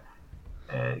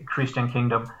Christian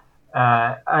kingdom.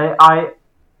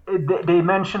 They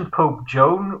mentioned Pope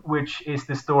Joan, which is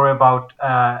the story about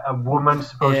a woman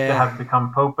supposed to have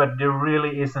become pope, but there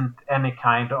really isn't any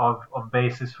kind of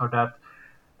basis for that.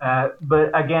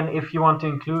 But again, if you want to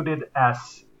include it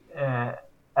as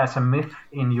a myth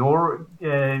in your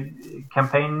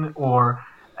campaign, or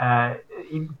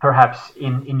perhaps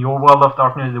in your World of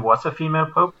Darkness there was a female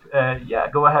pope,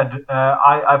 go ahead.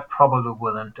 I probably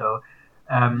wouldn't, though.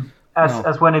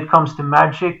 As when it comes to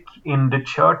magic in the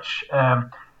church,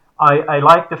 I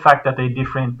like the fact that they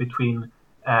differentiate between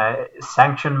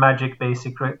sanctioned magic,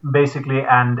 basically,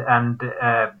 and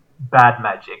bad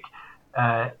magic.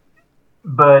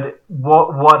 But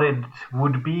what it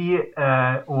would be,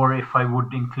 or if I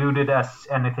would include it as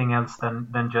anything else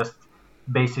than just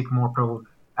basic mortal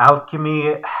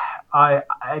alchemy,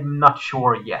 I'm not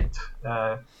sure yet.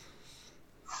 But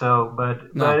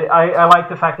I like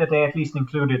the fact that they at least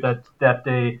included that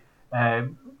they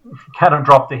kind of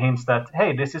dropped the hints that,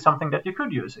 hey, this is something that you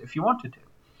could use if you wanted to.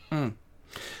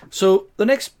 So the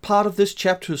next part of this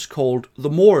chapter is called The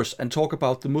Moors, and talk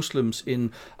about the Muslims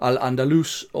in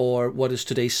Al-Andalus, or what is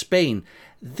today Spain.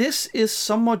 This is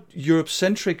somewhat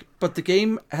Europe-centric, but the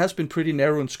game has been pretty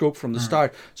narrow in scope from the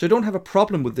start, so I don't have a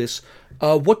problem with this.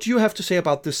 What do you have to say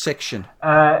about this section?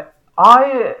 I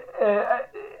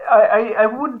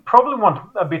would probably want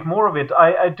a bit more of it.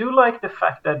 I do like the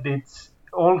fact that it's,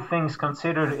 all things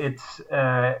considered, it's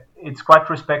quite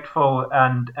respectful,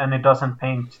 and it doesn't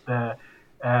paint the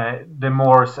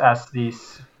Moors as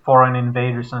these foreign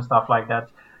invaders and stuff like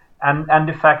that. And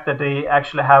the fact that they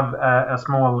actually have a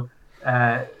small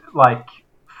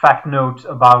fact note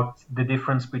about the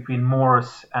difference between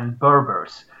Moors and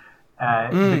Berbers,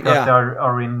 because they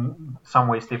are in some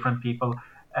ways different people.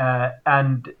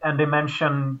 And they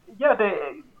mention,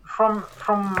 from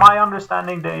my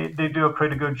understanding, they do a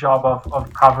pretty good job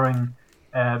of covering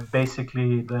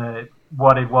basically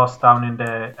what it was down in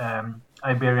the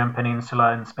Iberian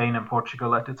Peninsula in Spain and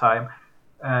Portugal at the time.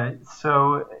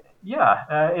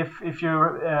 If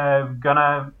you're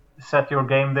gonna set your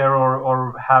game there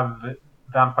or have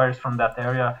vampires from that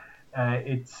area,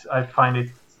 I find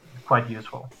it quite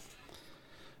useful.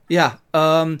 Yeah,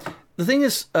 the thing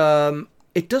is,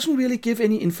 it doesn't really give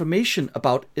any information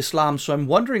about Islam, so I'm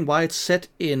wondering why it's set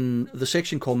in the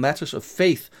section called Matters of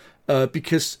Faith,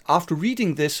 because after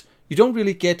reading this, you don't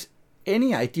really get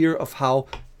any idea of how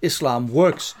Islam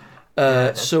works.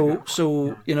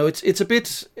 So you know, it's a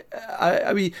bit.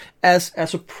 I mean, as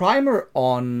a primer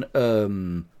on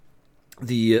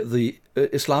the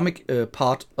Islamic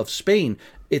part of Spain,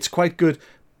 it's quite good.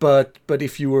 But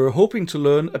if you were hoping to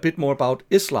learn a bit more about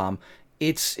Islam,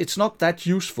 it's not that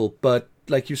useful. But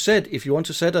like you said, if you want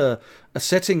to set a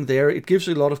setting there, it gives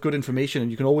you a lot of good information,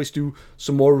 and you can always do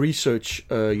some more research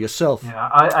yourself. Yeah,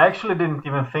 I actually didn't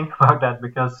even think about that,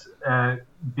 because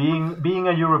being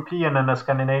a European and a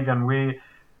Scandinavian,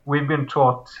 we've been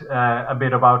taught a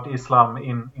bit about Islam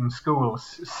in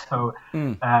schools. So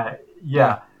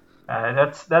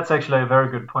that's actually a very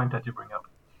good point that you bring up.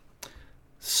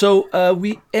 So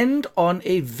we end on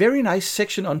a very nice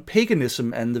section on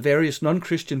paganism and the various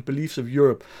non-Christian beliefs of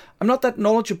Europe. I'm not that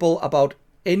knowledgeable about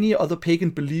any other pagan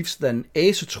beliefs than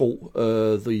Asetro,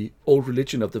 the old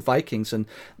religion of the Vikings, and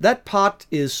that part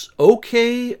is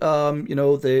okay. You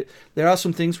know, there are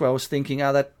some things where I was thinking,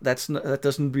 that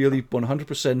doesn't really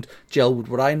 100% gel with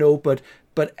what I know, but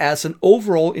as an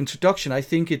overall introduction, I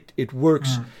think it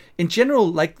works. In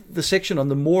general, like the section on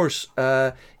the Moors,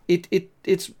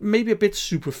 it's maybe a bit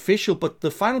superficial, but the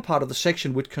final part of the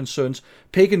section, which concerns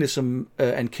paganism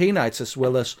and Cainites, as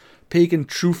well as pagan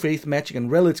true faith magic and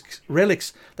relics,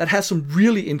 that has some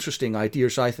really interesting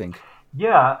ideas, I think.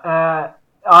 Yeah,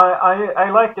 I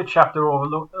like the chapter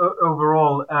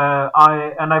overall.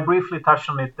 I briefly touched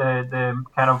on it, the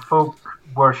kind of folk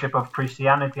worship of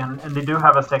Christianity, and they do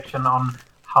have a section on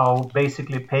how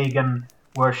basically pagan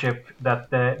worship, that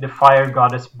the fire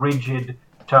goddess Brigid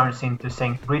turns into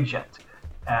Saint Bridget,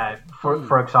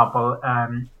 for example,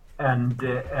 and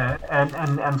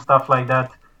stuff like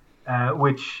that,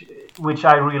 which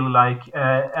I really like.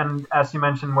 And as you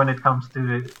mentioned, when it comes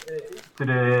to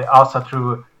the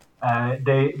Asatru,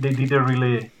 they did a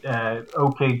really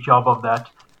okay job of that.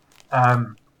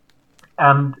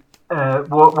 And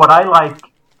what I like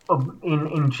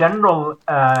in general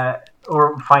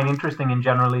or find interesting in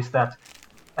general is that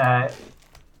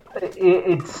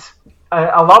it's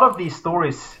a lot of these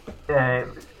stories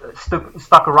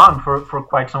stuck around for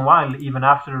quite some while, even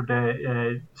after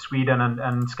the Sweden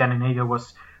and Scandinavia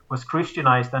was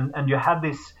Christianized, and you had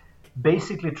this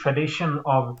basically tradition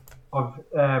of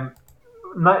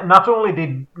not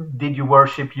only did you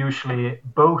worship usually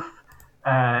both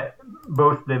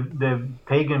the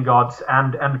pagan gods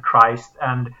and Christ,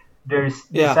 and there's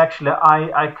actually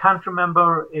I can't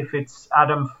remember if it's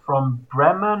Adam from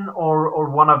Bremen or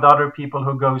one of the other people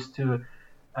who goes to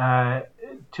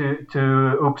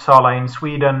Uppsala in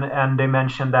Sweden, and they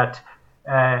mention that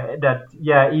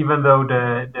even though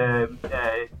the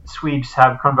Swedes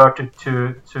have converted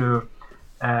to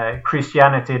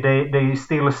Christianity, they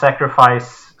still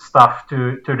sacrifice stuff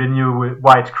to the new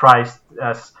white Christ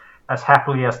as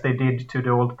happily as they did to the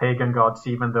old pagan gods,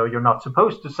 even though you're not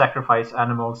supposed to sacrifice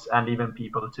animals and even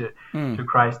people to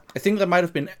Christ. I think that might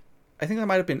have been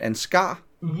Ansgar.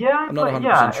 Yeah, I'm not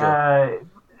 100% sure.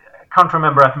 Can't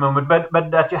remember at the moment, but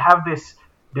that you have this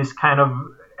kind of,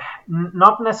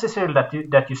 not necessarily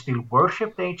that you still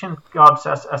worship the ancient gods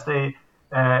as they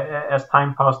as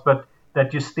time passed, but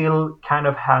that you still kind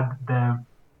of had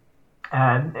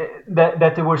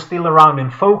that they were still around in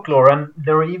folklore, and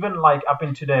they were even like up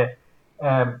into the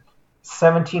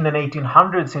 17 and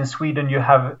 1800s in Sweden. You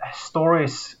have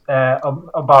stories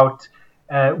about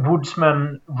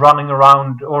woodsmen running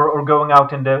around or going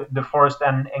out in the forest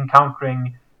and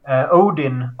encountering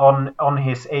Odin on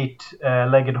his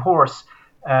 8-legged horse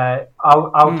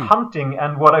out hunting.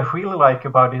 And what I really like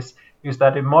about this is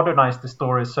that it modernized the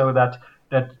story so that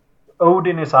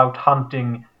Odin is out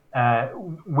hunting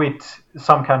with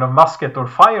some kind of musket or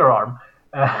firearm,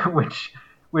 which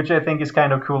I think is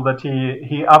kind of cool, that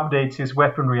he updates his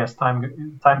weaponry as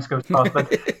times goes past.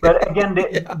 But again,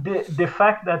 the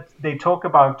fact that they talk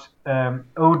about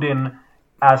Odin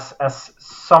as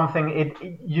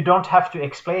something, you don't have to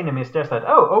explain him. It's just that,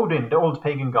 Odin, the old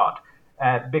pagan god,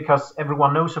 because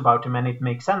everyone knows about him, and it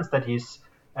makes sense that he's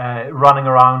running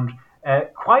around.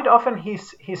 Quite often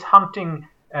he's hunting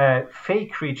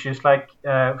fake creatures, like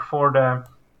for the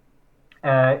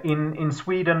in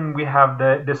Sweden we have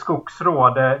the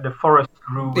skogsrå, the forest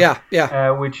grove,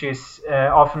 which is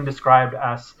often described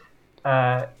as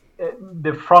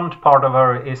the front part of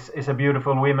her is a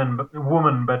beautiful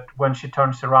woman, but when she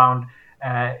turns around,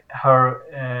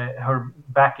 her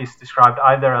back is described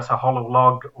either as a hollow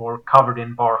log or covered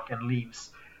in bark and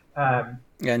leaves.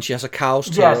 And she has a cow's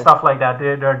tail. Yeah, stuff like that.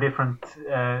 There are different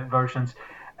versions,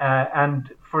 and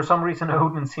for some reason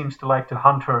Odin seems to like to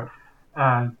hunt her.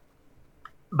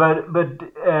 But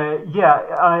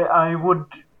I would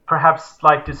perhaps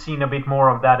like to see a bit more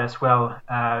of that as well.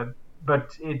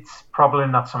 But it's probably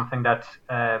not something that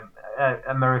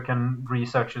American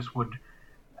researchers would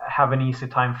have an easy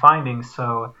time finding.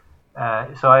 So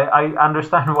I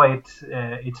understand why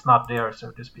it's not there, so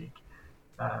to speak.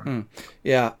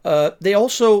 They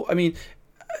also, I mean,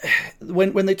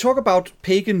 when they talk about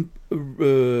pagan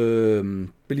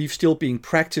belief still being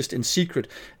practiced in secret,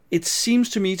 it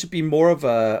seems to me to be more of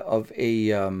a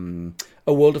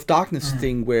World of Darkness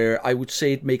thing, where I would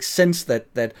say it makes sense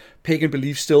that pagan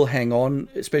beliefs still hang on,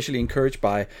 especially encouraged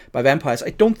by vampires.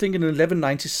 I don't think in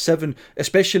 1197,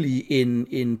 especially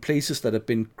in places that have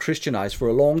been Christianized for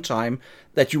a long time,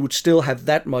 that you would still have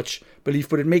that much belief,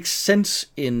 but it makes sense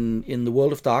in the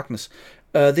World of Darkness.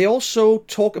 They also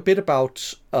talk a bit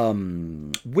about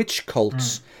witch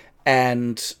cults,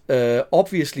 and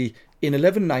obviously in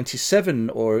 1197,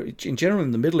 or in general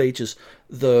in the Middle Ages,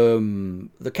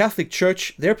 the Catholic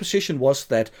Church, their position was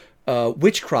that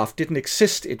witchcraft didn't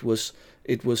exist. It was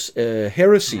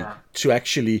heresy to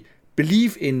actually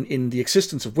believe in the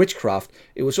existence of witchcraft.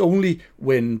 It was only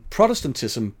when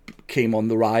Protestantism came on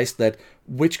the rise that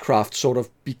witchcraft sort of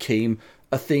became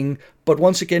a thing. But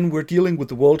once again, we're dealing with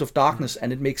the World of Darkness,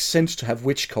 and it makes sense to have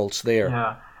witch cults there.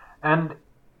 Yeah, and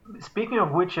speaking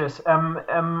of witches,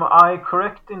 am I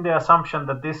correct in the assumption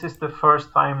that this is the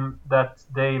first time that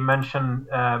they mention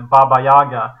Baba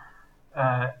Yaga?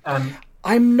 And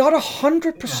I'm not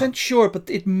 100% sure, but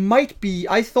it might be.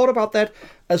 I thought about that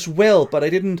as well, but I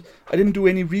didn't do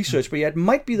any research. But yeah, it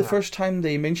might be the first time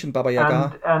they mentioned Baba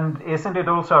Yaga. And isn't it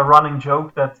also a running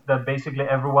joke that basically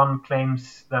everyone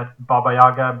claims that Baba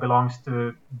Yaga belongs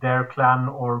to their clan?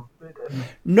 Or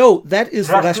no, that is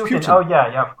Rasputin. Oh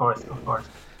yeah, of course.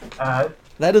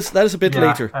 That is a bit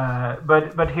later.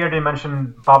 But here they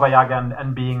mention Baba Yaga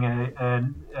and being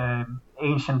an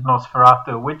ancient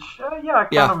Nosferatu, which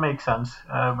kind of makes sense.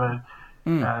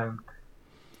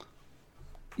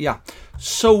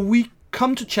 So we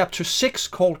come to chapter 6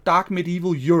 called Dark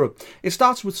Medieval Europe. It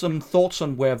starts with some thoughts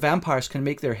on where vampires can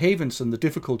make their havens and the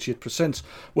difficulty it presents,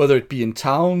 whether it be in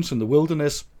towns, in the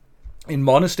wilderness, in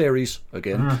monasteries,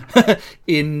 again,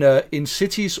 in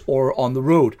cities or on the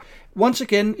road. Once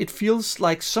again, it feels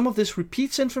like some of this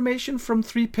repeats information from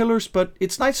Three Pillars, but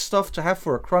it's nice stuff to have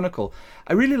for a chronicle.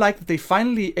 I really like that they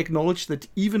finally acknowledge that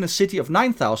even a city of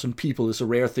 9,000 people is a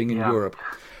rare thing in Europe.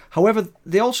 However,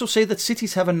 they also say that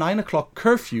cities have a 9 o'clock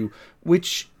curfew,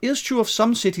 which is true of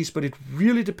some cities, but it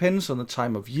really depends on the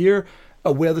time of year,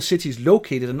 where the city is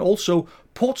located, and also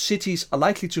port cities are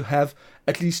likely to have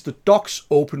at least the docks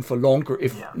open for longer,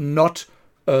 if not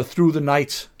through the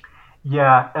night.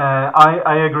 Yeah,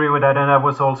 I agree with that, and that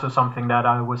was also something that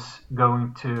I was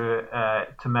going to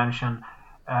mention.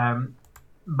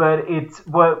 But it's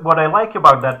what I like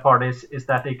about that part is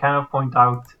that they kind of point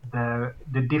out the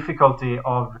difficulty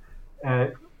of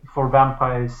for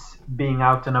vampires being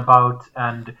out and about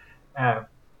and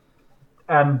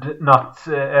not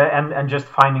and just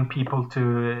finding people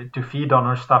to feed on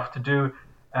or stuff to do,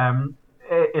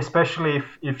 especially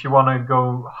if you want to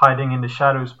go hiding in the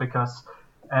shadows, because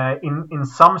in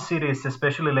some cities,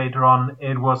 especially later on,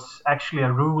 it was actually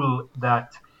a rule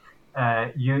that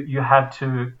you had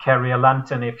to carry a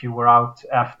lantern if you were out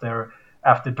after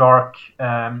dark,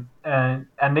 and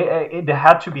it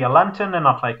had to be a lantern and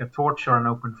not like a torch or an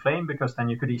open flame, because then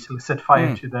you could easily set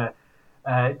fire to the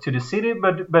city,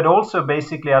 but also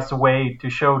basically as a way to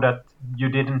show that you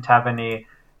didn't have any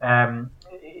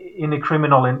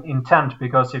criminal intent,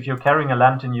 because if you're carrying a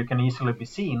lantern, you can easily be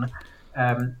seen.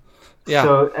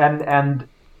 So and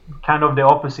kind of the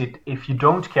opposite, if you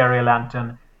don't carry a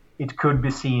lantern, it could be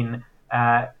seen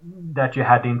that you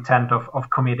had the intent of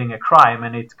committing a crime,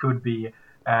 and it could be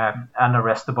an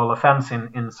arrestable offense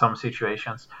in some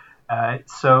situations.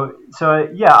 So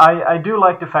I do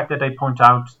like the fact that they point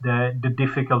out the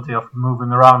difficulty of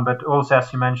moving around, but also,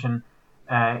 as you mentioned,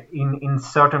 in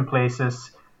certain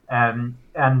places and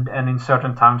in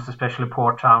certain towns, especially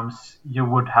port towns, you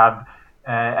would have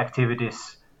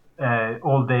activities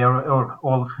all day or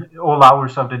all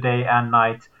hours of the day and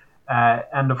night.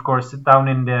 And of course, down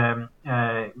in the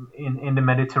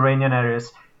Mediterranean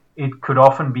areas, it could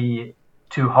often be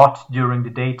too hot during the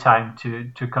daytime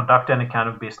to conduct any kind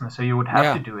of business, so you would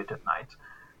have to do it at night.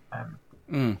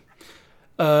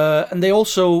 And they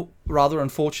also, rather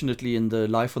unfortunately, in the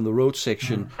Life on the Road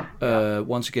section,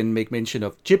 once again make mention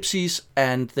of gypsies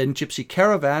and then gypsy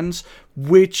caravans,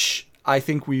 which I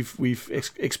think we've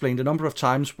explained a number of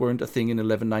times weren't a thing in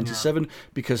 1197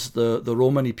 because the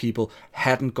Romani people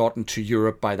hadn't gotten to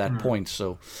Europe by that point.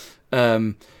 So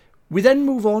we then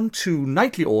move on to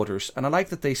knightly orders, and I like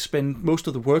that they spend most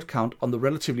of the word count on the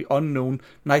relatively unknown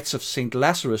Knights of St.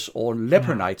 Lazarus or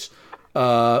Leper Knights,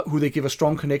 who they give a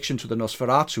strong connection to the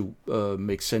Nosferatu,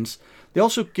 makes sense. They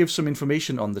also give some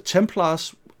information on the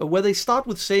Templars, where they start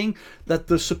with saying that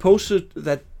the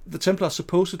Templars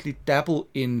supposedly dabble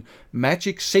in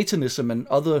magic, Satanism, and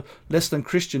other less than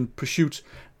Christian pursuits.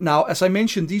 Now, as I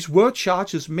mentioned, these were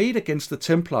charges made against the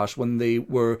Templars when they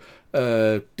were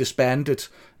disbanded.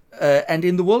 And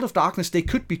in the World of Darkness, they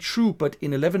could be true, but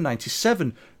in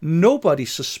 1197, nobody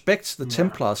suspects the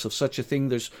Templars of such a thing.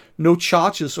 There's no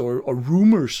charges or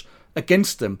rumors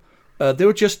against them. They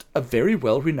were just a very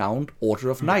well-renowned order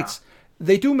of knights.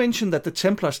 They do mention that the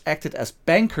Templars acted as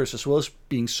bankers as well as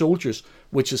being soldiers,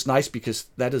 which is nice because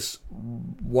that is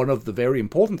one of the very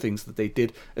important things that they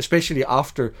did, especially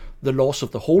after the loss of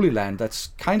the Holy Land. That's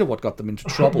kind of what got them into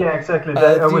trouble. Yeah, exactly.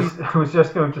 I was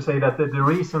just going to say that the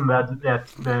reason that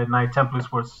the Knight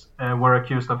Templars were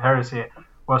accused of heresy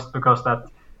was because that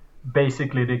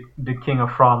basically the King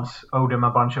of France owed them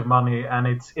a bunch of money, and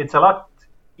it's a lot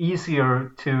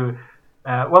easier to...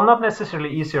 well, not necessarily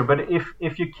easier, but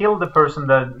if you kill the person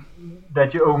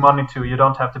that you owe money to, you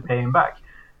don't have to pay him back.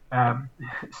 Yeah,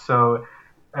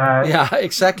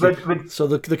 exactly. So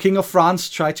the King of France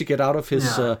tried to get out of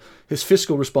his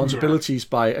fiscal responsibilities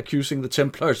by accusing the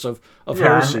Templars of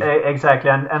heresy.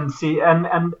 Exactly,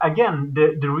 and again,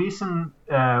 the reason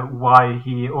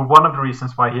one of the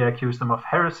reasons why he accused them of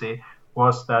heresy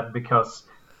was that because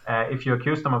if you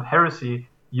accuse them of heresy,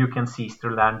 you can seize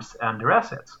their lands and their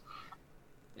assets.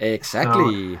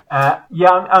 Exactly. So,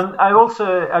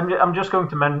 and I'm just going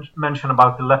to mention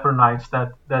about the Leper Knights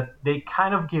that they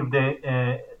kind of give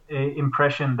the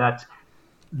impression that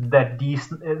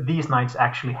these knights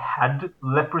actually had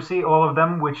leprosy, all of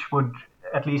them, which would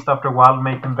at least after a while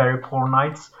make them very poor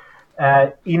knights.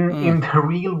 In the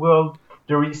real world,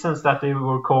 the reasons that they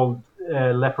were called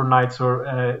Leper Knights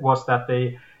was that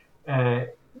they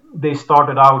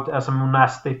started out as a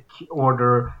monastic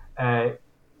order.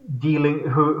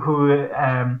 who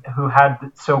had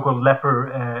so-called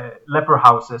leper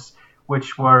houses,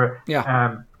 which were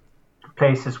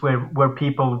places where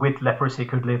people with leprosy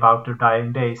could live out their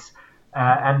dying days.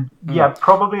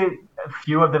 Probably a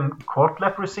few of them caught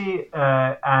leprosy.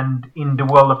 And in the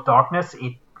World of Darkness,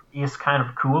 it is kind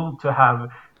of cool to have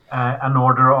an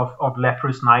order of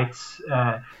leprous knights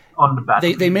on the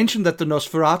battlefield. They mentioned that the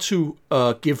Nosferatu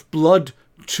give blood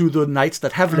to the knights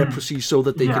that have leprosy so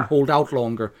that they can hold out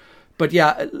longer. But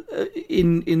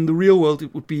in the real world,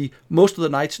 it would be most of the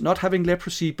knights not having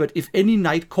leprosy, but if any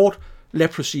knight caught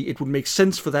leprosy, it would make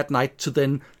sense for that knight to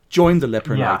then join the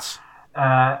leper knights.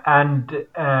 And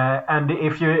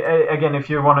if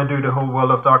you want to do the whole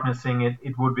World of Darkness thing,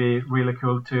 it would be really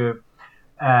cool to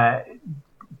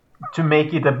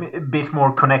make it a bit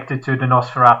more connected to the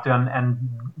Nosferatu and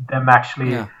them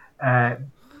actually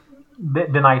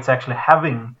the knights actually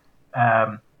having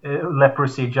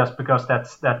leprosy, just because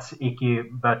that's icky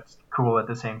but cool at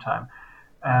the same time.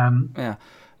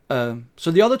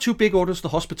 So the other two big orders, the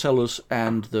Hospitallers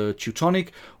and the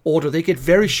Teutonic Order, they get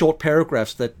very short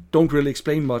paragraphs that don't really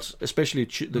explain much, especially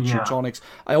the Teutonics.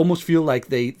 I almost feel like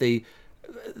they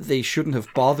shouldn't have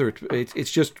bothered.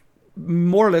 It's just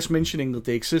more or less mentioning that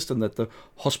they exist and that the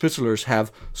Hospitallers have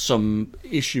some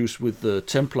issues with the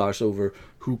Templars over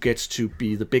who gets to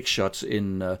be the big shots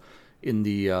in the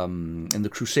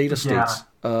Crusader states.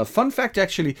 Fun fact,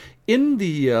 actually, in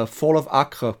the Fall of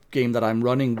Acre game that I'm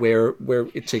running, where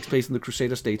it takes place in the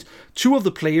Crusader states, two of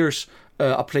the players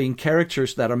are playing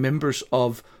characters that are members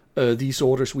of these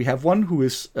orders. We have one who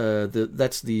is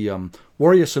that's the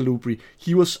Warrior Salubri.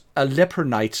 He was a leper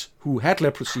knight who had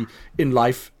leprosy in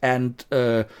life, and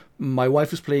my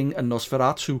wife is playing a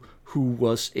Nosferatu who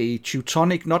was a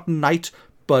Teutonic, not knight,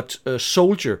 but a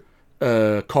soldier,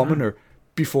 commoner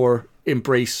before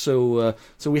Embrace. So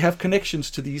we have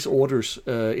connections to these orders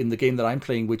in the game that I'm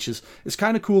playing, which is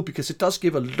kind of cool because it does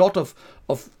give a lot of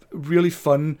really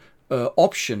fun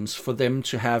options for them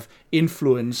to have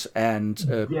influence and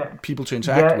people to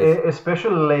interact with.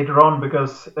 Especially later on,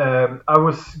 because I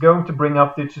was going to bring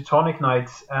up the Teutonic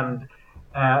Knights, and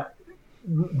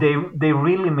they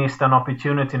really missed an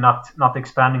opportunity not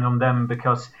expanding on them,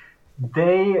 because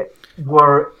they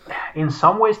were, in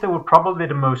some ways, they were probably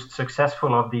the most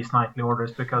successful of these knightly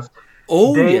orders, because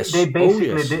they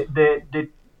basically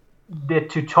the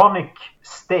Teutonic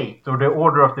state, or the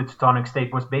order of the Teutonic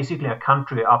state, was basically a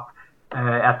country up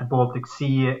at the Baltic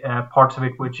Sea, parts of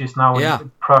it which is now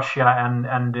in Prussia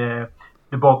and the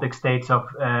Baltic states of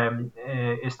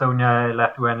Estonia,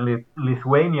 Latvia, and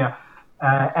Lithuania.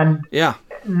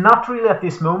 Not really at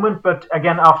this moment, but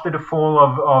again after the fall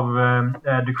of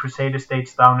the Crusader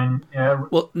states down in...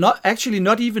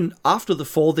 not even after the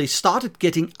fall. They started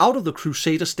getting out of the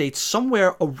Crusader states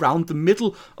somewhere around the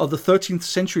middle of the 13th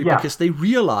century because they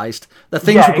realized that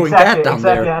things were going bad down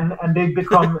there. And they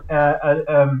become,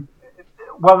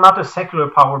 not a secular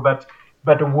power, but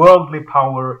a worldly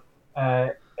power,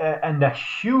 and a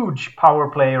huge power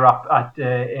player up at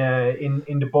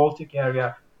in the Baltic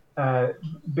area.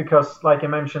 Because, like I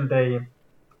mentioned, they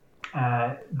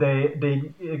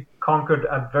conquered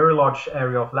a very large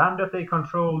area of land that they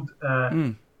controlled,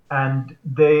 and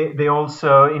they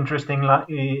also,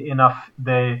 interestingly enough,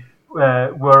 they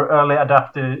were early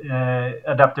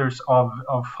adapters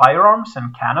of firearms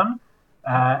and cannon,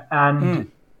 and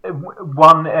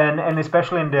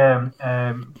especially in the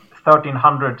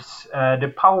 1300s, the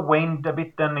power waned a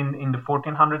bit then in the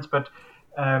 1400s, but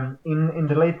in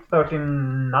the late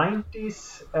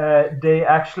 1390s, they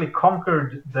actually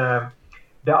conquered the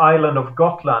island of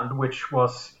Gotland, which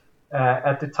was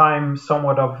at the time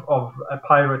somewhat of a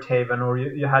pirate haven, or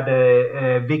you had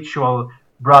a victual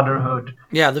brotherhood.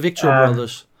 Yeah, the victual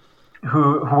brothers,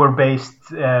 who were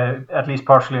based at least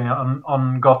partially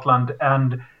on Gotland,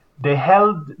 and they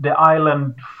held the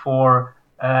island for,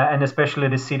 and especially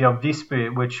the city of Visby,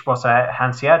 which was a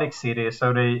Hanseatic city,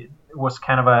 so they was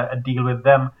kind of a deal with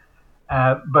them,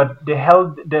 but they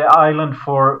held the island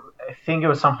for, I think it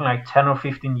was something like 10 or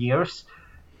 15 years,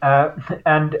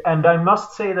 and I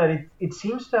must say that it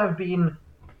seems to have been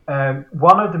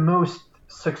one of the most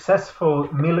successful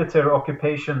military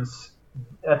occupations,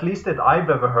 at least that I've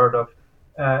ever heard of,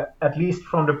 at least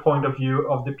from the point of view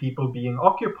of the people being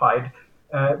occupied,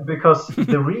 because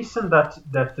the reason that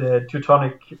the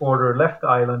Teutonic Order left the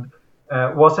island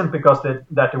wasn't because that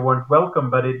they weren't welcome,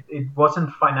 but it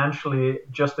wasn't financially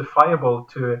justifiable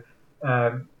to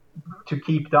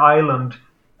keep the island,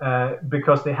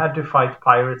 because they had to fight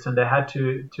pirates and they had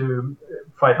to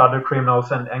fight other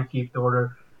criminals and keep the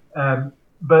order.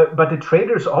 But the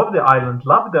traders of the island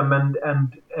loved them,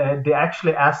 and they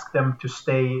actually asked them to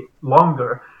stay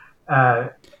longer.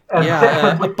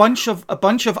 A bunch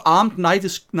of armed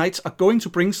knights are going to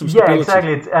bring some stability. Yeah,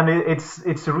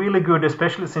 exactly. It's really good,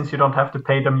 especially since you don't have to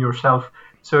pay them yourself.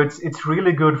 So it's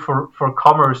really good for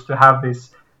commerce to have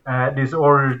this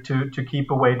order to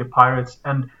keep away the pirates.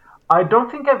 And I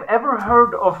don't think I've ever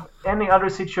heard of any other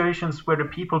situations where the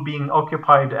people being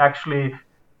occupied actually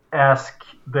ask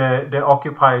the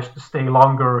occupiers to stay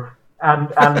longer, and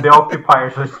the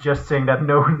occupiers is just saying that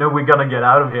no, we're gonna get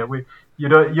out of here. You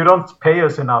don't pay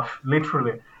us enough,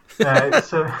 literally.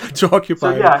 To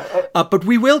occupy. So, yeah, but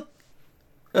we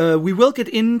will get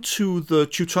into the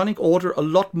Teutonic Order a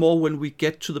lot more when we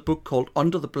get to the book called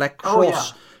Under the Black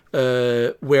Cross,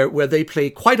 where they play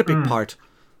quite a big part.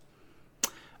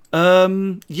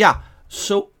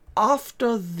 So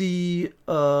after the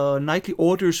knightly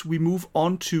orders, we move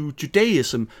on to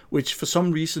Judaism, which for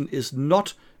some reason is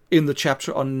not in the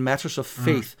chapter on matters of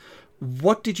faith.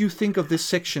 What did you think of this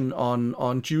section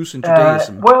on Jews and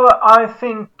Judaism? Well, I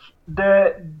think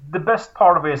the best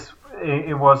part of it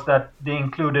was that they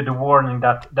included a warning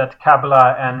that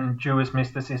Kabbalah and Jewish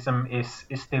mysticism is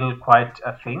still quite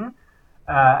a thing,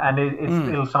 and it's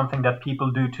still something that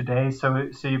people do today. So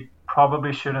you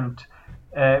probably shouldn't.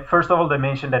 First of all, they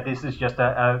mentioned that this is just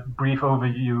a brief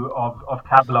overview of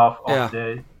Kabbalah of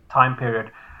the time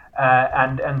period,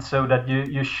 and so that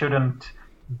you shouldn't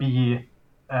be.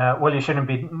 You shouldn't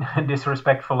be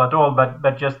disrespectful at all,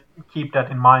 but just keep that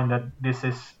in mind that this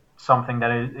is something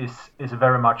that is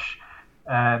very much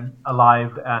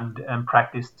alive and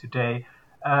practiced today.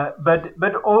 But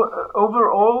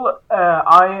overall,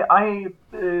 I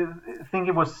think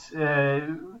it was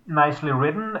nicely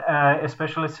written,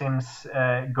 especially since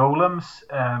golems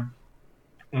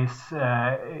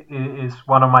is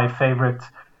one of my favorite.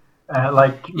 I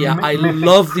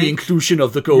love the inclusion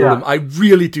of the golem. Yeah. I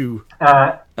really do.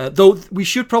 Though we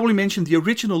should probably mention the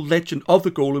original legend of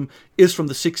the golem is from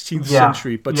the 16th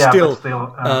century, but still,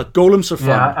 golems are fun.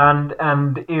 Yeah,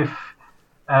 and if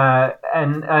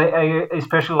I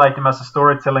especially like him as a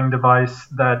storytelling device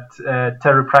that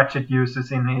Terry Pratchett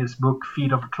uses in his book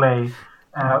Feet of Clay,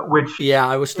 which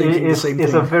I was thinking the same thing.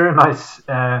 Is a very nice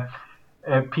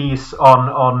piece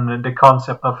on the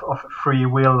concept of free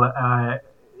will.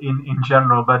 In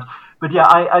general, but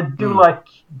I do like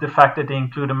the fact that they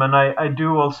include them, and I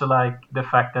do also like the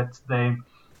fact that they,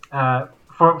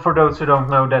 for those who don't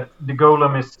know, that the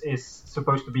golem is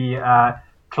supposed to be a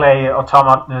clay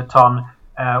automaton,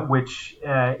 which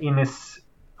is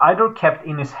either kept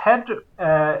in his head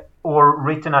or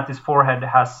written at his forehead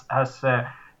has the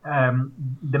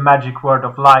magic word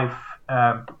of life,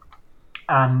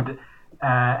 and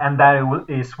that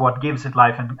is what gives it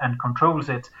life and controls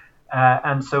it.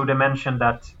 And so they mentioned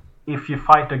that if you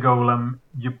fight a golem,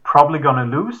 you're probably going to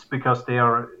lose because they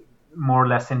are more or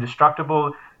less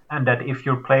indestructible. And that if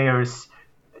your players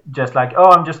just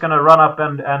I'm just going to run up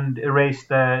and erase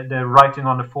the writing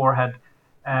on the forehead,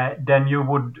 then you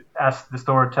would, as the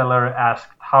storyteller asked,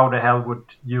 how the hell would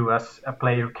you as a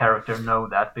player character know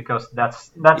that? Because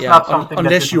that's not something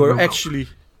unless you are actually...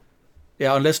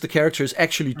 Yeah, unless the character is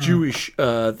actually Jewish,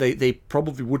 they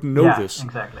probably wouldn't know this.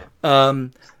 Exactly.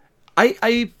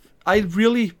 I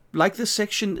really like this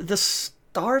section. The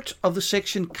start of the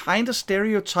section kind of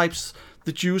stereotypes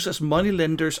the Jews as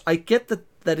moneylenders. I get that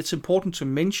it's important to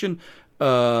mention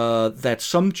that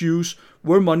some Jews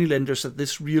were moneylenders, that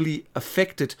this really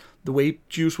affected the way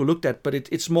Jews were looked at. But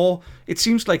it's more. It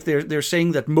seems like they're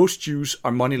saying that most Jews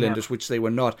are moneylenders, which they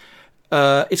were not.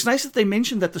 It's nice that they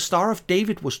mentioned that the Star of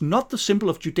David was not the symbol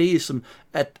of Judaism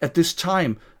at this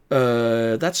time.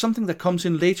 That's something that comes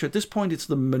in later. At this point, it's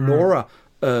the menorah,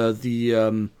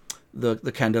 the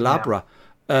candelabra.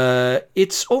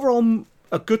 It's overall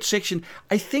a good section.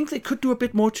 I think they could do a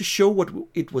bit more to show what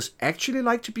it was actually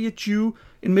like to be a Jew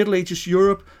in Middle Ages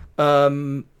Europe.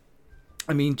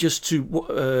 Just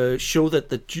to show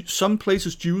that some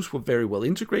places Jews were very well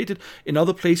integrated. In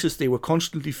other places, they were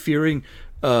constantly fearing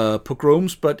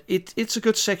pogroms. But it's a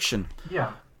good section.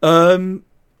 Yeah.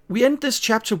 We end this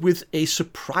chapter with a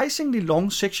surprisingly long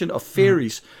section of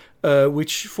fairies,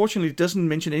 which fortunately doesn't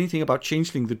mention anything about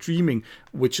Changeling the Dreaming,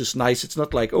 which is nice. It's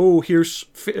not like, here's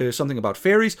something about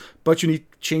fairies, but you need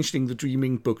Changeling the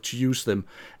Dreaming book to use them.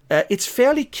 It's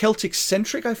fairly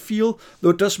Celtic-centric, I feel,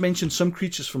 though it does mention some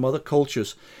creatures from other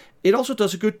cultures. It also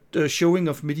does a good showing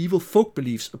of medieval folk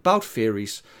beliefs about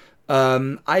fairies.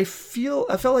 I felt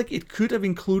like it could have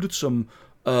included some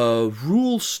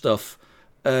rule stuff.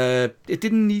 It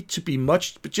didn't need to be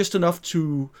much, but just enough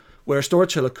to where a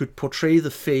storyteller could portray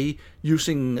the Fae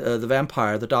using the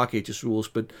vampire, the Dark Ages rules.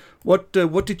 But what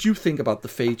did you think about the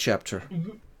Fae chapter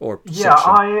or section?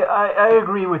 I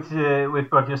agree with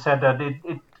what you said, that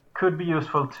it could be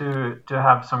useful to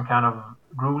have some kind of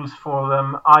rules for them.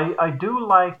 I do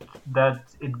like that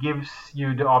it gives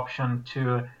you the option to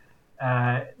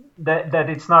that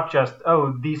it's not just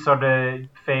these are the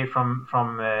Fae from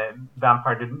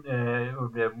Vampire or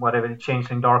the whatever the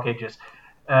Changeling Dark Ages.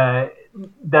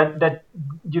 That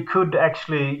you could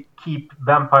actually keep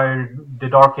Vampire the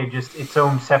Dark Ages its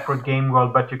own separate game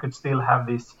world, but you could still have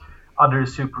these other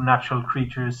supernatural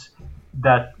creatures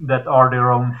that are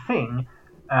their own thing.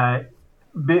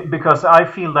 Because I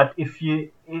feel that if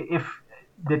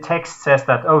the text says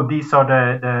that these are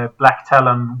the Black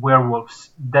Talon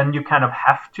werewolves, then you kind of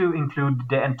have to include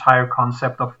the entire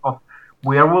concept of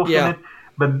werewolf in it.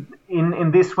 But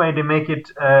in this way, they make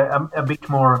it a bit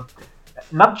more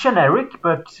not generic,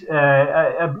 but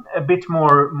a bit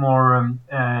more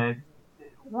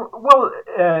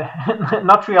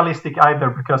not realistic either,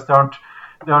 because they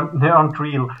aren't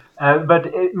real, but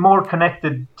more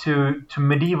connected to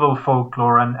medieval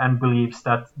folklore and beliefs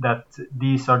that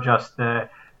these are just the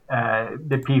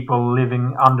people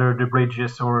living under the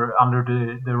bridges or under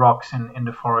the rocks in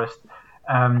the forest.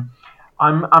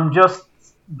 I'm just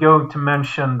going to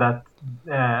mention that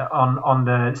on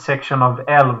the section of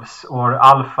elves, or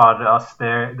Alfar as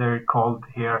they're called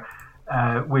here,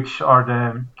 which are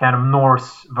the kind of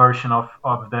Norse version of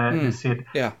the Cid.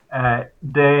 Yeah.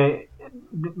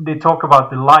 They talk about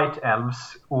the light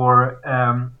elves, or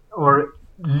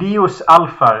Leos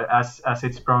Alfar as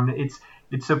it's pronounced.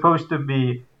 It's supposed to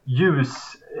be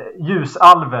Ljus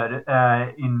Alver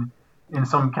in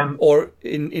some kind, or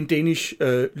in Danish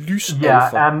Lys yeah,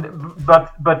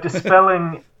 Alpha. but the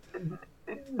spelling,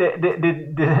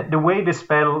 the way they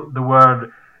spell the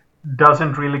word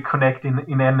doesn't really connect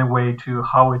in any way to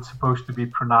how it's supposed to be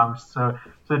pronounced. So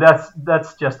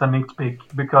that's just a nitpick,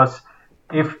 because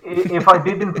if I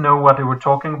didn't know what they were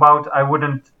talking about, I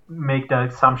wouldn't make the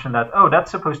assumption that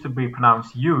that's supposed to be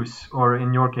pronounced use, or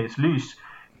in your case Lys.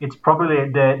 It's probably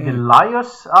the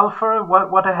Laios Alpha.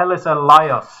 What the hell is a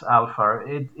Laios Alpha?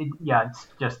 It's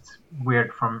just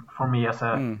weird for me as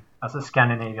a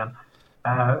Scandinavian.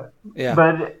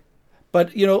 But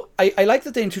I like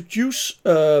that they introduce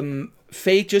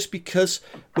Fae, just because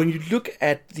when you look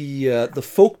at the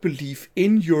folk belief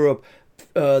in Europe,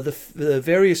 the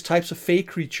various types of Fae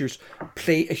creatures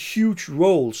play a huge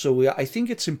role. So I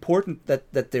think it's important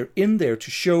that they're in there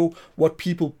to show what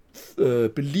people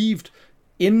believed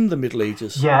in the Middle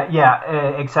Ages.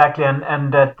 Exactly,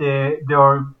 and that there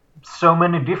are so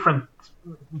many different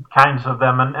kinds of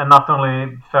them, and not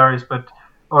only fairies, but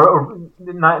or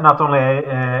not only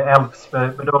elves,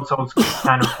 but also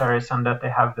kind of fairies, and that they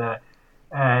have the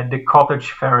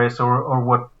cottage fairies, or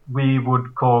what we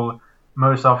would call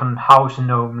most often house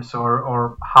gnomes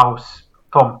or house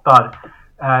tomtar,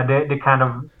 the kind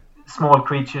of small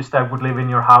creatures that would live in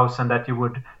your house and that you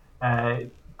would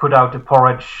put out the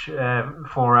porridge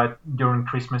for during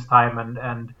Christmas time,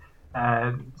 and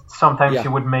sometimes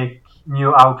you would make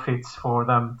new outfits for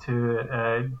them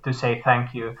to say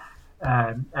thank you,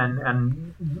 and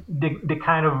the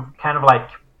kind of like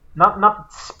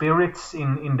not spirits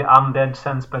in the undead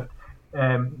sense, but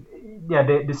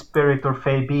the spirit or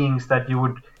Fae beings that you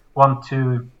would want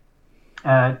to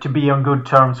be on good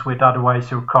terms with,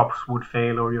 otherwise your crops would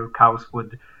fail or your cows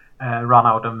would run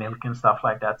out of milk and stuff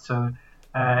like that. So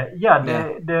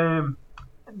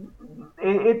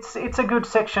it's a good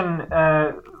section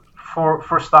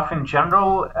for stuff in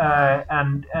general,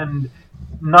 and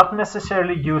not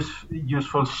necessarily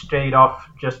useful straight off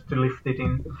just to lift it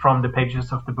in from the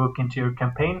pages of the book into your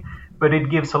campaign, but it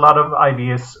gives a lot of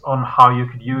ideas on how you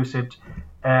could use it,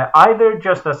 either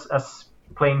just as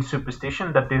plain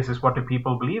superstition that this is what the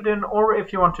people believed in, or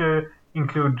if you want to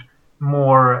include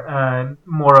more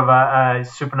of a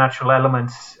supernatural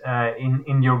elements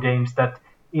in your games that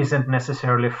isn't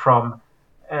necessarily from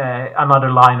another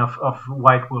line of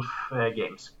White Wolf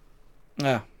games.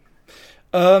 Yeah.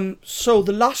 So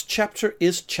the last chapter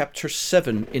is chapter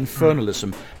 7,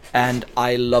 Infernalism, and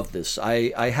I love this.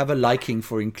 I have a liking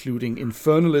for including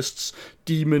infernalists,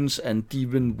 demons, and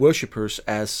demon worshippers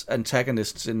as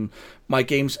antagonists in my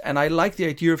games, and I like the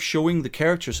idea of showing the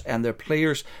characters and their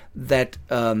players that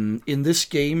in this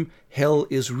game, hell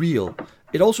is real.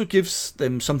 It also gives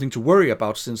them something to worry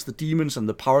about, since the demons and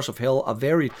the powers of hell are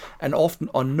varied and often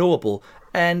unknowable,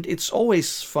 and it's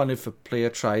always fun if a player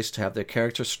tries to have their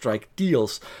characters strike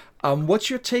deals. What's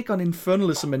your take on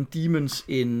infernalism and demons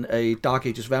in a Dark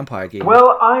Ages vampire game?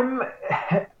 Well, I'm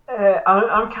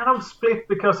kind of split,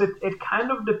 because it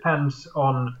kind of depends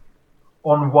on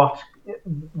what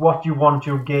you want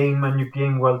your game and your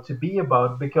game world to be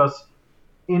about, because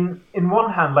in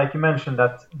one hand, like you mentioned,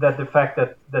 that the fact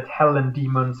that hell and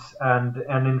demons and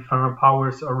infernal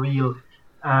powers are real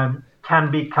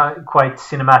can be quite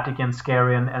cinematic and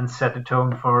scary and set a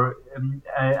tone for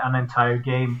an entire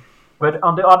game. But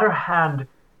on the other hand,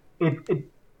 it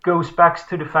goes back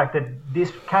to the fact that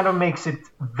this kind of makes it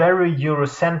very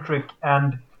Eurocentric,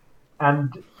 and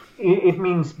it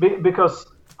means because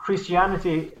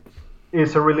Christianity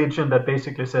is a religion that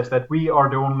basically says that we are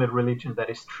the only religion that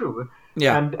is true.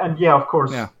 Yeah. And yeah, of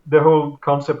course, the whole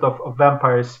concept of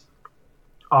vampires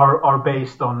are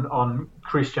based on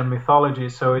Christian mythology,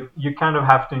 so you kind of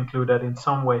have to include that in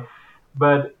some way.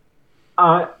 But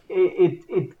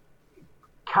it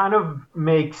kind of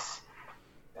makes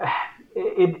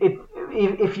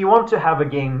if you want to have a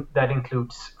game that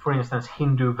includes, for instance,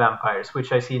 Hindu vampires,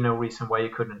 which I see no reason why you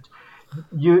couldn't,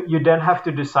 you then have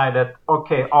to decide that,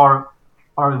 okay, are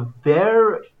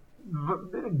there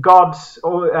gods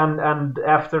and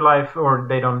afterlife, or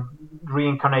they don't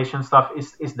reincarnation stuff,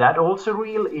 is that also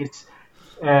real? Is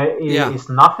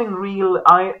nothing real?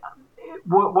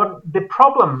 What the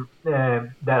problem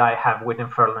that I have with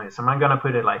infernalism, I'm gonna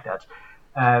put it like that,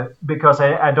 because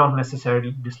I don't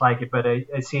necessarily dislike it, but I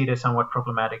see it as somewhat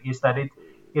problematic, is that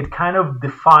it kind of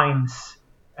defines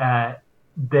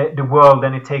the world,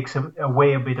 and it takes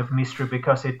away a bit of mystery,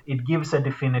 because it gives a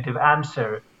definitive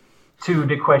answer to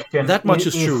the question, that much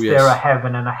is true, there a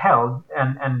heaven and a hell?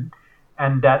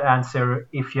 And that answer,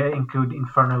 if you include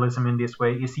infernalism in this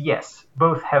way, is yes,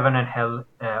 both heaven and hell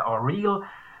are real.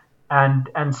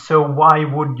 And so why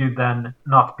would you then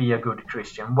not be a good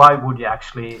Christian? Why would you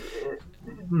actually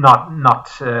not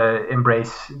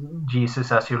embrace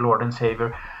Jesus as your Lord and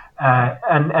Savior?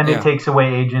 It takes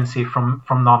away agency from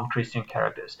non-Christian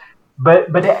characters.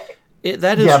 But that is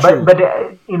true. But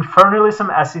infernalism,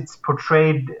 as it's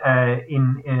portrayed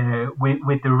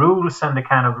with the rules and the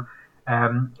kind of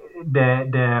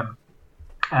the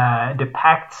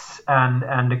pacts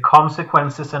and the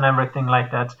consequences and everything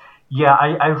like that. Yeah,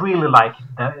 I really like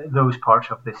those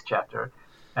parts of this chapter.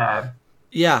 I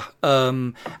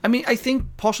mean, I think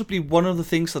possibly one of the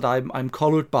things that I'm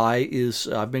colored by is,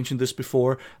 I've mentioned this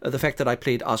before, the fact that I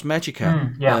played Ars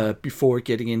Magica before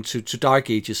getting into Dark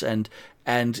Ages, and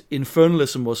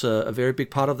infernalism was a very big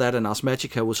part of that, and Ars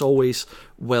Magica was always,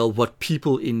 what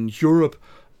people in Europe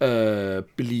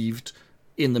believed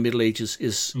in the Middle Ages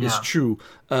is true.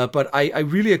 But I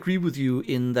really agree with you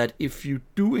in that if you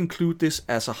do include this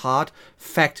as a hard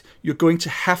fact, you're going to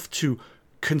have to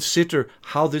consider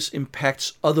how this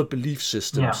impacts other belief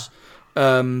systems.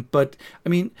 But I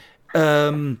mean,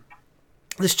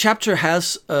 this chapter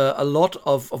has a lot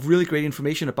of really great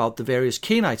information about the various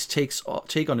Cainites'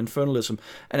 take on infernalism,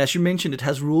 and as you mentioned, it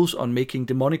has rules on making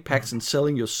demonic pacts and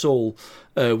selling your soul,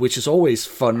 which is always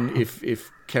fun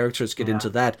if characters get into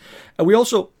that. And we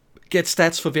also get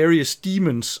stats for various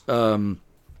demons, and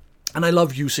I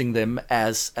love using them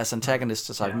as antagonists,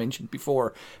 as I've mentioned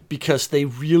before, because they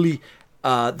really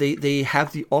they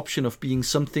have the option of being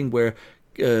something where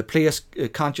players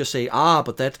can't just say,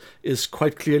 but that is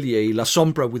quite clearly a La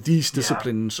Sombra with these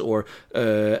disciplines, or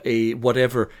a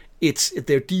whatever.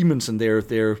 They're demons, and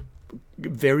they're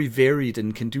very varied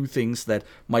and can do things that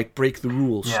might break the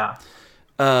rules.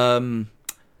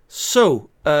 So,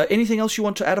 anything else you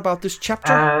want to add about this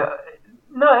chapter?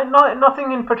 No,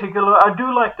 nothing in particular. I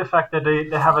do like the fact that they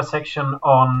have a section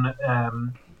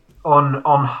on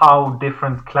how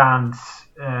different clans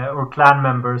or clan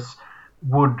members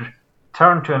would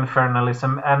turn to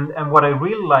infernalism, and what I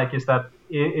really like is that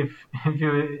if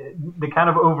you, the kind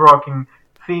of overarching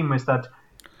theme is that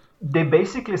they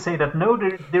basically say that no,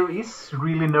 there is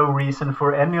really no reason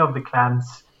for any of the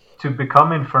clans to become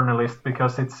infernalist,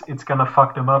 because it's gonna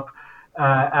fuck them up.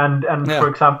 For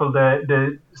example,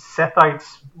 the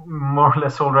Sethites more or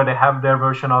less already have their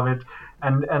version of it,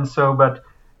 so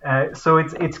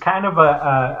it's kind of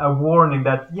a warning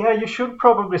that you should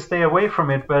probably stay away from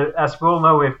it. But as we all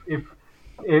know,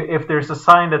 if there's a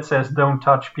sign that says "Don't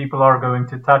touch," people are going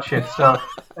to touch it. So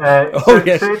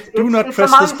do not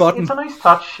press this button. It's a nice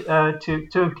touch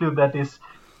to include that is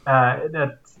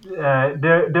that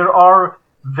there are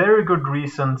very good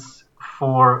reasons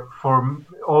for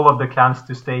all of the clans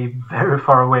to stay very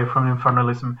far away from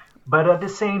infernalism. But at the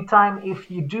same time,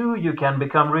 if you do, you can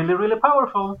become really, really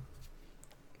powerful.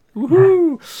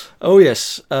 Woohoo! Oh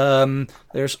yes,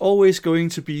 there's always going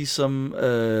to be some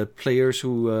players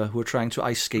who are trying to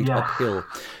ice skate uphill.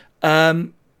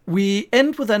 We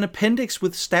end with an appendix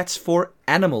with stats for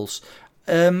animals.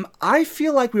 I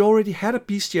feel like we already had a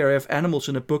bestiary of animals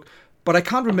in a book, but I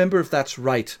can't remember if that's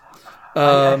right.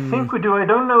 I think we do. I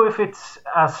don't know if it's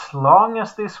as long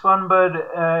as this one, but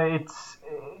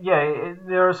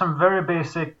there are some very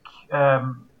basic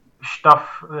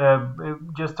stuff,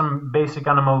 just some basic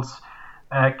animals,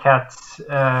 cats,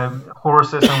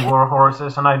 horses, and war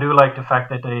horses, and I do like the fact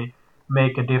that they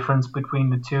make a difference between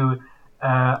the two.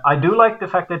 I do like the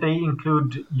fact that they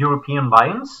include European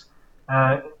lions,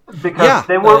 because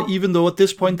they were, even though at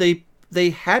this point they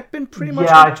had been pretty much.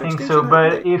 Yeah, I think so.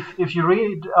 But if you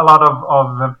read a lot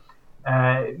of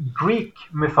Greek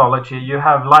mythology, you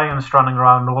have lions running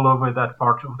around all over that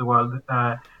part of the world.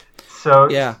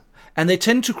 And they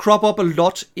tend to crop up a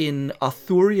lot in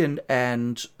Arthurian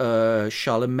and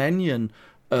Charlemagnean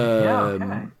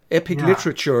epic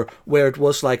literature, where it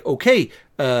was like,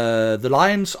 the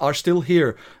lions are still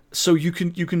here. So you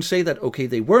can say that,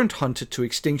 they weren't hunted to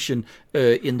extinction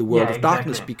in the world of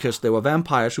darkness because there were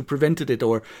vampires who prevented it,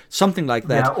 or something like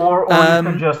that. Yeah, or you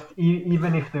can just,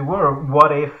 even if they were,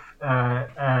 what if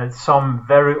some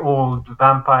very old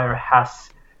vampire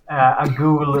has a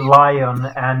ghoul lion,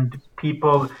 and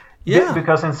people... Yeah.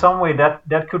 Because in some way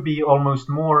that could be almost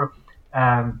more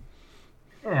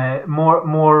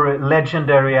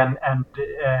legendary and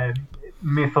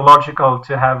mythological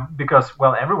to have, because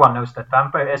everyone knows that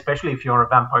vampire, especially if you're a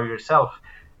vampire yourself,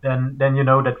 then you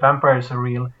know that vampires are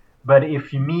real. But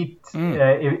if you meet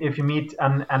if you meet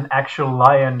an actual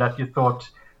lion that you thought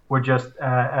were just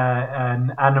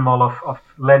an animal of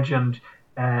legend,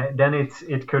 then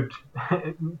it could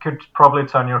probably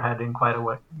turn your head in quite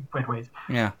ways.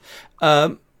 Yeah.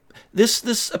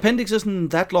 This appendix isn't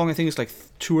that long. I think it's like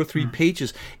 2 or 3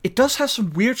 pages. It does have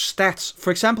some weird stats.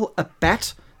 For example, a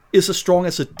bat is as strong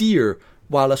as a deer,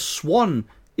 while a swan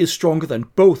is stronger than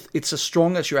both. It's as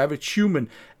strong as your average human.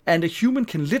 And a human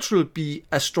can literally be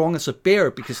as strong as a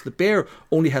bear, because the bear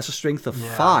only has a strength of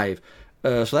 5.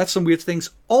 So that's some weird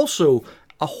things. Also,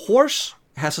 a horse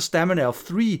has a stamina of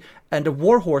 3, and a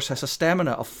war horse has a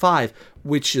stamina of 5,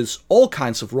 which is all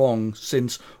kinds of wrong,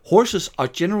 since horses are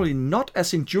generally not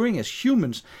as enduring as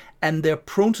humans, and they're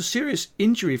prone to serious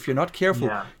injury if you're not careful.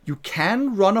 Yeah. You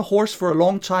can run a horse for a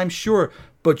long time, sure,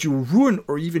 but you ruin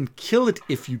or even kill it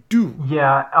if you do.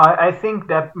 Yeah, I think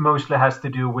that mostly has to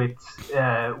do with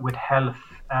health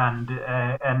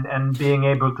and being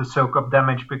able to soak up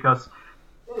damage, because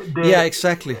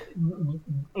exactly.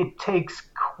 It takes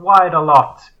quite a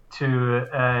lot to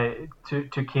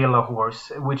kill a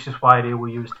horse, which is why they were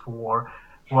used for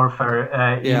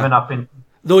warfare, even up in.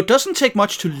 Though it doesn't take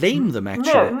much to lame them,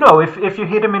 actually. No, if you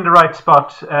hit them in the right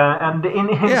spot, and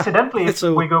incidentally, if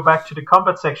we go back to the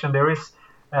combat section, there is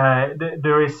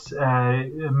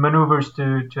maneuvers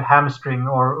to hamstring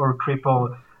or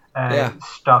cripple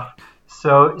stuff.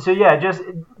 So just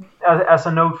as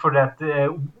a note for that,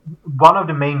 one of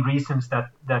the main reasons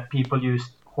that people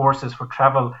used horses for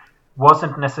travel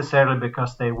wasn't necessarily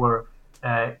because they were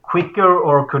quicker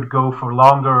or could go for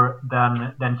longer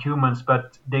than humans,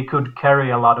 but they could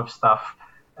carry a lot of stuff.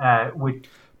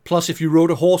 Plus, if you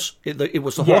rode a horse, it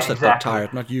was the horse that got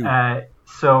tired, not you.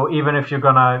 So even if your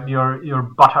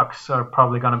buttocks are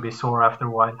probably gonna be sore after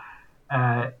a while.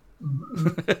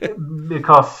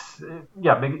 Because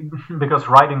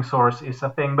riding sores is a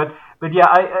thing, but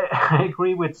I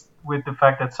agree with the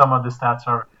fact that some of the stats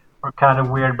are kind of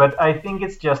weird, but I think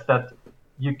it's just that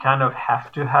you kind of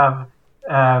have to have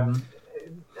a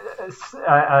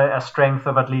strength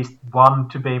of at least 1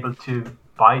 to be able to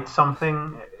bite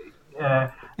something,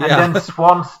 and then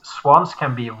swans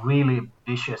can be really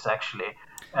vicious, actually.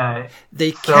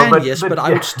 They can, but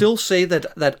I would still say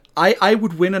that I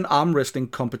would win an arm wrestling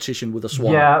competition with a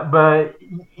swan. Yeah, but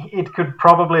it could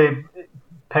probably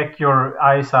peck your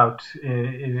eyes out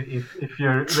if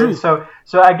you're... True. So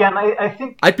again, I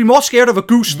think... I'd be more scared of a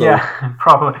goose, though. Yeah,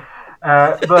 probably.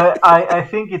 But I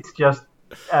think it's just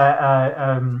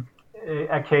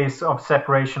a case of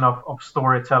separation of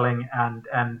storytelling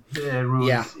and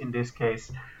rules in this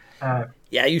case.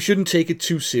 You shouldn't take it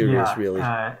too serious, really.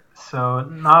 So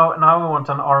now we want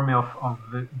an army of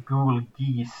ghoul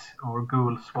geese or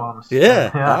ghoul swans.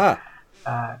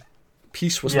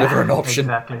 Peace was never an option.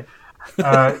 Exactly.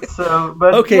 I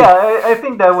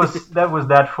think that was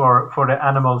that for the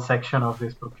animal section of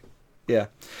this book. Yeah.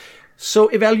 So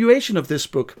evaluation of this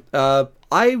book,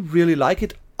 I really like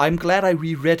it. I'm glad I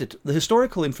reread it. The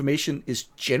historical information is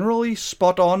generally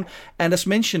spot on, and as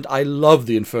mentioned, I love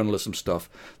the infernalism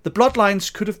stuff. The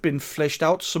bloodlines could have been fleshed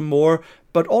out some more,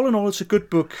 but all in all, it's a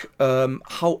good book.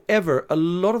 However, a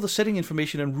lot of the setting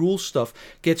information and rules stuff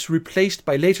gets replaced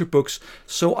by later books,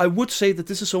 so I would say that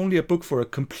this is only a book for a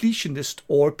completionist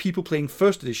or people playing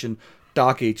first edition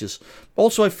Dark Ages.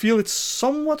 Also, I feel it's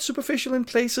somewhat superficial in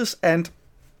places, and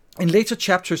in later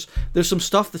chapters, there's some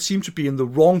stuff that seems to be in the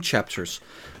wrong chapters.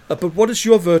 But what is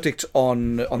your verdict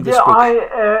on this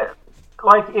book?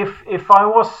 Like if I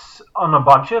was on a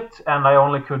budget and I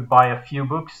only could buy a few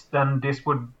books, then this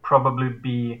would probably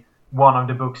be one of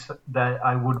the books that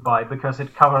I would buy, because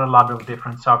it covers a lot of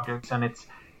different subjects and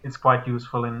it's quite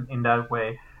useful in that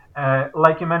way.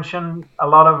 Like you mentioned, a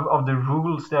lot of the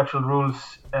rules, the actual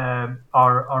rules,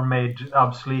 are made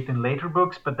obsolete in later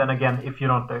books. But then again, if you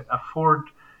don't afford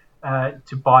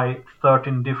to buy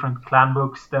 13 different clan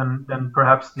books, then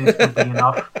perhaps this would be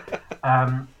enough.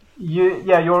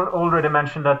 You already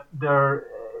mentioned that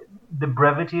the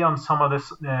brevity on some of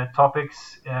the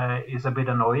topics is a bit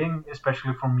annoying,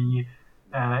 especially for me,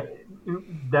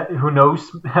 who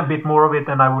knows a bit more of it,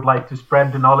 and I would like to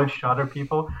spread the knowledge to other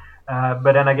people.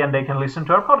 But then again, they can listen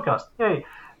to our podcast. Yay!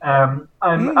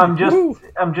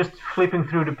 I'm just flipping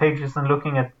through the pages and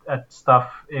looking at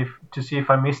stuff to see if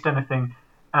I missed anything.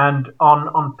 And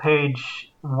on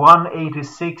page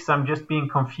 186, I'm just being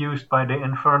confused by the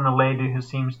infernal lady who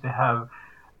seems to have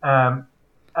an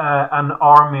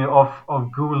army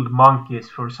of ghoul monkeys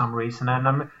for some reason, and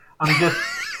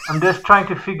I'm just trying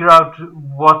to figure out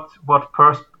what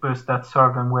purpose that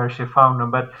served and where she found them.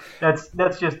 But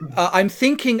that's just. I'm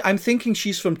thinking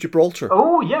she's from Gibraltar.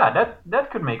 Oh yeah,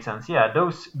 that could make sense. Yeah,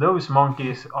 those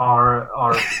monkeys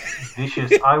are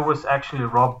vicious. I was actually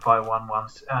robbed by one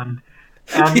once, and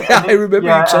I remember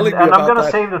you telling me about that. And I'm going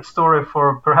to save that story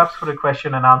for the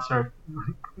question and answer.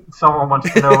 Someone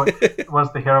wants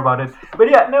to hear about it. But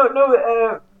yeah,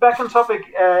 no. Back on topic.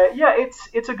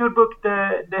 It's a good book.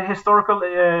 The historical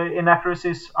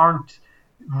inaccuracies aren't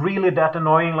really that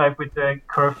annoying, like with the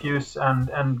curfews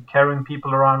and carrying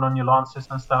people around on your lances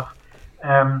and stuff.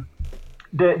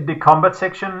 The combat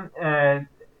section,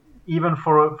 even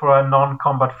for a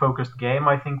non-combat focused game,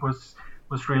 I think was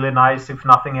really nice, if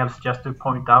nothing else, just to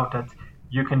point out that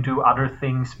you can do other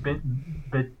things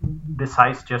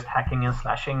besides just hacking and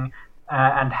slashing,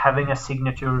 and having a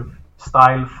signature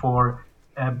style for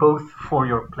both for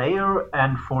your player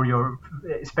and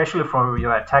especially for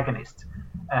your antagonist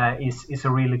is a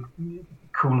really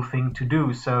cool thing to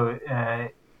do. So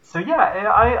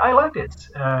I liked it.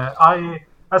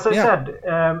 As I said,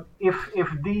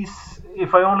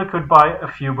 if I only could buy a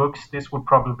few books, this would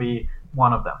probably be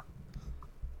one of them.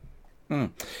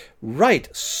 Right,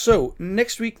 so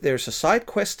next week there's a side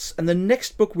quests, and the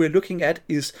next book we're looking at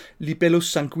is Libellus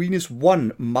Sanguinis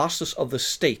 1, Masters of the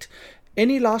State.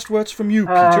 Any last words from you,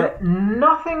 Peter?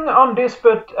 Nothing on this,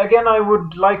 but again, I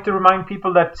would like to remind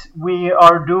people that we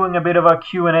are doing a bit of a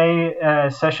Q&A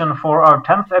session for our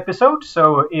 10th episode.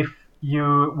 So if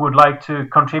you would like to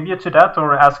contribute to that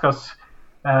or ask us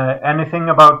anything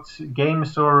about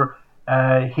games or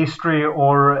history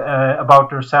or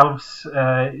about yourselves,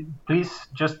 please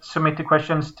just submit the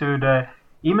questions to the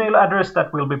email address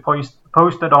that will be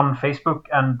posted on Facebook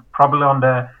and probably on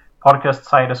the podcast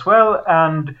site as well,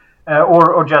 and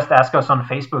or just ask us on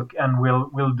Facebook, and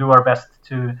we'll do our best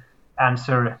to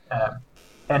answer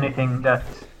anything that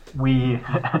we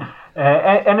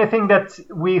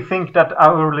think that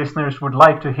our listeners would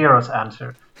like to hear us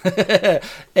answer.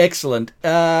 Excellent.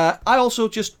 I also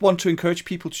just want to encourage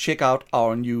people to check out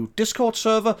our new Discord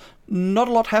server. Not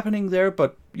a lot happening there,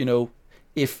 but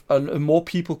if more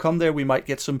people come there, we might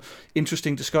get some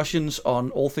interesting discussions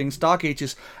on all things Dark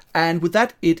Ages. And with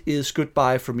that, it is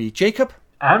goodbye from me, Jacob.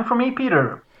 And from me,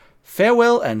 Peter.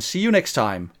 Farewell, and see you next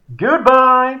time.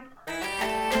 Goodbye.